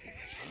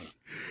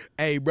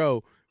 Hey,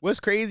 bro, what's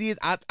crazy is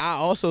I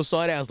also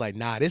saw that. I was like,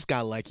 nah, this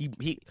guy, like, he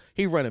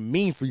run a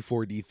mean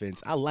 3-4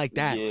 defense. I like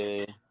that.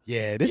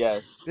 Yeah, this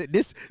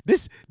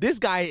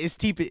guy is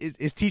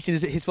teaching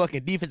his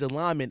fucking defensive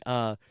lineman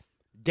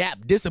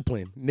gap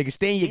discipline. Nigga,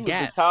 stay in your gap.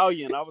 He was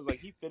Italian. I was like,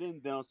 he fit in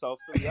down South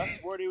Philly. I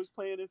swore they was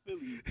playing in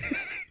Philly.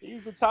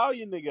 He's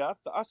Italian, nigga.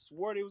 I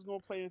swore they was gonna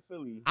play in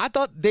Philly. I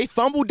thought they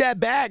fumbled that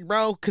bag,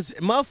 bro, because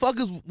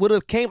motherfuckers would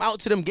have came out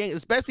to them games,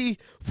 especially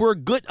for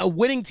a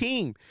winning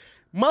team.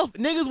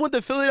 Niggas went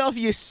to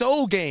Philadelphia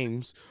Soul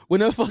games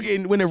when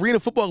the Arena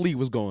Football League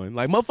was going.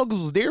 Like, motherfuckers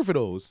was there for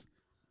those.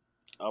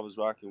 I was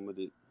rocking with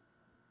it.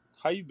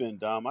 How you been,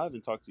 Dom? I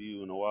haven't talked to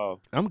you in a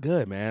while. I'm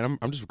good, man.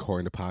 I'm just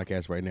recording the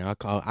podcast right now.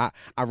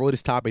 I wrote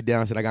this topic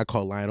down. Said I got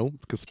called Lionel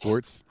because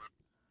sports.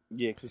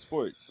 Yeah, because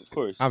sports, of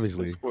course.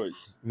 Obviously,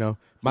 sports.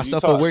 My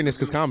self-awareness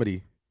because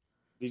comedy.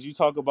 Did you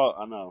talk about?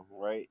 I know,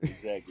 right?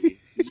 Exactly.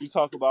 Did you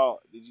talk about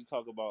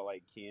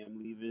like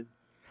Cam leaving?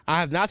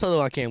 I have not talked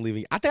about Cam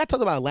leaving. I think I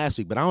talked about it last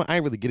week, but I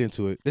ain't really get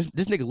into it. This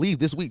nigga leave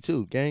this week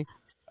too, gang.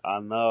 I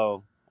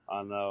know.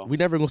 We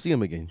never gonna see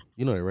him again.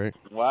 You know that, right?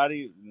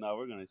 No,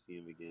 we're gonna see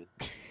him again.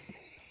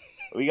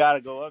 We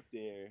gotta go up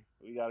there.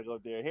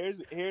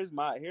 Here's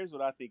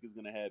what I think is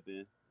gonna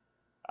happen.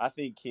 I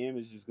think Cam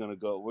is just gonna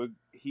go.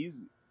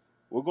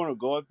 We're gonna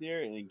go up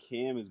there, and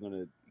Cam is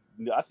gonna.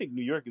 I think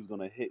New York is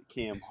gonna hit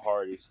Cam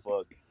hard as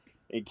fuck,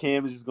 and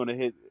Cam is just gonna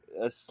hit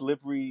a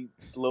slippery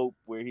slope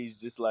where he's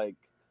just like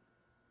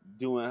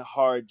doing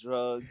hard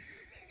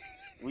drugs.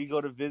 We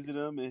go to visit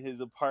him, and his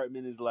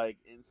apartment is like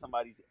in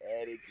somebody's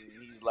attic, and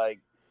he's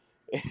like,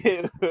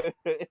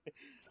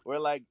 we're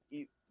like,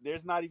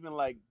 there's not even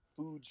like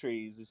food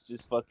trays. It's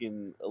just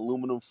fucking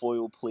aluminum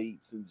foil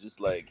plates, and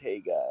just like, hey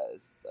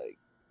guys, like,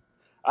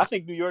 I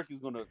think New York is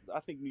gonna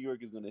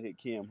hit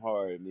Cam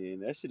hard,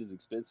 man. That shit is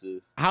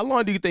expensive. How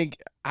long do you think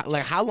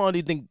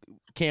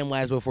Cam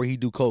lasts before he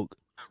do coke?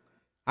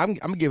 I'm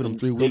giving him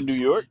 3 weeks. In New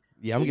York?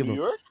 Yeah, I'm giving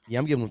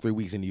him 3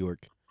 weeks in New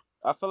York.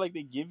 I feel like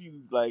they give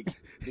you like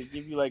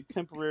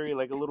temporary,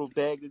 like a little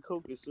bag of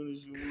coke as soon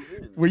as you move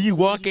in. Where you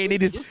walk in,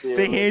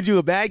 they hand you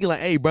a bag. You're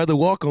like, hey brother,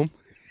 welcome.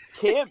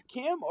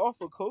 Cam off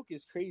of coke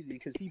is crazy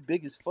because he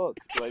big as fuck.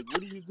 Like,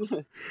 what are you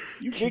doing?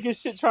 You big as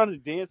shit trying to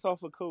dance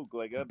off of coke.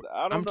 Like,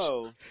 I don't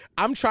know.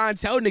 I'm trying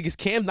to tell niggas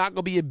Cam's not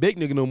gonna be a big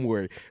nigga no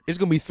more. It's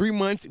gonna be 3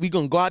 months. We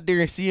gonna go out there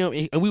and see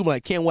him, and we be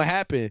like, Cam, what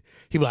happened?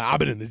 He be like, I've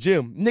been in the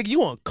gym. Nigga,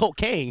 you on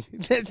cocaine?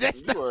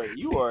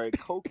 You are a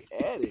coke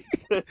addict.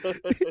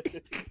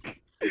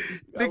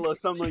 Got a little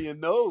something on your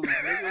nose,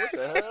 nigga. What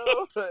the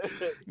hell?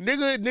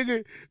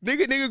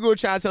 nigga gonna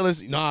try to tell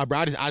us, nah, bro,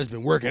 I just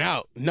been working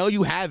out. No,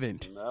 you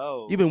haven't.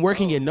 No. You've been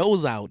working your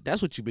nose out.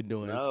 That's what you've been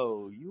doing.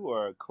 No, you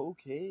are a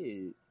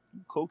cokehead.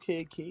 You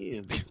cokehead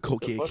Cam. Cokehead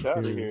Get the fuck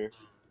out of here.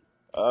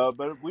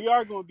 But we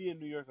are gonna be in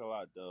New York a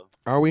lot though.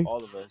 Are we?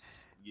 All of us.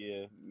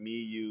 Yeah. Me,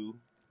 you,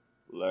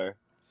 Lur.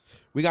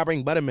 We gotta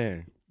bring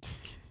Butterman.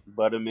 We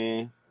gotta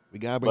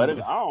bring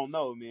Butterman. I don't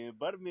know, man.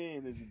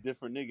 Butterman is a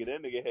different nigga.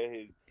 That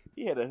nigga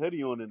had a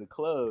hoodie on in the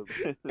club.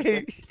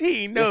 he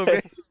ain't know,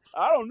 man.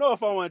 I don't know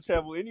if I want to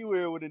travel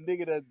anywhere with a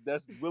nigga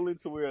that's willing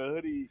to wear a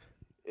hoodie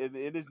and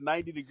it's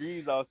 90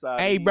 degrees outside.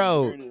 Hey,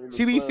 bro,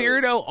 to be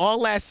fair, though, all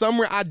last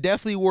summer, I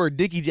definitely wore a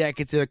Dickie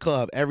jacket to the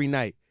club every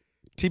night.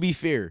 To be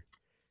fair.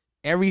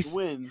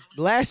 When?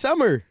 Last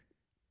summer.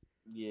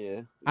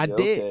 Yeah. I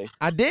did. Okay.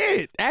 I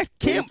did. Ask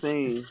Kim.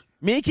 Insane.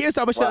 Me and Kim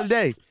talked about the other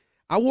day.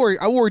 I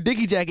wore a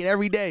Dickie jacket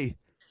every day.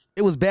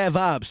 It was bad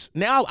vibes.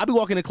 Now I be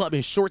walking the club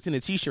in shorts and a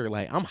t-shirt,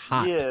 like I'm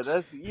hot. Yeah,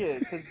 because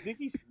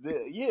Dickies.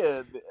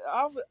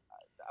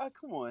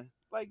 come on.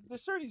 Like the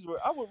shirties were,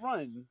 I would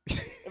run.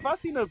 If I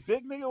seen a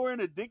big nigga wearing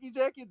a dinky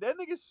jacket, that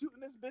nigga's shooting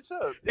this bitch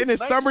up. In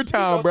It's the 90 degrees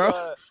summertime, bro.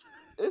 outside.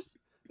 It's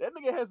that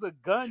nigga has a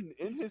gun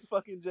in his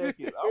fucking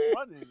jacket. I'm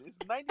running. It's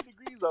 90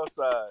 degrees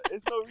outside.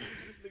 It's no reason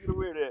for this nigga to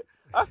wear that.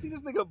 I see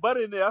this nigga butt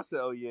in there. I said,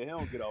 oh yeah, he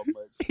don't get off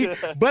much.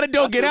 But it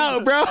don't get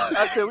out, bro.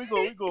 I said we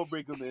gonna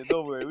break him in.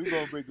 Don't worry, we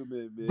gonna break him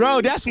in, man.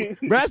 Bro, that's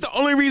the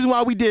only reason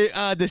why we did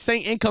the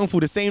same income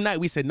for the same night.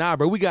 We said, nah,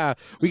 bro, we got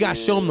to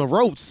show them the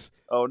ropes.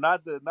 Oh,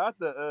 not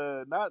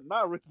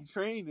rookie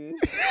training.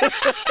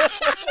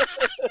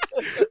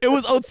 It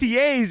was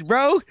OTAs,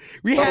 bro.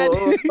 We had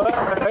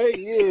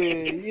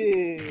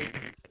yeah.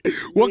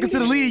 Welcome to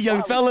the league,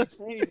 young fella.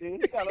 He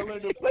gotta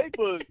learn the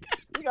playbook.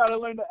 He gotta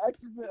learn the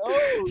X's and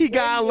O's. He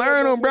gotta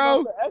learn them,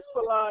 bro. The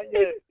Espalon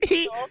yet.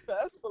 He off the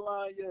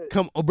Espalon yet.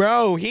 Come on,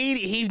 bro.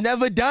 He's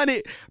never done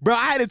it, bro.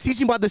 I had to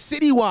teach him about the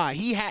citywide.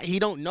 He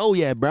don't know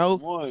yet, bro.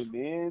 Come on,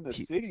 man. The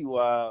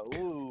citywide.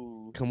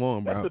 Ooh. Come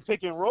on, bro. That's the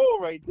pick and roll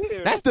right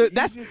there. That's the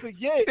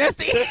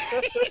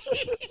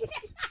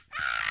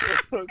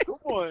Come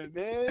on,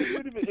 man. You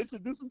didn't even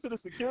introduce him to the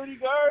security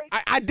guard.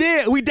 I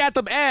did. We dapped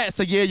up ads.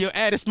 So yeah, your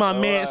ad is my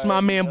man. It's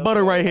my man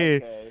Butter right here.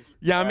 Okay.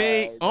 Yeah, I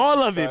mean,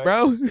 all of it,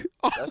 bro.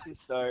 That's the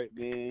start,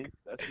 man.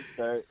 That's the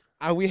start.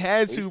 We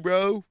had to,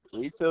 bro.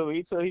 Wait till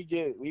he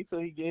get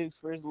his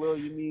first little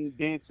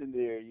dance in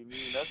there.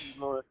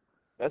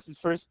 That's his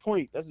first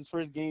point. That's his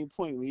first game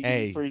point. When he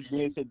did his first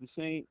dance at the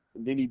Saint,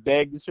 and then he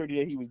bagged the shorty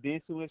that he was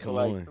dancing with for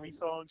like 3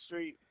 songs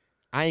straight.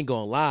 I ain't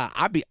gonna lie.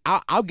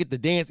 I'll get the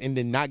dance and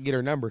then not get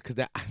her number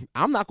because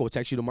I'm not gonna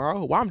text you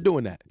tomorrow. Why I'm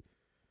doing that?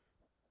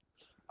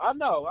 I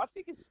know. I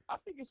think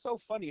it's so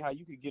funny how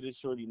you could get a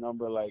shorty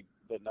number like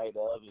the night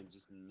of and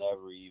just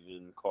never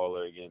even call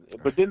her again.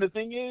 But then the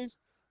thing is,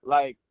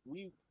 like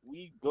we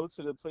go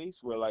to the place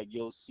where like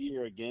you'll see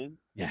her again.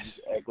 Yes.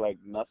 And act like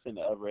nothing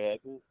ever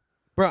happened.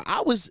 Bro,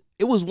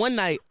 it was one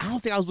night. I don't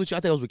think I was with you.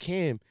 I think I was with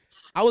Cam.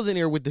 I was in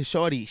there with the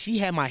shorty. She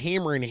had my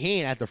hammer in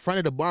hand at the front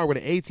of the bar where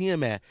the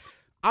ATM at.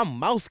 I'm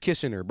mouth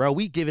kissing her, bro.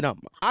 We giving up.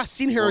 I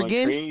seen her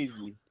again.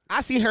 Crazy.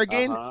 I seen her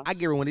again. I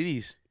give her one of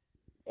these.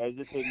 As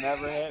if it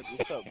never happened.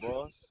 What's up,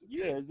 boss?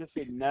 Yeah, as if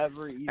it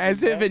never even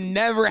As if it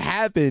never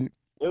happened.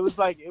 It was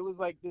like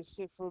this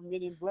shit from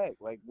Men in Black.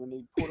 Like when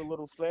they put a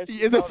little flash.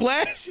 Yeah, the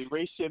flash.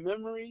 Erase your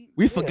memory.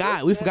 We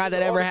forgot that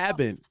ever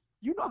happened.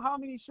 You know how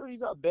many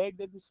shorties I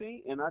bagged at the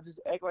Saint, and I just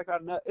act like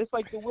I'm not. It's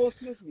like the Will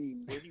Smith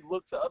meme where he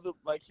looked the other,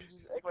 like he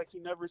just act like he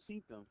never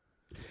seen them.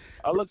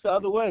 I look the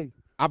other way.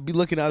 I'll be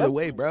looking the other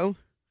way, bro.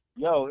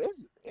 Yo,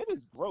 it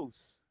is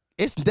gross.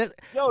 It's that.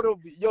 Yo,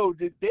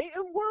 the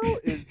dating world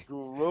is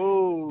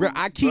gross.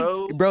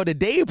 Bro, the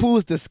dating pool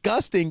is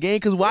disgusting,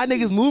 gang. Cause why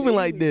niggas moving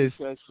like this?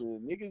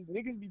 Disgusting.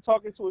 Niggas be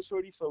talking to a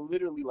shorty for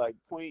literally like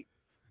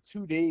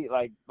 0.2 days,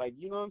 like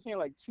you know what I'm saying,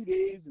 like 2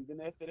 days, and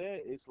then after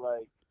that, it's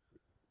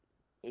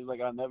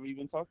like I never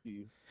even talked to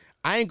you.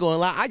 I ain't gonna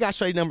lie. I got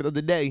shorty number the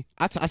other day.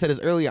 I said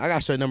this earlier. I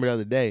got shorty number the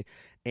other day,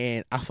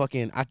 and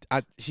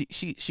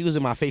she was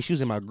in my face. She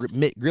was in my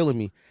mitt grilling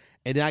me,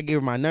 and then I gave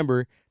her my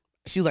number.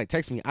 She was like,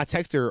 text me. I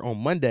texted her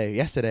on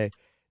yesterday,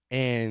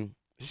 and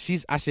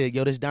I said,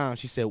 yo, this Dom.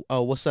 She said,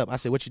 oh, what's up? I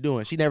said, what you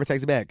doing? She never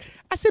texted back.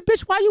 I said,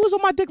 bitch, why you was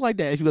on my dick like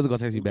that if you wasn't gonna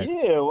text me back?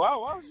 Yeah, why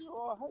was you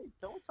all hype?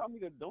 Don't tell me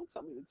to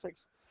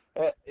text.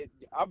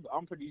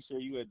 I'm pretty sure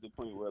you at the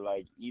point where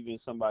like even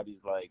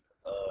somebody's like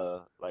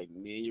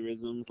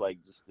mannerisms,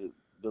 like just the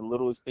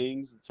littlest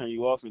things turn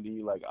you off, and then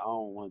you're like, I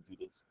don't want to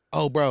do this.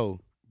 Oh, bro,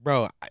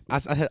 I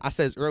said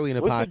this early in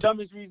the pod. What's the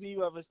dumbest reason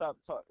you ever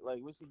stopped talking? Like,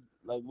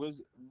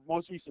 was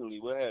most recently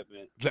what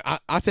happened?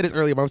 I said this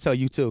earlier, but I'm gonna tell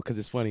you too, cause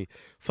it's funny.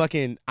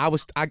 Fucking, I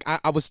was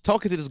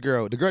talking to this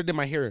girl. The girl did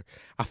my hair.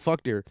 I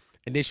fucked her,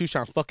 and then she was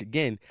trying to fuck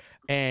again,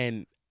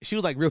 and she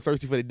was like real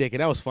thirsty for the dick,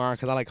 and that was fine,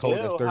 cause I like hoes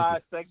that's thirsty. High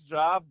sex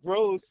drive,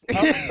 gross. I'm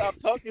gonna stop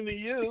talking to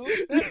you.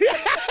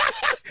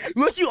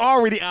 Look, you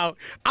already out.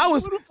 You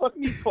would have fucked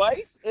me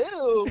twice.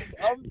 Ew.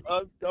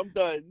 I'm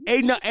done.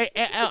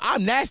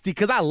 I'm nasty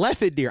because I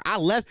left it there. I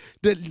left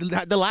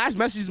the last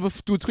message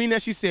between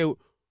that. She said,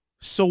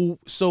 "So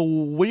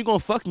when you gonna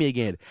fuck me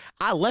again?"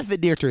 I left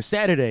it there till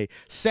Saturday.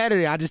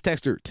 I just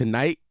text her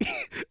tonight.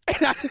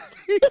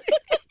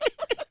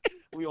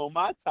 We on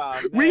my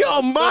time. Now. We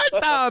on my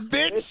time,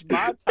 bitch. It's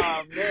my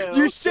time now.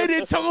 You should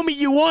have told me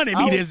you wanted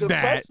me this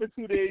bad. For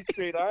 2 days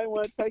straight. I didn't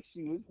want to text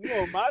you. We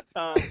on my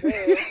time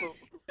now.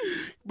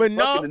 But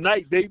no,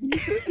 tonight, baby.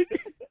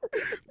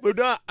 But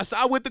no, so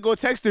I went to go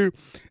text her,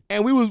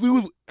 and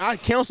I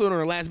canceled on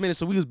her last minute,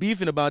 so we was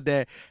beefing about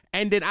that,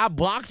 and then I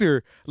blocked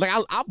her. Like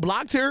I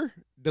blocked her,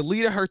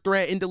 deleted her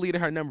thread, and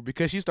deleted her number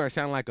because she started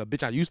sounding like a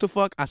bitch I used to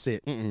fuck. I said,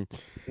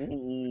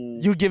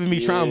 you giving me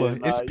trauma.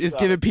 It's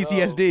giving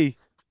PTSD. Go.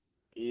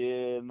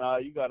 Yeah, nah,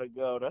 you gotta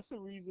go. That's a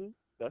reason.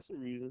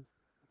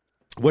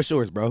 What's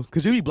yours, bro?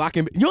 Because you be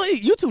blocking.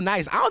 You too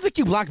nice. I don't think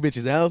you block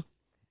bitches, L.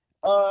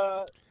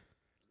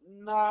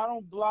 Nah, I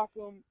don't block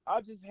them.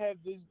 I just have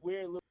this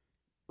weird look,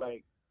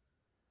 like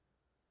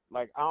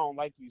I don't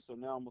like you, so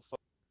now I'm a fuck.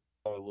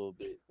 a little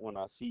bit when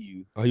I see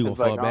you. Oh, you gonna 'Cause,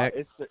 like, fall back?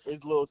 it's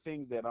little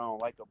things that I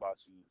don't like about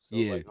you. So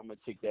Yeah. like I'm gonna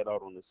take that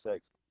out on the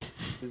sex.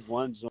 This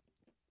one joint,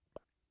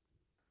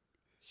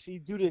 she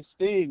do this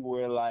thing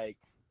where like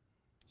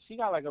she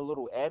got like a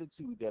little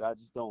attitude that I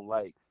just don't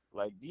like.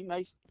 Like be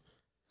nice.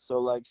 So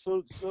like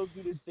she'll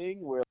do this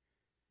thing where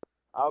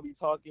I'll be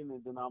talking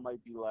and then I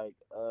might be like,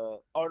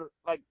 or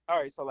like, all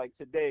right, so like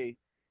today,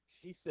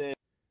 she said,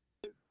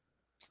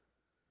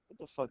 what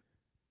the fuck?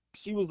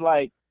 She was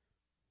like,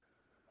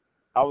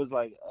 I was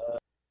like,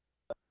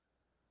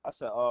 I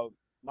said,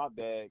 my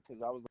bad,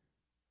 because I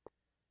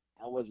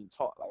wasn't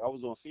taught, like I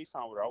was on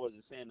FaceTime with her, I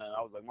wasn't saying nothing.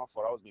 I was like, my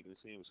fault, I was making a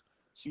sandwich.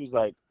 She was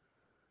like,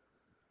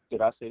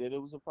 did I say that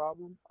it was a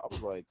problem? I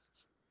was like,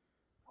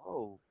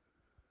 oh,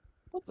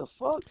 what the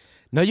fuck?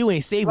 No, you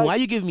ain't saving. Like, Why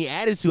you giving me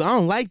attitude? I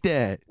don't like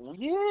that.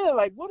 yeah,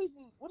 like what is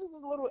this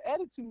little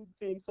attitude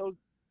thing? So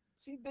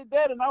she did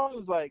that, and I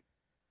was like,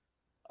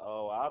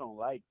 oh, I don't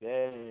like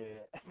that.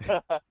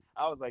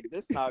 I was like,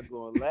 this not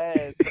gonna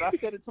last. But I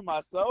said it to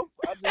myself.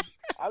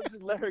 I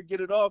just let her get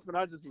it off, and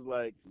I just was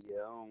like,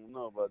 yeah, I don't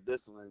know about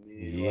this one, man.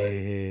 Yeah.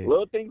 Like,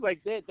 little things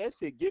like that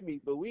shit get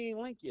me. But we ain't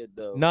linked yet,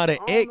 though. No, the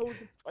I don't know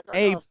what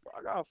hey,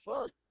 I got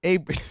fucked. hey,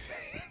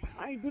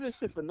 I ain't do this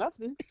shit for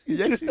nothing.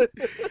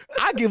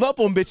 I give up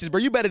on bitches, bro.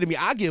 You better than me.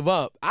 I give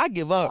up. I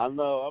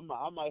know.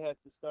 I might have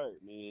to start,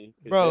 man.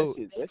 'Cause bro,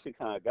 that shit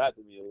kind of got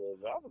to me a little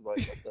bit. I was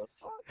like, what the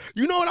fuck?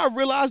 You know what I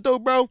realized though,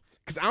 bro?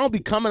 Because I don't be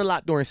coming a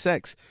lot during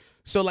sex.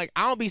 So like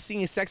I don't be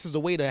seeing sex as a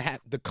way to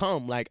have to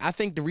come. Like I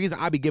think the reason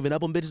I be giving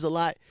up on bitches a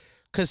lot,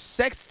 cause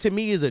sex to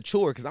me is a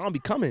chore. Cause I don't be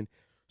coming.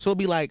 So it'll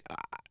be like,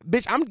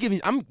 bitch, I'm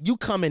giving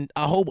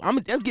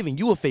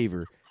you a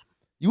favor.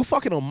 You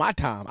fucking on my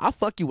time. I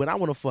fuck you when I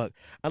want to fuck.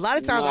 A lot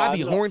of times I be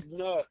horny.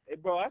 No,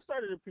 bro, I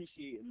started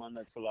appreciating my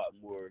nuts a lot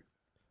more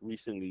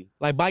recently.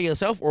 Like by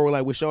yourself or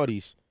like with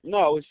shorties?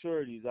 No, with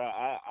shorties.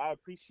 I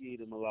appreciate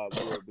them a lot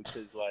more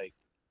because like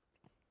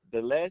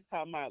the last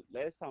time I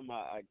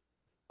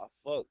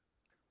fucked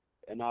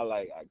and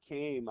I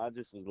came, I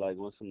just was like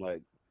on some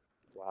like,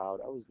 wow,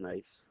 that was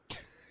nice.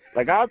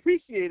 Like I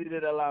appreciated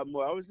it a lot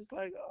more. I was just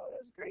like, oh,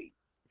 that's great.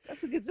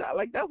 That's a good job.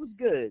 Like that was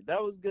good.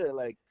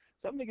 Like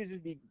some niggas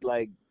just be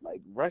like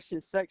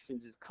rushing sex and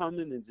just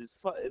coming and just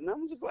fuck. And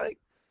I'm just like,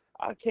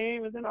 I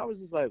came and then I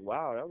was just like,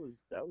 wow, that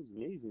was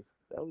amazing.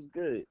 That was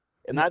good.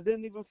 And I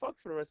didn't even fuck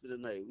for the rest of the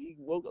night. We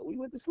woke up, we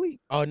went to sleep.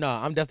 Oh no,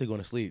 I'm definitely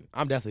going to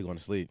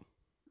sleep.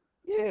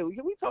 Yeah,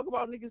 we talk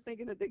about niggas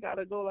thinking that they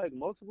gotta go like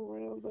multiple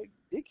rounds. Like,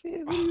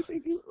 dickheads, what do you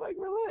think? You like,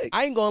 relax.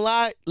 I ain't gonna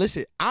lie.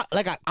 Listen, I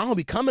don't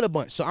be coming a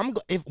bunch. So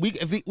if we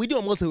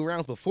do multiple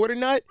rounds before the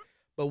nut,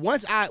 but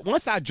once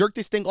I jerk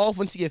this thing off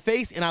into your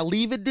face and I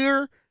leave it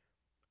there,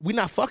 we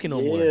not fucking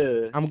no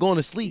more. I'm going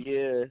to sleep.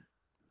 Yeah.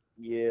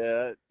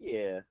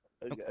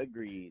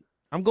 Agreed.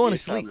 I'm going to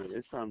sleep.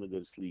 It's time to go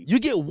to sleep. You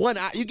get one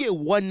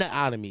nut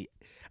out of me.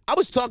 I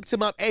was talking to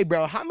my, hey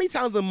bro, how many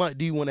times a month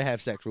do you want to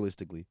have sex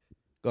realistically?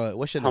 Go ahead.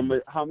 What's your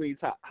number? How many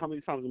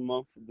times a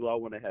month do I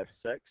want to have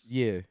sex?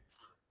 Yeah.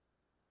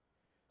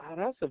 Oh,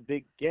 that's a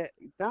big gap.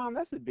 Dom,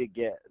 that's a big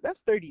gap.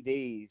 That's 30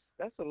 days.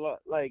 That's a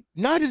lot. Like,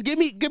 no, just give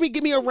me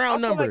a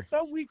round number. I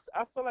feel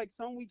like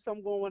some weeks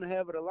I'm going to want to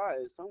have it a lot.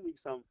 Some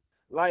weeks I'm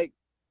like,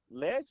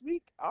 last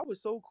week I was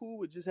so cool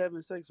with just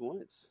having sex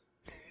once.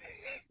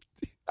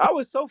 I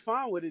was so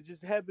fine with it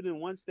just happening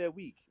once that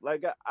week.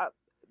 Like I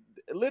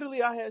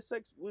literally I had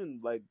sex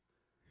when like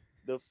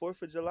the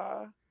 4th of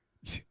July.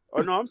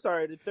 Or no, I'm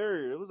sorry, the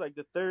 3rd. It was like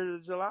the 3rd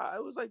of July.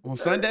 It was like on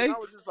Sunday. I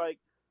was just like,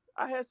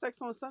 I had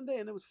sex on Sunday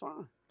and it was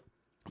fine.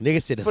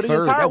 Nigga said the 3rd. For the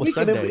entire that was week,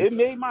 Sunday. It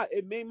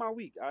made my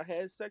week. I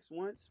had sex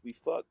once. We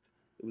fucked.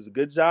 It was a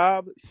good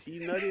job. She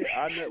nutted.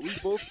 I nut. We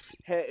both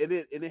had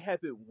it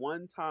happened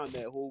one time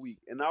that whole week,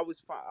 and I was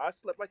fine. I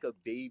slept like a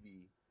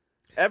baby.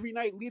 Every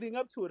night leading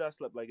up to it, I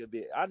slept like a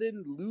bitch. I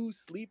didn't lose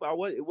sleep.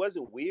 It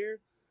wasn't weird.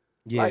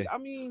 Yeah. Like, I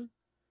mean,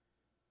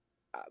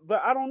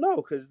 but I don't know,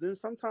 because then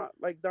sometimes,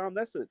 like, Dom,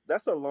 that's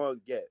a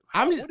long gap.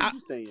 What are you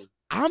saying?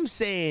 I'm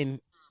saying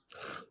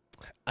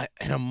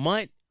in a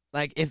month,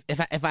 like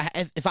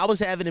if I was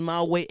having it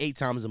my way 8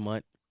 times a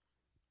month.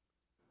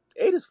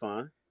 8 is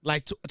fine.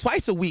 Like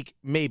twice a week,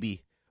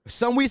 maybe.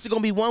 Some weeks are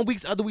gonna be 1 week,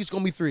 other weeks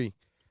gonna be 3.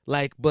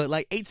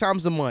 But 8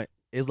 times a month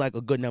is like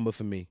a good number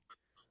for me.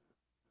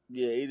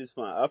 Yeah, 8 is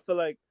fine. I feel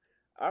like,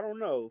 I don't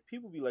know.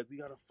 People be like, we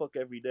gotta fuck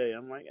every day.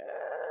 I'm like,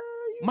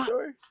 you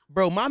sure?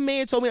 Bro, my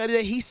man told me the other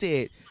day, he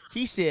said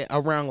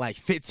around like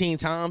 15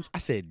 times. I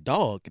said,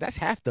 dog, that's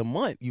half the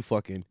month you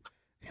fucking.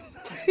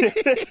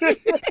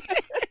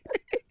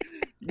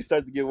 You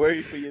start to get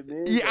worried for your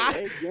man. Yeah,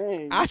 like,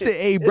 I said,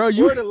 hey, bro, it's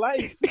more to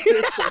life.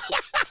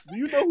 Do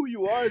you know who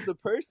you are as a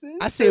person?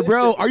 I said,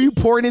 bro, are you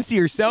pouring into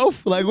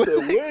yourself? Like, what?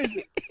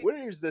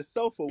 Where's the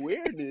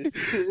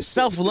self-awareness?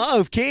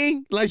 Self-love,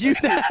 king. Like, you.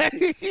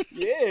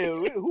 Yeah,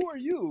 who are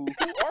you?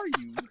 Who are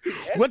you?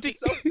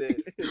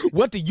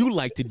 What do you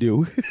like to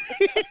do?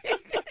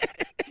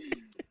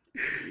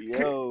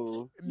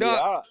 Yo,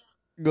 no,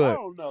 Good.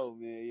 don't know,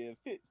 man.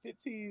 Yeah,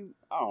 15.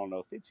 I don't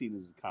know. 15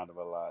 is kind of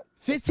a lot.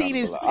 15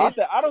 is.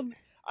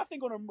 I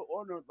think on a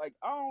like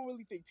I don't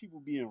really think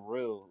people being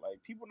real.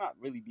 Like people not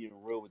really being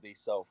real with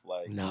themselves.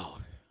 Like No.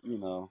 you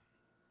know.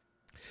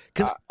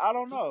 'Cause- I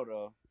don't know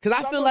though. Because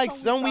I feel know like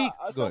some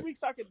some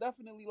weeks I could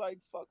definitely like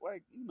fuck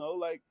like you know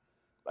like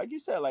you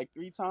said like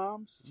 3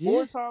 times,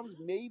 4 times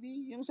maybe.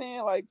 You know what I'm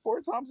saying? Like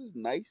 4 times is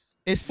nice.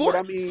 It's 4. But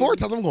I mean, 4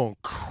 times I'm going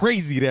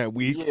crazy that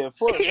week. Yeah,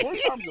 4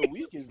 times a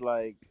week is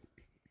like.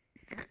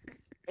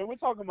 And we're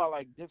talking about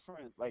like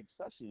different like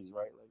sessions,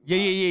 right? Like,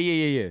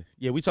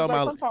 Yeah. We talking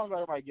like, about sometimes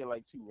I might get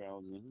like 2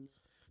 rounds in.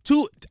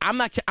 2. I'm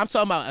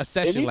talking about a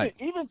session And like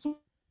even 2.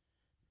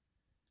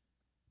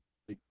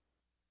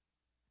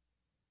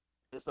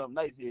 There's something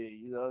nice here,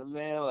 you know what I'm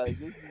saying? Like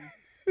this is,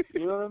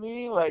 you know what I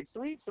mean? Like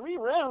 3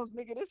 rounds,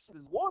 nigga. This shit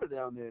is water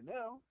down there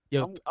now.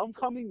 Yo. I'm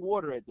coming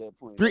water at that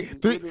point. 3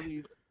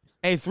 literally.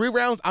 Hey, 3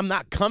 rounds. I'm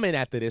not coming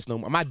after this no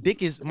more. My dick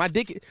feel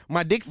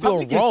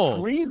raw.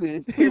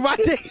 Screaming. My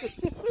dick.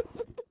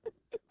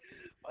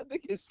 My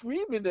dick is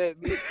screaming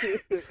at me.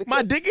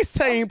 My dick is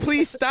saying,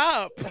 please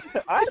stop.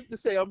 I have to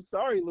say, I'm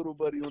sorry, little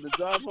buddy, on the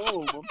drive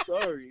home. I'm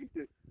sorry.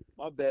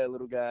 My bad,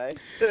 little guy.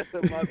 My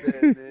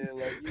bad, man.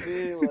 Like, you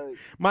mean, like,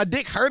 my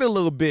dick hurt a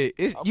little bit.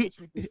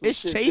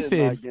 It's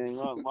chafing.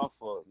 My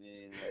fault,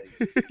 man.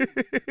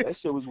 Like, that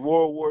shit was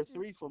World War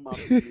III for my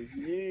penis.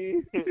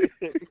 He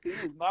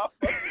was not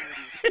fucking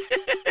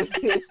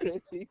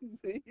with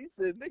it. He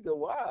said, nigga,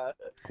 why?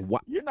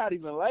 What? You're not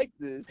even like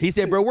this. He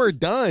said, bro, we're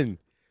done.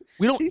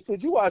 We don't. He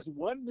said, you watched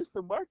one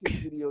Mr. Marcus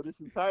video this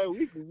entire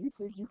week and you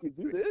think you could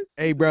do this?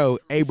 Hey, bro,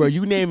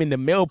 you naming the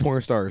male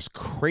porn star is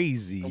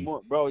crazy. Come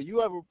on, bro.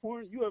 You ever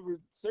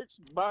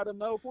searched by the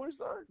male porn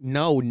star?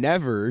 No,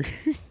 never.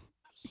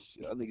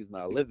 Shit, I think it's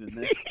not living,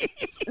 man.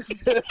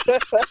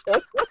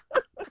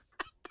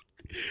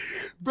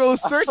 Bro,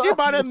 searching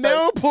by the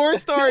male porn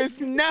star is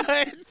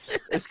nuts.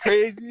 It's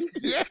crazy.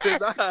 Yeah.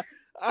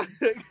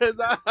 Because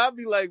I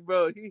be like,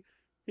 bro,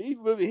 he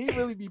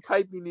really be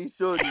piping these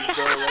shorties,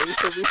 bro. Like,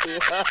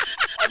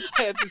 I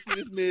might have to see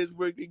this man's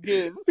work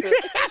again.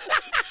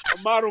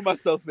 I model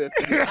myself after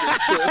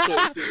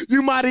this.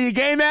 You model your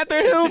game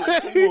after him?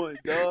 Come on,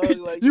 dog.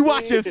 Like, you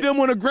watching film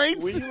on the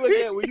greats? When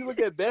you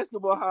look at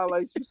basketball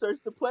highlights, you search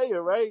the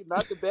player, right?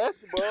 Not the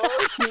basketball.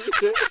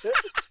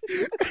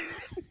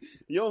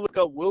 You don't look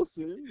up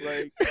Wilson,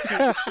 like.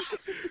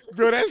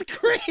 Bro, that's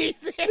crazy.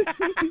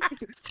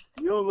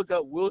 You don't look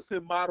up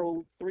Wilson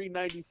model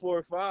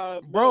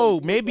 394.5.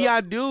 Bro, maybe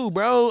I do,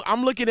 bro.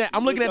 I'm looking at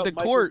the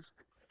court.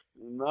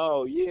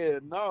 No, we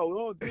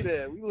don't do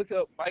that. We look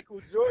up Michael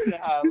Jordan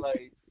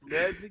highlights,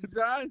 Magic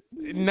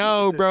Johnson.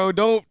 No, bro,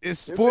 don't. It's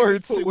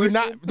sports.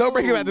 Don't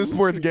bring him at the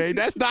sports game.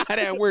 That's not how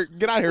that works.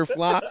 Get out of here,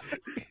 Fly.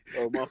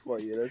 Oh, my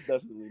fault. Yeah, that's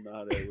definitely not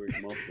how that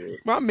works. My fault.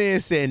 My man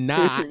said,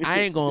 "Nah, I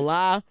ain't gonna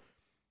lie.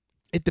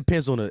 It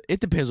depends on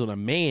the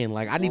man.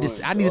 Like I need to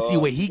see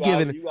what he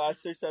giving. You gotta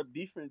search up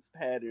defense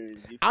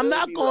patterns. I'm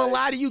not gonna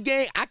lie to you,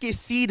 gang. I can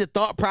see the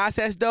thought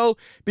process though,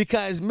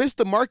 because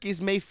Mr.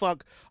 Marcus may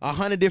fuck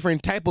 100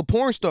 different type of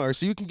porn stars,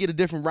 so you can get a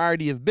different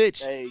variety of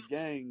bitch. Hey,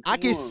 gang. I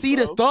can see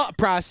the thought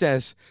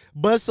process,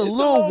 but it's a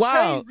little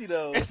wild. Crazy,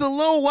 though. It's a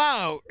little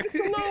wild. It's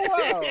a little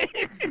wild.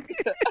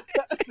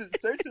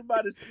 Searching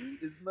by the street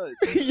is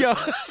nuts. Yo.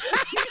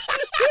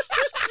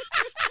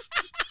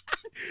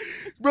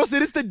 Bro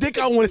said, it's the dick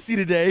I want to see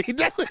today.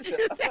 That's what you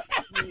said.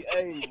 I mean,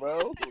 hey,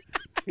 bro.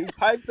 He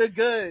piped the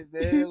gun,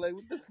 man. Like,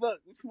 what the fuck?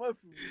 What you want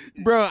from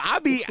me? Bro, I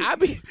be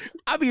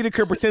in the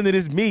crib pretending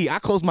it's me. I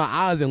close my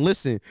eyes and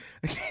listen.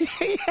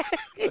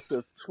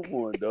 Come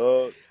on,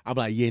 dog. I'm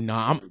like, yeah,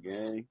 nah,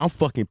 I'm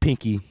fucking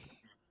Pinky.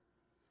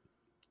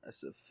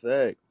 That's a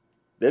fact.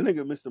 That nigga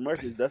Mr.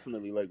 Marcus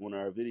definitely like one of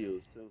our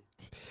videos too.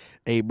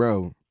 Hey,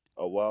 bro.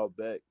 A while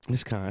back.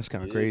 It's kind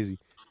of crazy.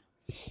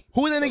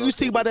 Who is that nigga you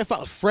speak about that?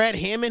 Fred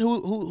Hammond?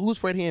 Who's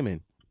Fred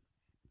Hammond?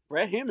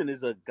 Fred Hammond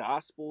is a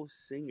gospel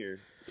singer.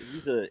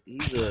 He's a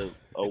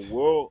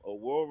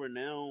world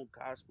renowned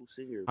gospel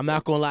singer. I'm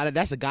not gonna lie,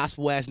 that's a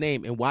gospel ass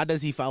name. And why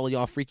does he follow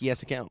y'all freaky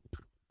ass account?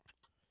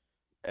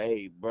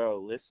 Hey, bro,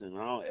 listen.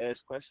 I don't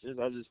ask questions.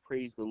 I just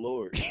praise the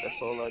Lord. That's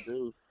all I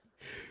do.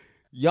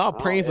 Y'all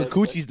praying for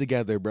coochies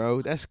together,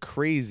 bro. That's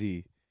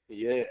crazy.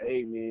 Yeah,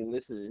 hey man,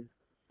 listen.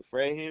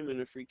 Fred Hammond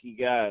a freaky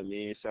guy,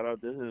 man. Shout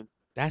out to him.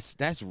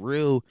 That's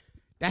real.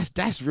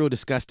 That's real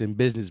disgusting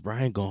business, bro.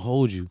 I ain't gonna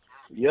hold you.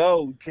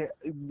 Yo,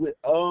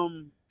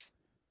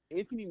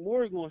 Anthony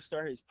Moore gonna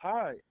start his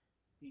pod.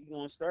 He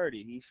gonna start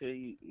it. He said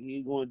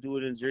he gonna do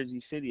it in Jersey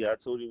City. I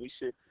told him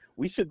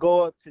we should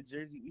go up to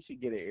Jersey. We should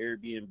get an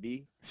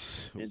Airbnb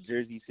in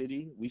Jersey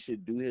City. We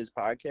should do his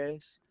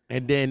podcast.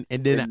 And then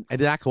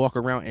I can walk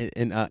around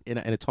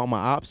and talk my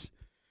ops.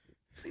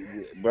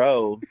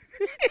 Bro,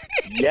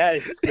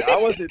 yes,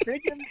 I wasn't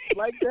thinking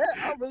like that.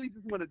 I really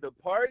just wanted to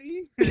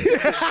party.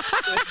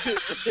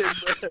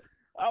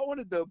 I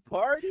wanted to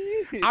party.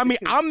 I mean,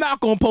 I'm not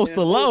gonna post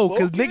the low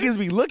because niggas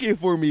be looking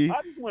for me.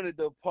 I just wanted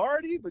to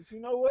party, but you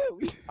know what?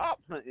 We top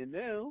hunting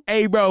now.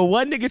 Hey, bro,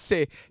 one nigga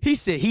said he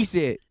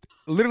said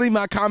literally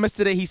my comments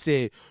today. He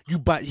said, you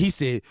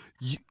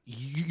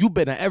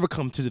better not ever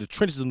come to the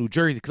trenches of New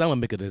Jersey because I'm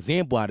gonna make an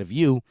example out of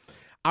you.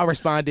 I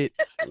responded,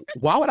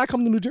 why would I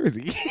come to New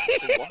Jersey?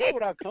 Why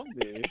would I come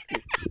there?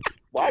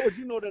 Why would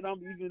you know that I'm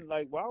even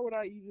like? Why would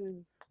I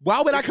even? Why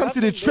would I come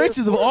to the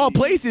trenches of all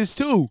places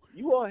too?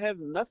 You all have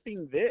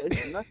nothing there.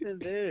 It's nothing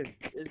there.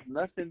 It's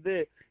nothing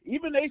there.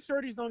 Even they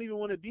shorties don't even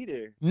want to be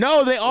there.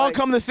 No, they all Like,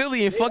 come to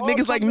Philly and fuck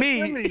niggas like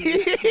me.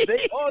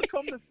 They all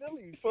come to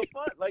Philly for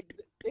fun. Like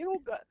they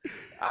don't got.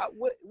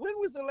 When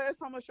was the last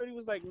time a shorty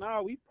was like,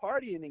 "Nah, we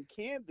partying in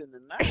Camden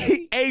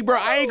tonight"? Hey, bro,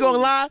 I ain't gonna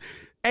lie.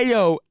 Hey,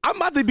 yo, I'm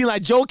about to be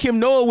like Joe Kim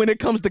Noah when it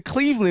comes to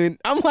Cleveland.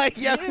 I'm like,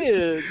 Yeah,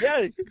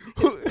 yes.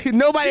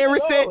 Nobody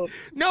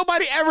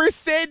ever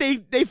said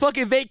they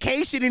fucking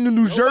vacation in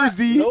New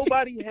Jersey.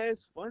 Nobody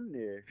has fun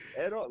there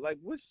at all. Like,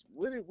 what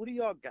do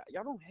y'all got?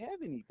 Y'all don't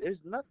have any.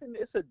 There's nothing.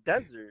 It's a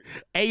desert.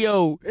 Hey,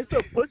 yo, it's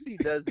a pussy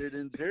desert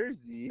in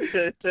Jersey.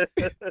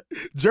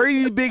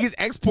 Jersey's biggest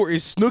export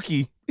is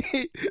Snooki.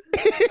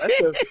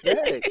 That's a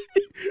fact.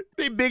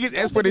 Their biggest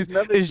export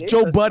is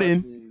Joe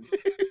Budden.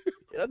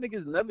 Y'all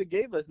niggas never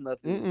gave us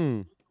nothing.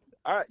 Mm-mm.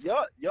 All right,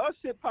 y'all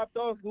shit popped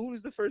off. Who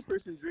was the first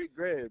person Drake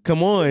grabbed?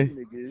 Come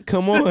on.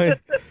 Come on.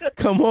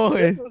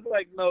 It was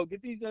like, no,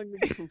 get these young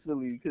niggas from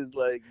Philly, because,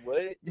 like,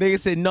 what? Nigga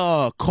said,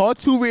 nah, call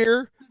Two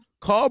Rare,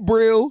 call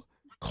Brill,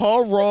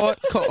 call Rod,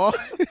 call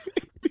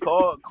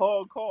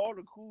all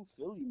the cool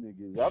Philly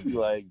niggas. I'll be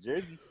like,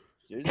 Jersey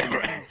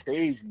is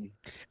crazy.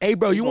 Hey,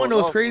 bro, you want to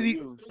know what's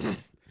crazy?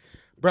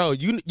 Bro,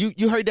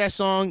 you heard that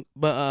song,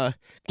 but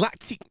Glock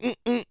T,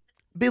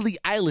 Billie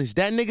Eilish,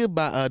 that nigga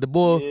by the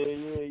boy.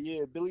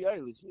 Yeah, Billie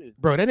Eilish, yeah.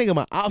 Bro, that nigga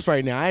my ops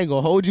right now. I ain't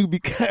gonna hold you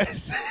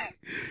because,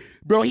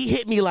 bro, he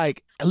hit me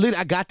like,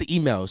 I got the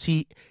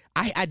emails.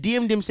 I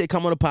DM'd him, said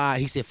come on the pod.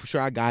 He said for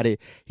sure I got it.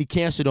 He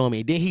canceled on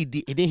me. Then he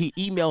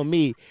emailed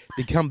me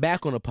to come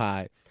back on the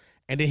pod,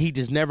 and then he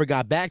just never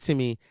got back to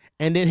me.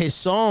 And then his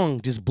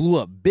song just blew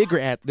up bigger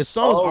at the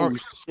song. Oh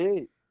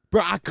shit,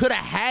 bro! I could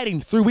have had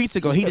him 3 weeks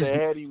ago. He just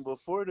had him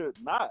before the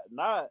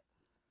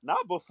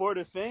not before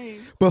the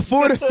fame.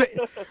 Before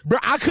the bro,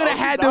 I could have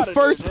had the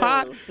first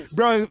pod,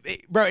 bro.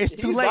 It's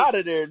too late. He's out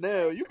of there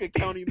now. You can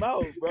count him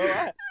out, bro.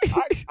 I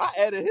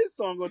added his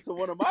song onto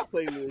one of my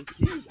playlists.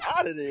 He's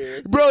out of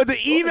there, bro. The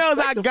emails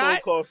I got,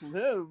 phone call from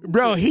him,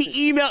 bro.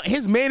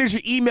 His manager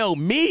emailed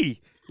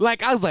me.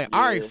 Like I was like,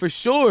 all right, for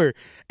sure.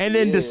 And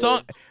then the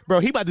song,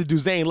 bro. He about to do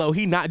Zane Lowe.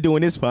 He not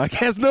doing this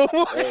podcast no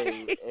more.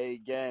 Hey,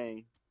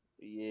 gang.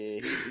 Yeah,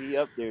 he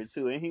up there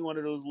too, and he one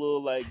of those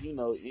little like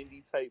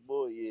indie type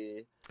boy.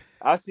 Yeah,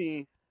 I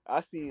seen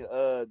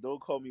Don't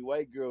Call Me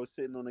White Girl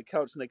sitting on the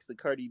couch next to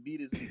Cardi B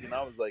this week, and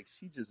I was like,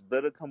 she just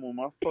better come on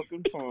my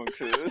fucking phone,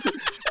 cause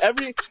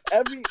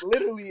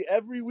literally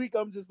every week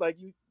I'm just like,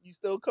 you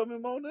still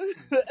coming, Mona?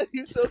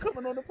 You still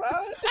coming on the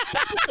pod?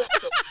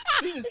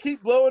 She just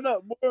keep blowing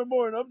up more and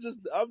more, and I'm just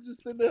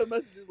sending her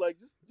messages like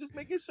just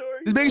making sure.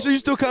 Just making sure you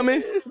still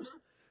coming.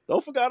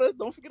 Don't forget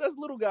us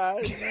little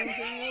guys. You know what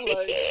I'm saying?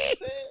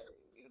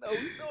 Like,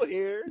 we still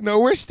here. No,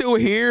 we're still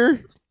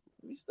here.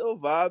 We still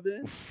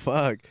vibing.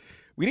 Fuck.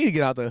 We need to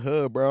get out the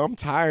hood, bro. I'm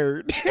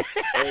tired.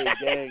 Hey,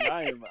 gang,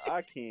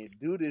 I can't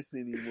do this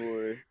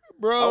anymore.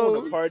 Bro, I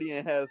want to party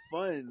and have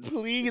fun.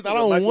 Please, I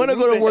don't want to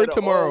go to work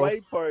tomorrow.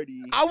 All-white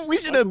party. We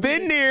should have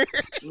been there.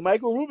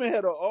 Michael Rubin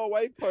had an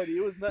all-white party.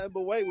 It was nothing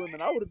but white women.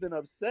 I would have been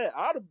upset.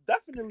 I would have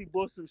definitely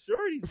bought some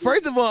shorties.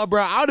 First of all,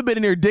 bro, I would have been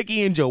in there,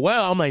 Dickie and Joel.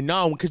 I'm like,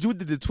 no, because you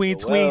did the tween.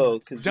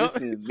 Because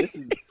listen, this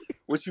is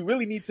what you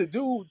really need to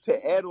do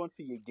to add on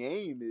to your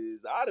game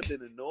is I'd have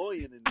been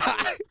annoying.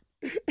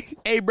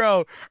 Hey,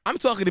 bro, I'm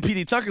talking to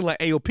PJ Tucker like,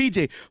 hey, yo,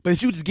 PJ, but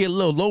if you just get a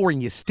little lower in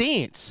your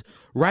stance,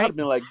 right? I'd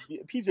been like,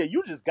 PJ,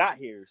 you just got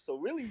here, so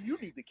really you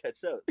need to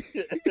catch up.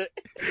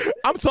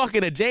 I'm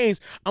talking to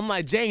James. I'm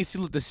like, James, see,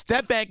 look, the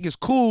step back is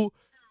cool,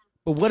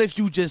 but what if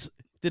you just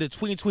did a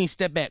tween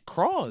step back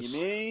cross?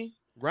 You mean?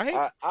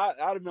 Right? I'd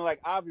have been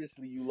like,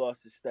 obviously you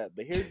lost a step,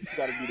 but here's what you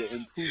got to do to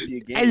improve your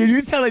game. Hey,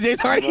 you telling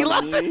James Harden he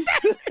lost a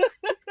step?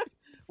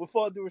 With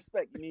all due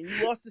respect, you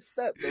lost a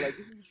step, but like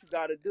this is what you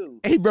gotta do.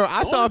 Hey, bro,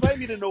 Don't invite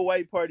me to no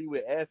white party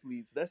with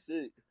athletes. That's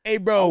it. Hey,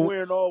 bro, I'm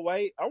wearing all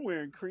white. I'm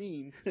wearing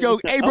cream. Yo,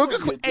 hey,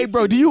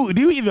 bro, do you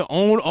even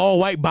own all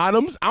white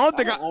bottoms? I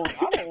don't own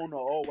an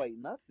all white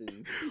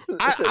nothing.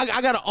 I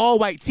got an all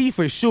white tee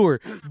for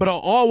sure, but an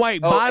all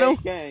white bottom.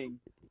 Hey, gang.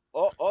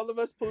 All of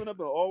us pulling up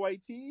in all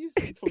white tees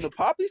from the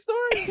Poppy store.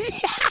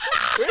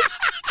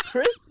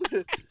 Chris.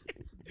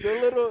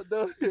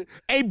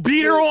 Hey,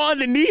 beater on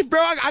underneath,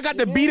 bro. I got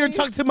the beater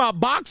tucked to my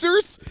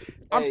boxers.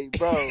 Hey,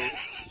 bro.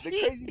 The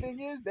crazy thing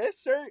is that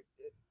shirt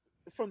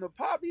from the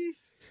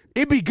Poppies.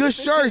 It be good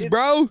shirts,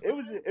 bro. It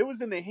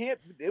was in the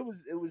It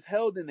was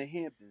held in the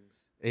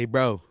Hamptons. Hey,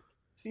 bro.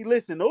 See,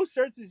 listen, those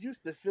shirts is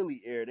used to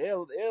Philly air.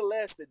 They'll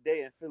last a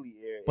day in Philly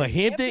air. But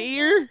Hampton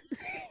ear.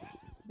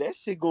 That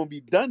shit gonna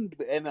be done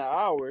in an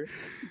hour.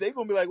 They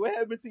gonna be like, "What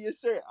happened to your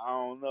shirt?" I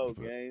don't know,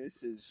 gang. This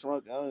shit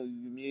shrunk.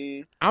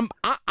 I'm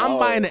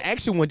buying the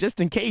extra one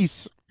just in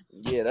case.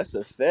 Yeah, that's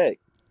a fact.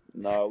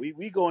 No,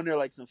 we go in there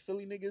like some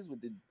Philly niggas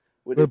with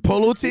With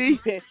polo tee?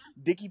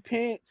 Dickie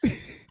pants.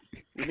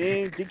 You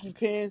mean Dickie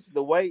pants,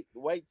 the white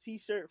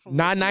T-shirt from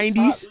the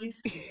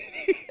 990s.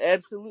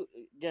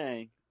 Absolutely,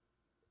 gang.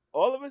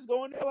 All of us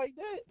going there like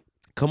that.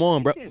 Come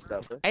on, bro. Can't stop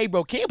us. Hey,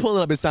 bro, Cam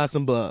pulling up inside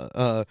some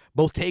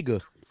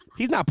Bottega.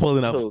 He's not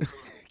pulling up. Who?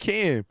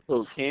 Cam.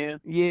 Who, Cam?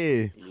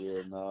 Yeah.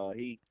 Yeah, no,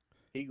 he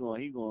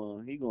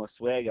going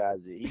swag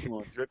eyes it. He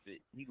gonna drip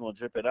it. He gonna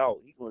drip it out.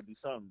 He gonna do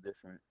something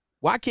different.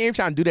 Why Cam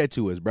trying to do that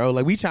to us, bro?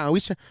 Like we trying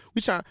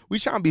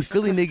to be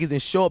Philly niggas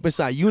and show up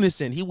inside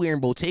unison. He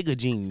wearing Bottega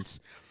jeans.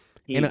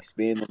 He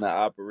expanding the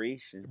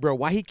operation. Bro,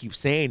 why he keep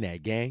saying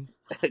that, gang?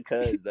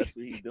 Because that's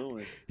what he's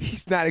doing.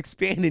 He's not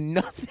expanding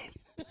nothing.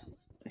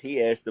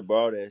 He asked to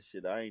borrow that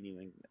shit. I'm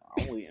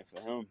waiting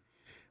for him.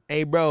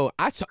 Hey, bro,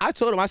 I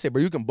told him, I said,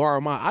 bro, you can borrow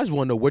mine. I just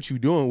want to know what you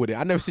doing with it.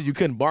 I never said you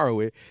couldn't borrow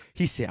it.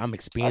 He said, I'm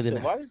expanding. I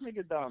said, why this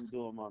nigga Dom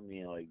doing my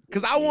man like this?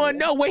 Because I want to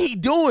know what he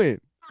doing.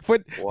 For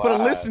the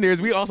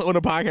listeners, we also on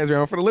the podcast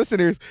round. For the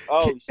listeners.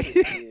 Oh, shit,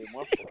 yeah,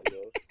 my fault, yo.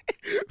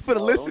 For the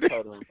listeners.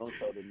 Don't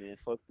tell them, man.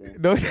 Fuck them.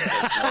 No.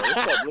 What's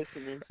up,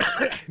 listeners?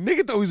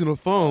 Nigga thought he was on the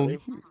phone.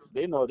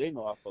 They know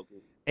I fuck with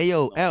you. Hey,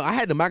 yo, L, I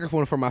had the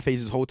microphone in front of my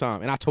face this whole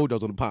time, and I told you I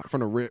was on the pod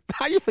from the rip.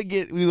 How you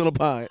forget we was on the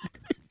pod?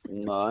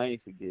 No, I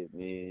ain't forget,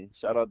 man.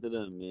 Shout out to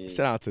them, man.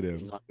 Shout out to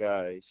them. My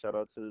guy. Shout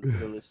out to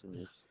the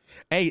listeners.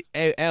 Hey,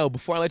 L,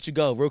 before I let you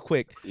go, real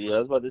quick. Yeah, I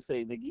was about to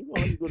say, nigga, you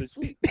want to go to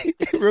sleep.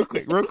 real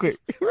quick.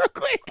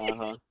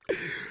 Uh-huh.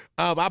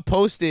 I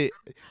posted,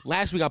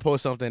 last week I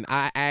posted something.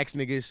 I asked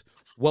niggas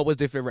what was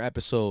their favorite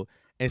episode.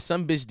 And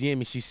some bitch DM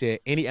me, she said,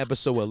 any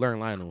episode with Learn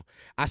Lionel.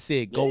 I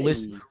said, go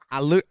listen.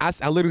 I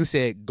literally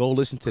said, go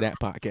listen to that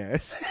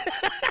podcast.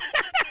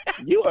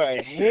 You are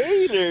a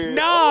hater.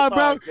 Nah,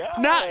 oh bro.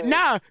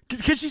 Nah.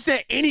 Because she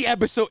said any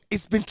episode.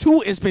 It's been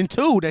two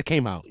that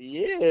came out.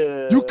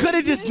 Yeah. You could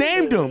have just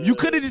named them. You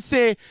could have just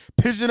said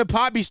Pigeon in a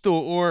Poppy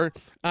Store or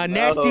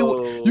Nasty.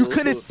 You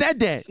could have said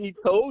that. She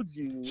told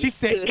you. She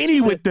said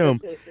any with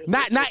them.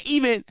 Not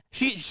even.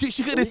 She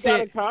could have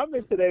said.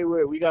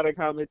 We got a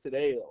comment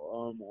today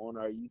on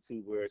our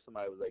YouTube where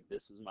somebody was like,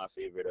 this was my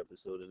favorite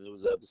episode, and it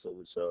was an episode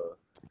with y'all.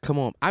 Come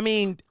on. I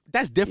mean,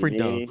 that's different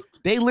though.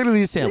 They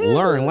literally said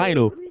Learn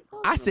Lionel.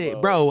 I said,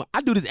 bro,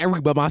 I do this every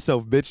week by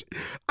myself, bitch.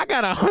 I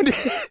got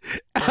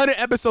 100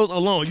 episodes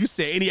alone. You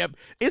said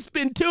it's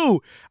been 2.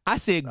 I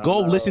said, go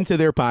listen to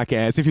their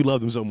podcast if you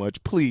love them so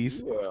much,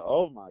 please.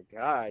 Oh my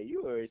God,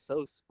 you are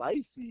so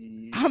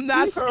spicy. I'm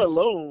not. Leave her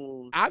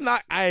alone. I'm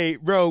not. Hey,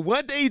 bro,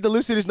 one thing the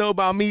listeners know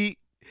about me,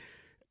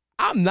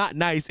 I'm not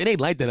nice. It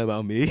ain't like that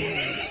about me.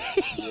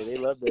 Yeah, they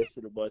love that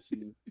shit about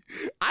you.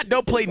 I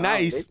don't play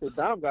nice.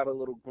 Dom got a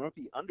little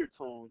grumpy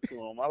undertone to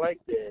him. I like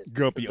that.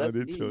 Grumpy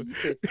undertone.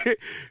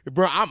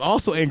 Bro, I'm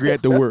also angry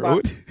at the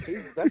world.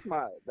 That's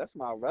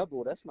my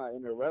rebel. That's my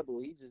inner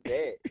rebel. He just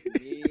that.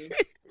 Yeah,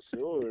 for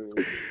sure.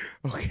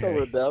 Okay. He's so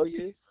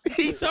rebellious.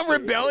 He's so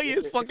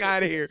rebellious. Fuck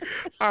out of here.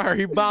 All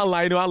right, bye,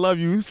 Lionel. I love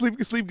you.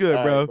 Sleep good,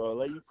 all bro. Right, bro.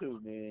 Love you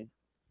too, man.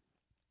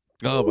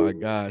 Oh my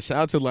God. Shout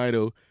out to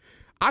Lionel.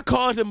 I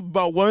called him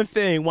about one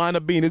thing, wound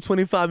up being a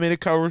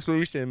 25-minute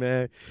conversation,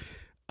 man.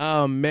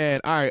 Man.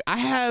 All right.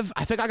 I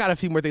think I got a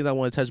few more things I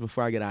want to touch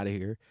before I get out of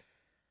here.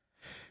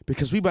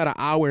 Because we about an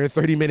hour and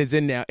 30 minutes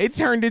in now. It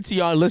turned into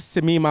y'all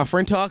listen to me and my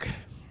friend talk.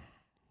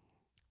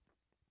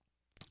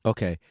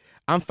 Okay.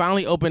 I'm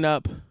finally open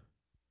up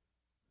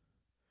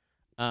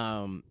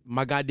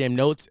my goddamn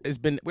notes.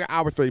 We're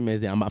hour 30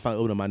 minutes down. I'm finally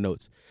open up my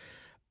notes.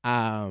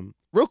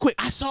 Real quick,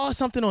 I saw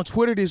something on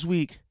Twitter this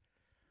week.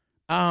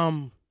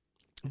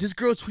 This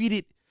girl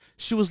tweeted,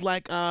 she was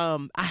like,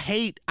 I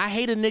hate a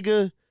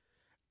nigga.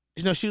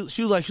 You know, she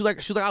was like,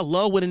 I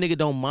love when a nigga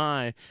don't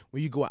mind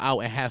when you go out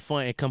and have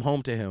fun and come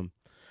home to him.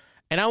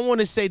 And I want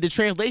to say the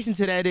translation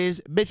to that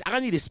is, bitch, I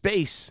needed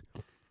space.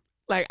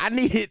 Like, I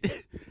needed,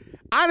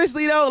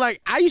 honestly though,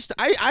 like I used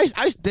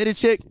to date a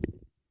chick.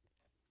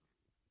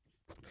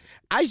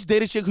 I used to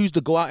date a chick who used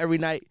to go out every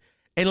night.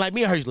 And like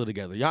me and her used to live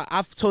together. Y'all,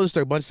 I've told this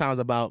story a bunch of times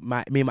about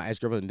me and my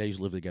ex-girlfriend, and they used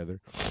to live together.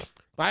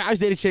 I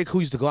used to date a chick who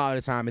used to go out all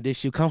the time, and then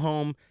she'd come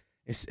home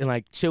and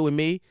like chill with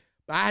me.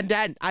 But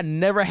I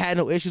never had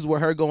no issues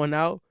with her going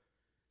out.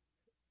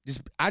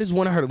 I just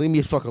wanted her to leave me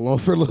the fuck alone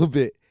for a little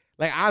bit.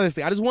 Like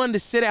honestly, I just wanted to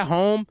sit at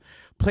home,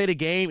 play the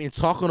game, and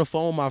talk on the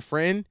phone with my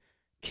friend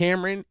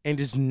Cameron, and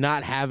just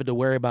not having to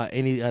worry about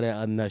any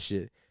other nut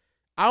shit.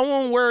 I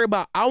won't worry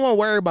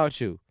about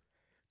you,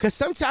 cause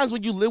sometimes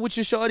when you live with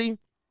your shorty,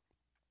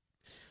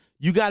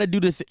 you gotta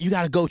you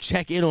gotta go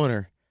check in on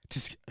her,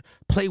 just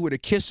play with her,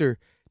 kiss her.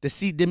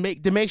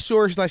 To make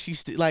sure it's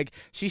like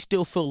she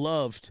still feel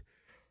loved.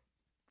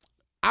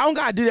 I don't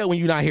gotta do that when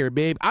you're not here,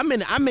 babe. I'm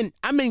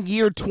in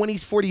year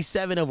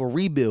 2047 of a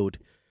rebuild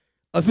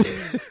of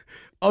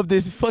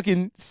this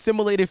fucking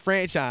simulated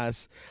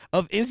franchise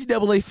of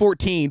NCAA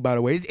 14. By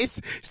the way,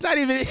 it's not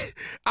even.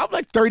 I'm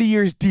like 30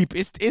 years deep.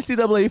 It's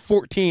NCAA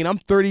 14. I'm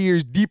 30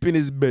 years deep in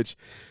this bitch.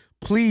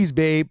 Please,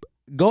 babe,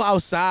 go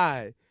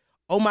outside.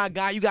 Oh my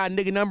God, you got a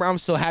nigga number. I'm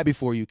so happy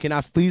for you. Can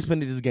I please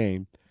finish this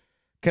game?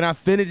 Can I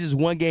finish this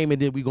one game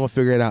and then we gonna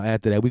figure it out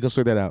after that? We gonna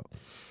sort that out.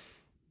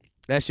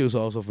 That shit was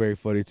also very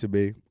funny to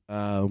me.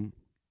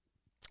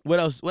 What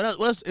else? What else?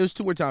 What else? It was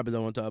two more topics I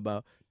want to talk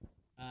about.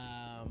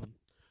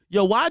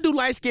 Yo, why do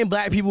light skinned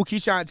black people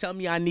keep trying to tell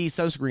me I need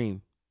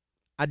sunscreen?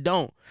 I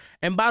don't.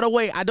 And by the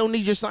way, I don't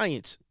need your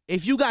science.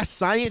 If you got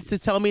science to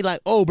tell me like,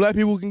 oh, black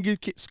people can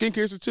get skin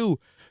cancer too,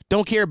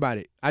 don't care about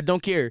it. I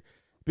don't care.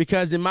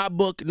 Because in my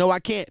book, no, I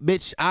can't,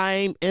 bitch.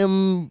 I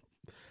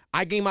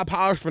gain my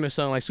powers from the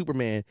sun like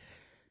Superman.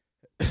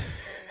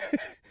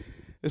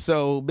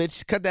 So,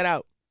 bitch, cut that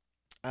out.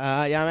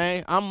 Yeah,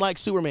 man. I'm like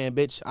Superman,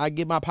 bitch. I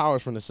get my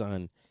powers from the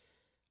sun.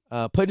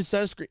 Putting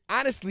sunscreen.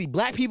 Honestly,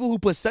 black people who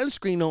put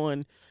sunscreen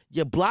on,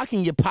 you're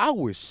blocking your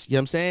powers. You know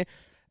what I'm saying?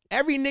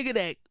 Every nigga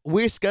that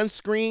wears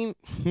sunscreen,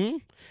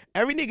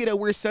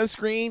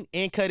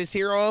 and cut his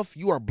hair off,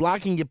 you are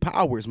blocking your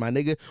powers, my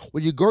nigga.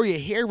 When you grow your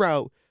hair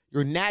out,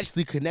 you're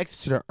naturally connected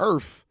to the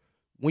earth.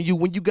 When you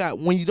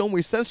don't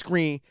wear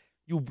sunscreen,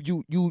 you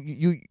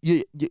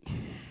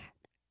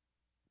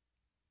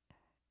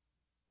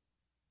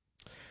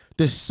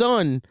the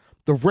sun,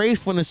 the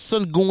rays from the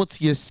sun go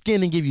into your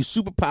skin and give you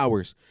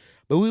superpowers.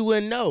 But we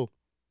wouldn't know.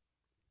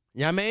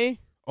 You know what I mean?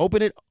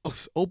 Open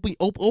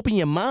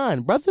your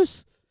mind,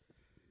 brothers.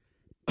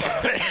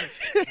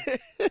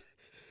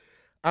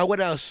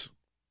 What else?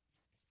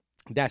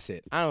 That's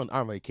it. I don't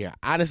really care.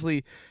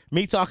 Honestly,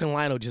 me talking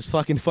Lionel just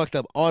fucking fucked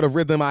up all the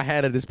rhythm I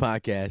had of this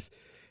podcast.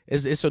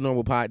 It's a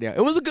normal pod now.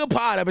 It was a good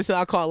pod up until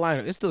I called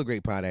Lionel. It's still a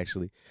great pod,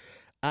 actually.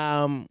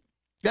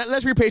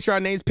 Let's read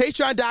Patreon names.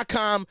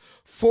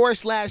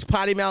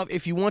 Patreon.com/pottymouth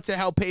if you want to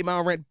help pay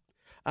my rent.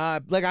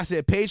 Like I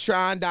said,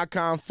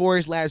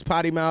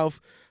 patreon.com/pottymouth.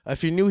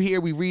 If you're new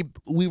here, we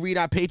read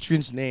our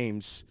patrons'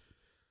 names.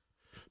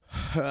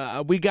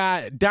 We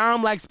got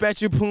Dom like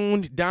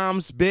Spetchapoon,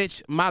 Dom's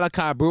bitch,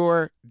 Malachi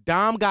Brewer.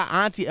 Dom got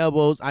auntie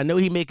elbows. I know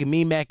he making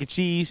me mac and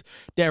cheese.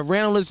 That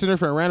random listener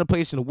from a random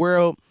place in the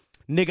world.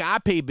 Nigga, I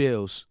pay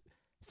bills.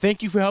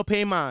 Thank you for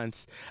helping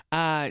mines.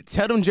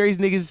 Tell them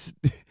Jersey niggas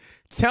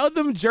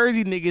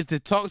to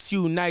talk to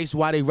you nice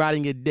while they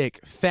riding your dick.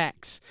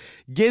 Facts.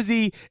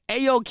 Gizzy,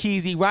 Ayo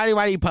Keezy,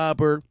 Roddy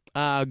Popper,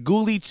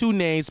 Ghoulie, Two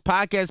Names,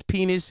 Podcast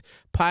Penis,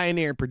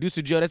 Pioneer, and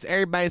Producer Joe. That's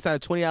everybody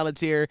inside the $20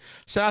 tier.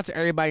 Shout out to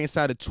everybody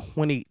inside the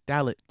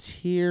 $20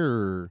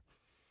 tier.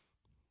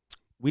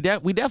 We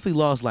definitely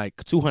lost like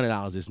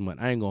 $200 this month.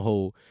 I ain't gonna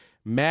hold.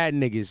 Mad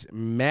niggas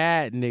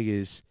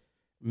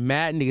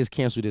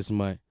canceled this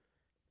month.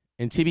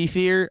 And to be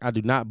fair, I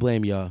do not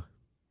blame y'all.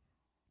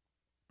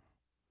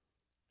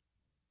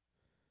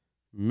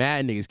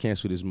 Mad niggas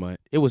canceled this month.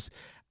 It was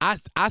I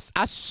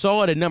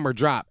saw the number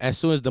drop as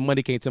soon as the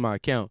money came to my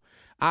account.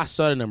 I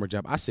saw the number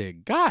drop. I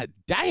said, God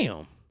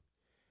damn.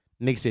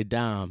 Nigga said,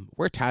 Dom,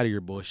 we're tired of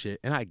your bullshit.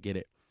 And I get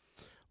it.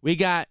 We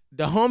got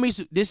the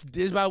homies. This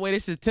by the way,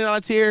 this is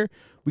 $10 tier.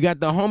 We got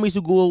the homies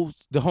who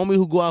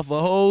go out for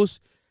hoes.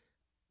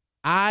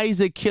 Eyes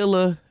a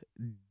killer.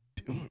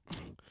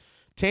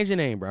 Change your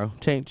name, bro.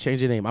 Change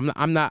your name.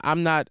 I'm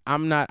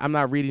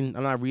not reading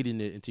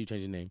it until you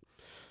change your name.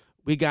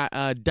 We got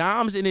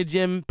Dom's in the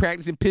gym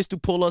practicing pistol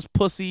pull-ups,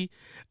 pussy.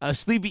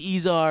 Sleepy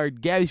Ezard,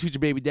 Gabby's future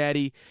baby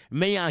daddy,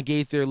 Mayon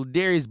Gaither,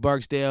 Ladarius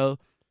Barksdale.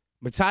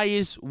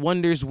 Matthias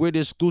wonders where the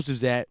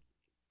exclusives at.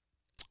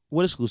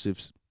 What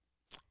exclusives?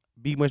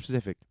 Be more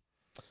specific.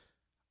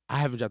 I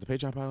haven't dropped the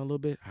Patreon pod in a little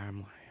bit.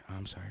 I'm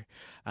sorry.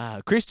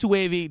 Chris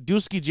Tuwavy,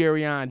 Dusky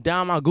Jerion,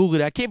 Dom, I'll Google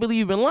that. I can't believe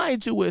you've been lying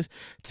to us.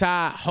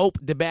 Ty, Hope,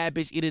 the bad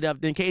bitch, eat it up.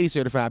 Then Katie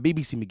certified,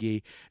 BBC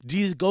McGee.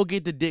 Jesus, go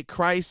get the dick,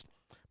 Christ.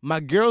 My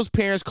girl's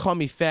parents call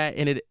me fat,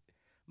 and it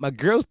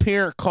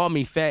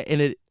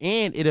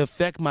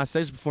affect my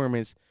sex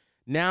performance.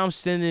 Now I'm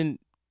sending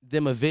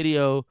them a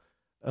video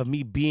of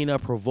me being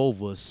up her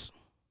vulvas.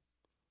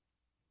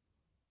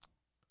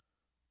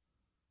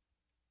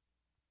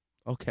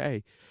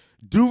 Okay.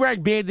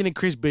 Durag Bandit and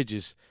Chris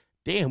Bridges.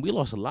 Damn, we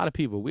lost a lot of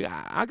people.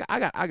 I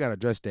gotta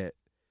address that.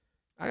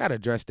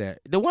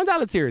 The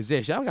 $1 tier is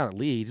this. Y'all gotta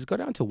leave. Just go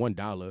down to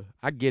 $1.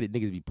 I get it,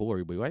 niggas be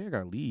poor, but why y'all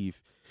gotta leave?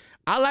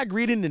 I like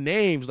reading the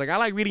names. Like, I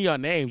like reading y'all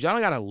names. Y'all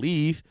don't gotta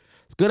leave.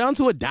 Let's go down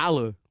to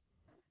 $1.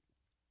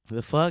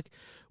 The fuck?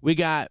 We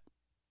got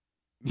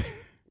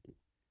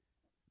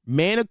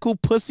Manacle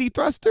Pussy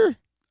Thruster.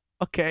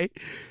 Okay.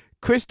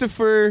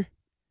 Christopher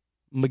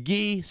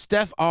McGee,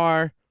 Steph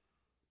R,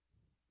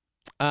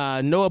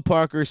 Noah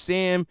Parker,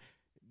 Sam,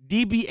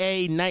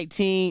 DBA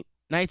 19XX,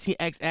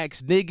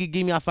 nigga,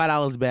 give me our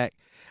 $5 back.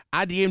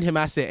 I DM'd him.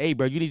 I said, hey,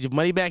 bro, you need your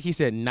money back? He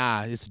said,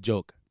 nah, it's a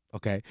joke.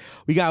 Okay.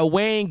 We got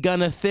Wayne,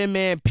 Gunner, Thin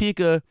Man,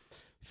 Pika,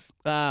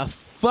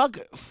 fuck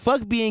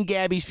being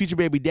Gabby's future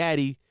baby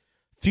daddy,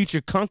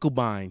 future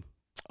concubine.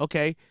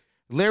 Okay.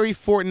 Larry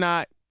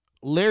Fortney,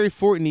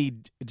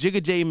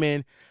 Jigga J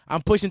Man,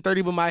 I'm pushing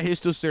 30 but my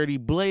hips still 30.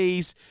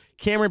 Blaze,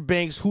 Cameron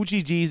Banks,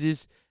 Hoochie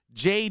Jesus,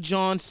 J.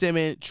 John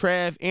Simmons,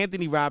 Trav,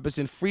 Anthony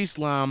Robinson, Free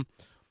Slime,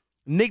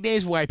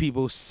 nicknames for white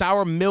people,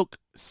 Sour Milk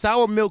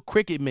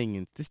Cricket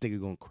Minions. This nigga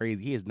going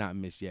crazy. He has not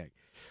missed yet.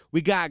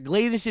 We got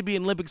glazing should be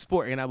an Olympic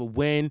sport, and I will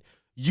win.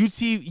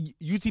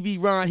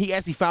 UTB Ron, he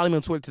actually followed me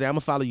on Twitter today. I'm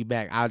gonna follow you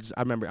back. I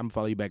remember I'm gonna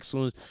follow you back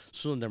soon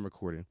as I'm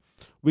recording.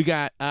 We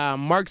got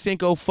Mark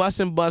Cinco, Fuss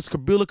and Bus,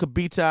 Kabula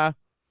Kabita,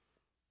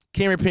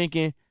 Cameron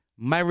Pinkin,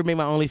 might remake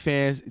my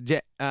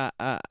OnlyFans.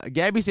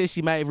 Gabby says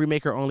she might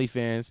remake her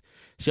OnlyFans.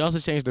 She also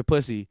changed her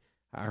pussy.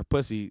 Her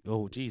pussy.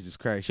 Oh Jesus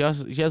Christ. She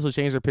also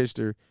changed her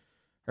picture.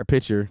 Her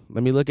picture.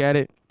 Let me look at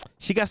it.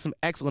 She got some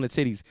X on the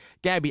titties.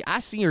 Gabby, I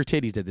seen her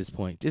titties at this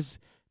point. Just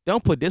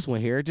don't put this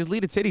one here. Just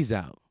leave the titties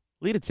out.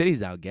 Leave the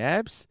titties out,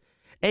 Gabs.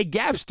 Hey,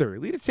 Gabster,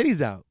 leave the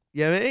titties out.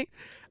 You know what I mean?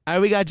 All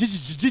right, we got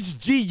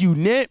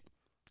G-Unit.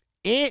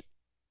 Ed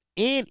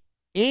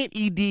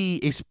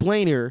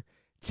Explainer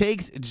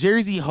takes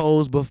Jersey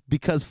hoes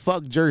because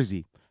fuck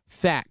Jersey.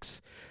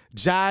 Facts.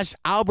 Josh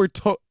Albert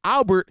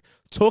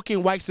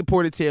token white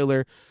supported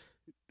Taylor.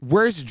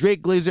 Worst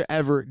Drake Glazer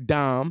ever.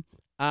 Dom.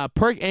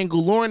 Perk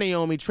Angle, Lauren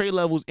Naomi, Trey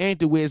Levels,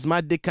 Anthony Wiz,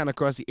 my dick kind of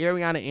crossy,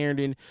 Ariana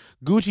Arendon,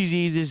 Gucci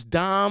Jesus,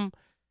 Dom,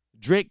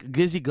 Drake,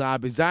 Glizzy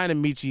Glob, Zion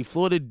Amici,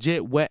 Florida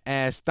Jet, Wet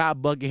Ass,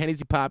 Stop Bucket,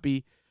 Hennessy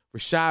Poppy,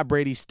 Rashad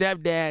Brady,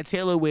 Stepdad,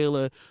 Taylor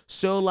Whaler,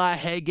 Sola,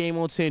 Head Game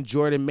on 10,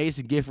 Jordan,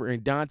 Mason Gifford,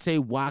 and Dante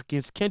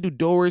Watkins, Kendall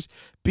Doris,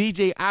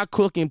 BJ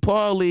Cook, and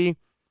Paul Lee.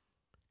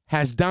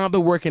 Has Dom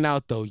been working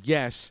out, though?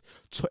 Yes.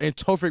 And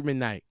Tofrick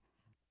Midnight.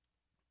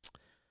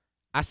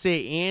 I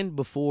said and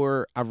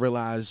before I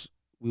realized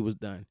we was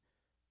done.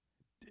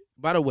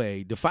 By the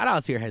way, the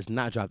 $5 tier has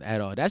not dropped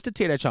at all. That's the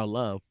tier that y'all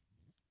love.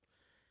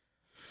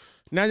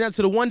 Now down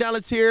to the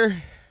 $1 tier.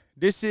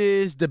 This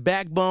is the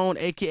Backbone,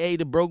 aka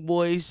the Broke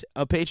Boys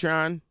of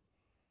Patreon.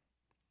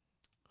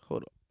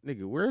 Hold on,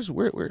 nigga.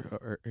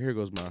 Where? Here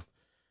goes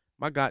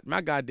my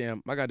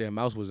goddamn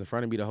mouse was in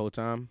front of me the whole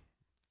time.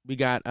 We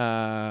got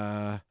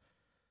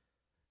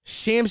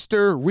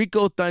Shamster,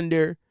 Rico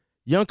Thunder,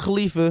 Young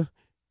Khalifa,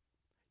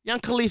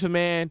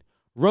 man.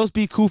 Roast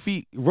beef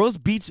coochie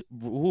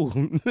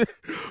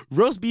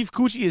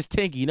is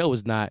tanky. No,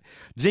 it's not.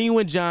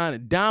 Genuine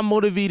John, Dom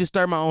Motivate to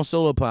start my own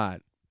solo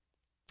pod.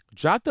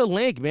 Drop the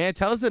link, man.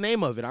 Tell us the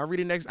name of it. I'll read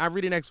it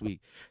next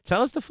week.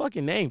 Tell us the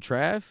fucking name,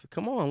 Trav.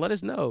 Come on, let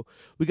us know.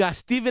 We got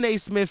Stephen A.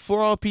 Smith,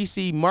 4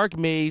 PC, Mark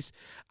Mays.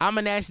 I'm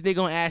a nasty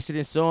nigga on acid,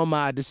 and so am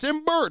I.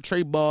 December,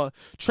 Trey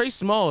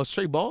Smalls,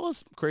 Trey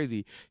Balls?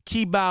 Crazy.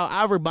 Key Bow,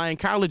 Albert Buying,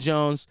 Carla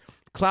Jones,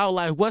 Cloud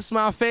Life. What's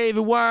my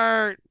favorite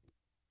word?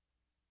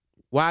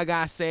 Why I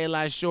gotta say it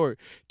like short?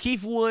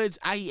 Keith Woods,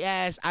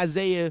 IES,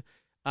 Isaiah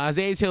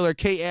Taylor,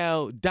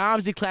 KL,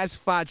 Dom's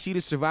Declassified, Cheetah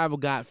Survival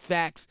God,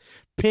 Facts,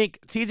 Pink,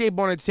 TJ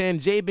Barner 10,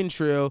 Jay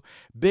Bentrill,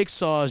 Big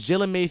Sauce,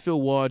 Jalen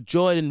Mayfield Ward,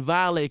 Jordan,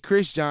 Violet,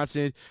 Chris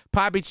Johnson,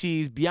 Poppy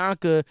Cheese,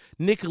 Bianca,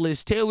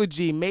 Nicholas, Taylor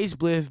G, Mace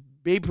Bliff,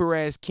 Baby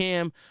Perez,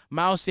 Cam,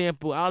 Miles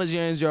Sample,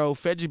 Alejandro,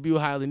 Frederick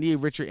Buhai,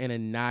 Lania Richard, and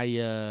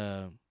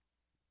Anaya.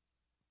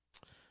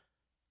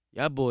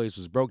 Y'all boys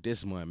was broke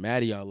this month.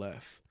 Mad y'all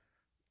left.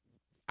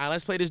 All right,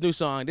 let's play this new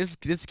song.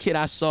 This kid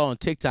I saw on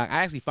TikTok.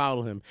 I actually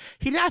follow him.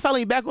 He did not follow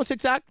me back on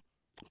TikTok.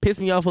 Pissed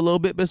me off a little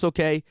bit, but it's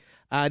okay.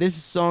 This is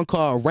a song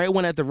called Right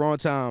One at the Wrong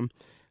Time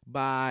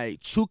by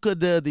Chuka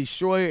the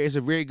Destroyer. It's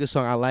a very good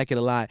song. I like it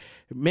a lot.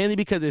 Mainly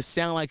because it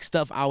sounds like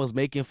stuff I was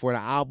making for the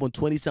album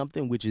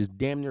 20-something, which is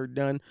damn near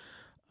done.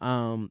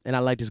 And I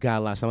like this guy a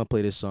lot, so I'm going to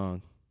play this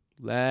song.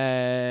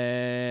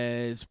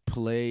 Let's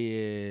play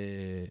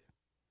it.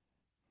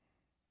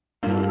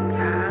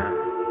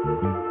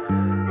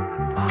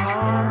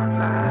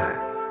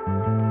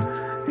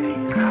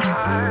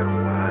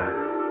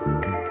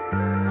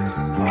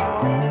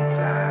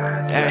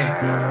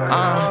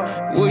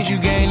 Would you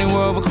gain the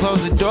world but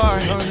close the door?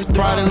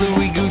 Prada,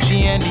 Louis,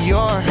 Gucci, and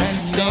Dior.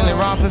 Saint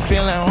Laurent for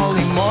feeling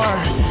holy more.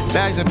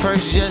 Bags and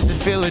purses just to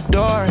fill a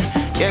door.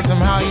 Yet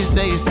somehow you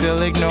say you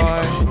still ignore.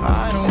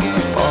 I don't get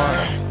it.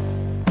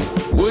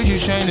 Or would you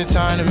change the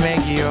time to make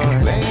it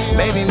yours?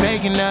 Maybe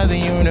make another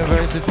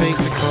universe to fix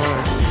the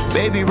course.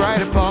 Baby,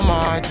 write upon my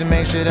heart to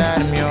make sure that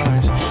I'm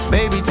yours.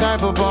 Baby,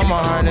 type up on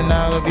my heart and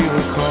I love you,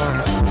 of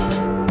course.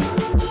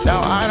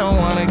 Now I don't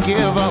wanna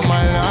give up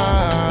my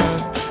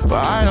love,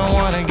 but I don't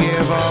wanna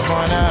give up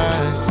on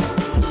us.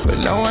 But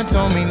no one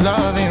told me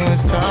loving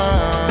was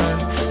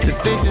tough. To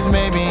fix this,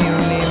 maybe you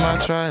need my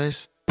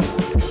trust.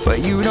 But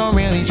you don't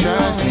really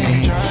trust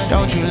me.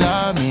 Don't you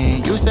love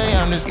me? You say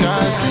I'm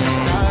disgusting.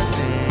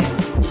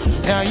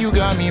 Now you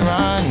got me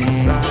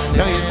running.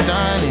 No, you're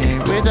stunning.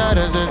 Without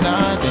us, there's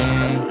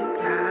nothing.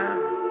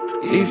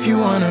 If you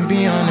wanna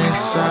be on this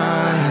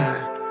side,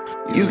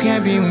 you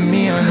can't be with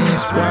me on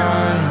this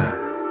ride.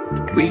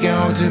 We can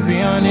hope to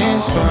be on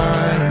this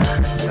vibe.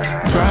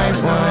 Right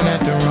one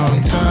at the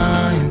wrong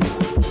time.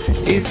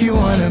 If you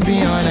wanna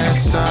be on that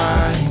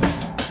side,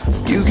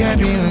 you can't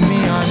be with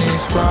me on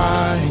this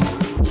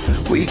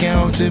ride. We can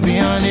hope to be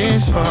on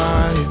this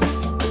vibe.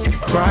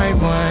 Right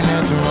one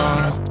at the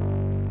wrong.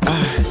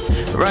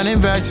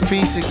 running back to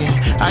peace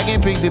again. I can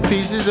pick the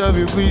pieces of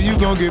you, please, you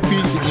gon' get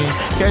pieced again.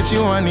 Catch you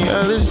on the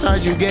other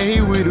side, you get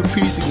hit with a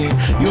piece again.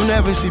 You'll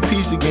never see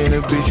peace again,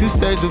 a bitch who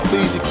stays with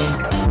fleas again.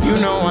 You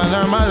know I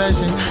learned my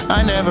lesson.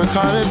 I never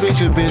call a bitch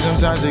a bitch,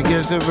 sometimes it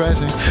gets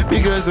depressing.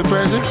 Because the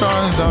present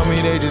problems on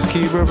me, they just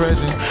keep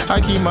repressing.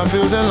 I keep my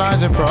feels and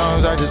lines and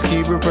problems, I just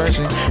keep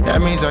repression.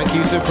 That means I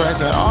keep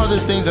suppressing all the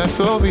things I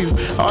feel for you,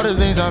 all the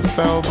things I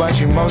felt about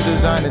you. Most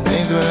designer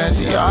things,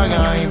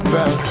 Balenciaga ain't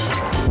belt.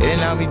 And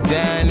I'll be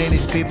down and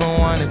these people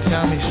wanna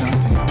tell me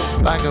something,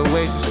 like a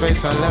waste of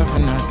space I left for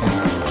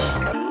nothing.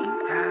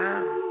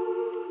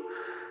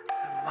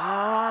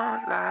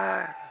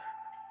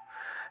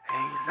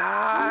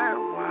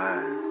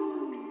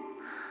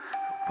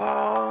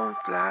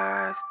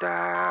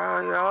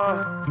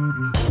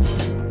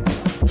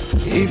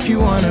 If you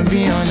wanna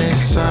be on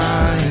this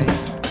side,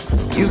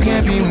 you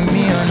can't be with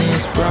me on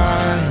this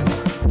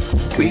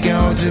ride. We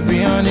can hope to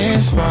be on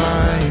this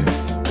vibe,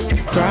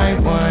 right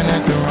one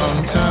at the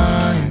wrong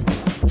time.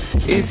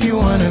 If you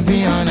wanna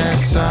be on that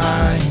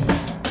side,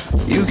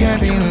 you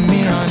can't be with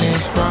me on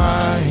this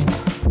ride.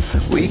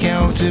 We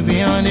can hope to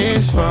be on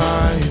this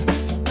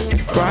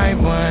vibe, right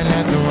one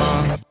at the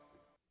wrong.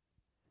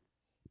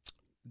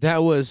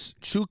 That was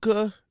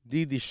Chuka,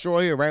 the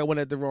Destroyer, right one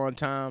at the wrong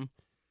time.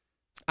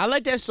 I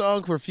like that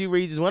song for a few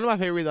reasons. One of my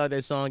favorite reasons I like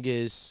that song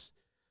is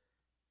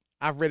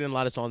I've written a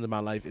lot of songs in my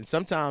life, and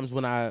sometimes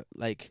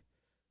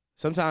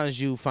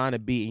sometimes you find a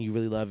beat and you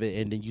really love it,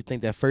 and then you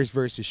think that first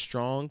verse is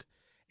strong.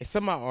 And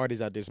some of my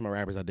artists out there, some of my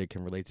rappers out there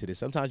can relate to this.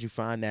 Sometimes you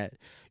find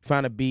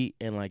a beat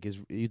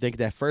and you think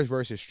that first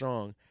verse is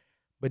strong,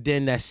 but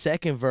then that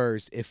second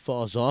verse it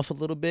falls off a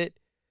little bit,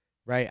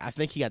 right? I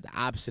think he got the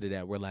opposite of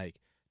that, where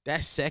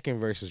that second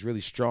verse is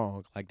really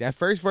strong. Like that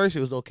first verse,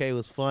 it was okay, it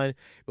was fun, it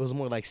was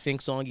more like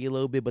sing-songy a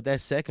little bit, but that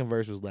second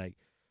verse was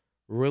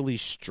really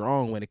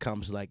strong when it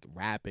comes to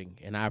rapping,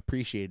 and I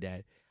appreciate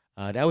that.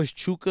 That was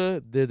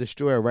Chuka, the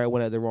Destroyer, right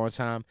one at the wrong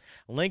time.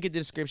 Link in the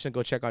description.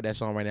 Go check out that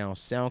song right now on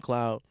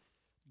SoundCloud.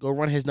 Go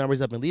run his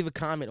numbers up and leave a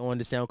comment on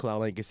the SoundCloud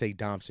link and say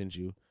Dom sent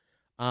you.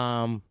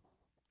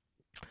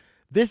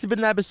 This has been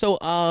an episode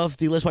of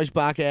the Let's Watch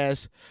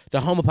Podcast, the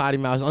home of Potty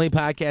Mouse, the only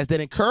podcast that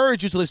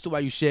encourage you to listen to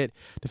while you shit.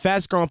 The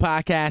fastest growing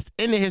podcast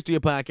in the history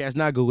of podcasts.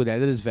 Not Google that.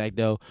 That is a fact,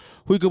 though.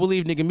 Who you could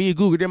believe, nigga? Me or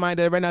Google. Their mind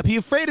that right now. Be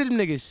afraid of them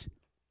niggas.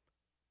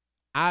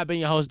 I've been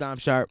your host, Dom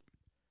Sharp.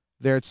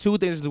 There are two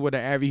things that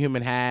every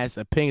human has,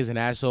 opinions and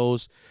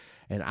assholes.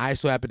 And I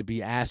so happen to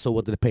be an asshole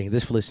with the opinion.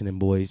 This for listening,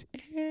 boys.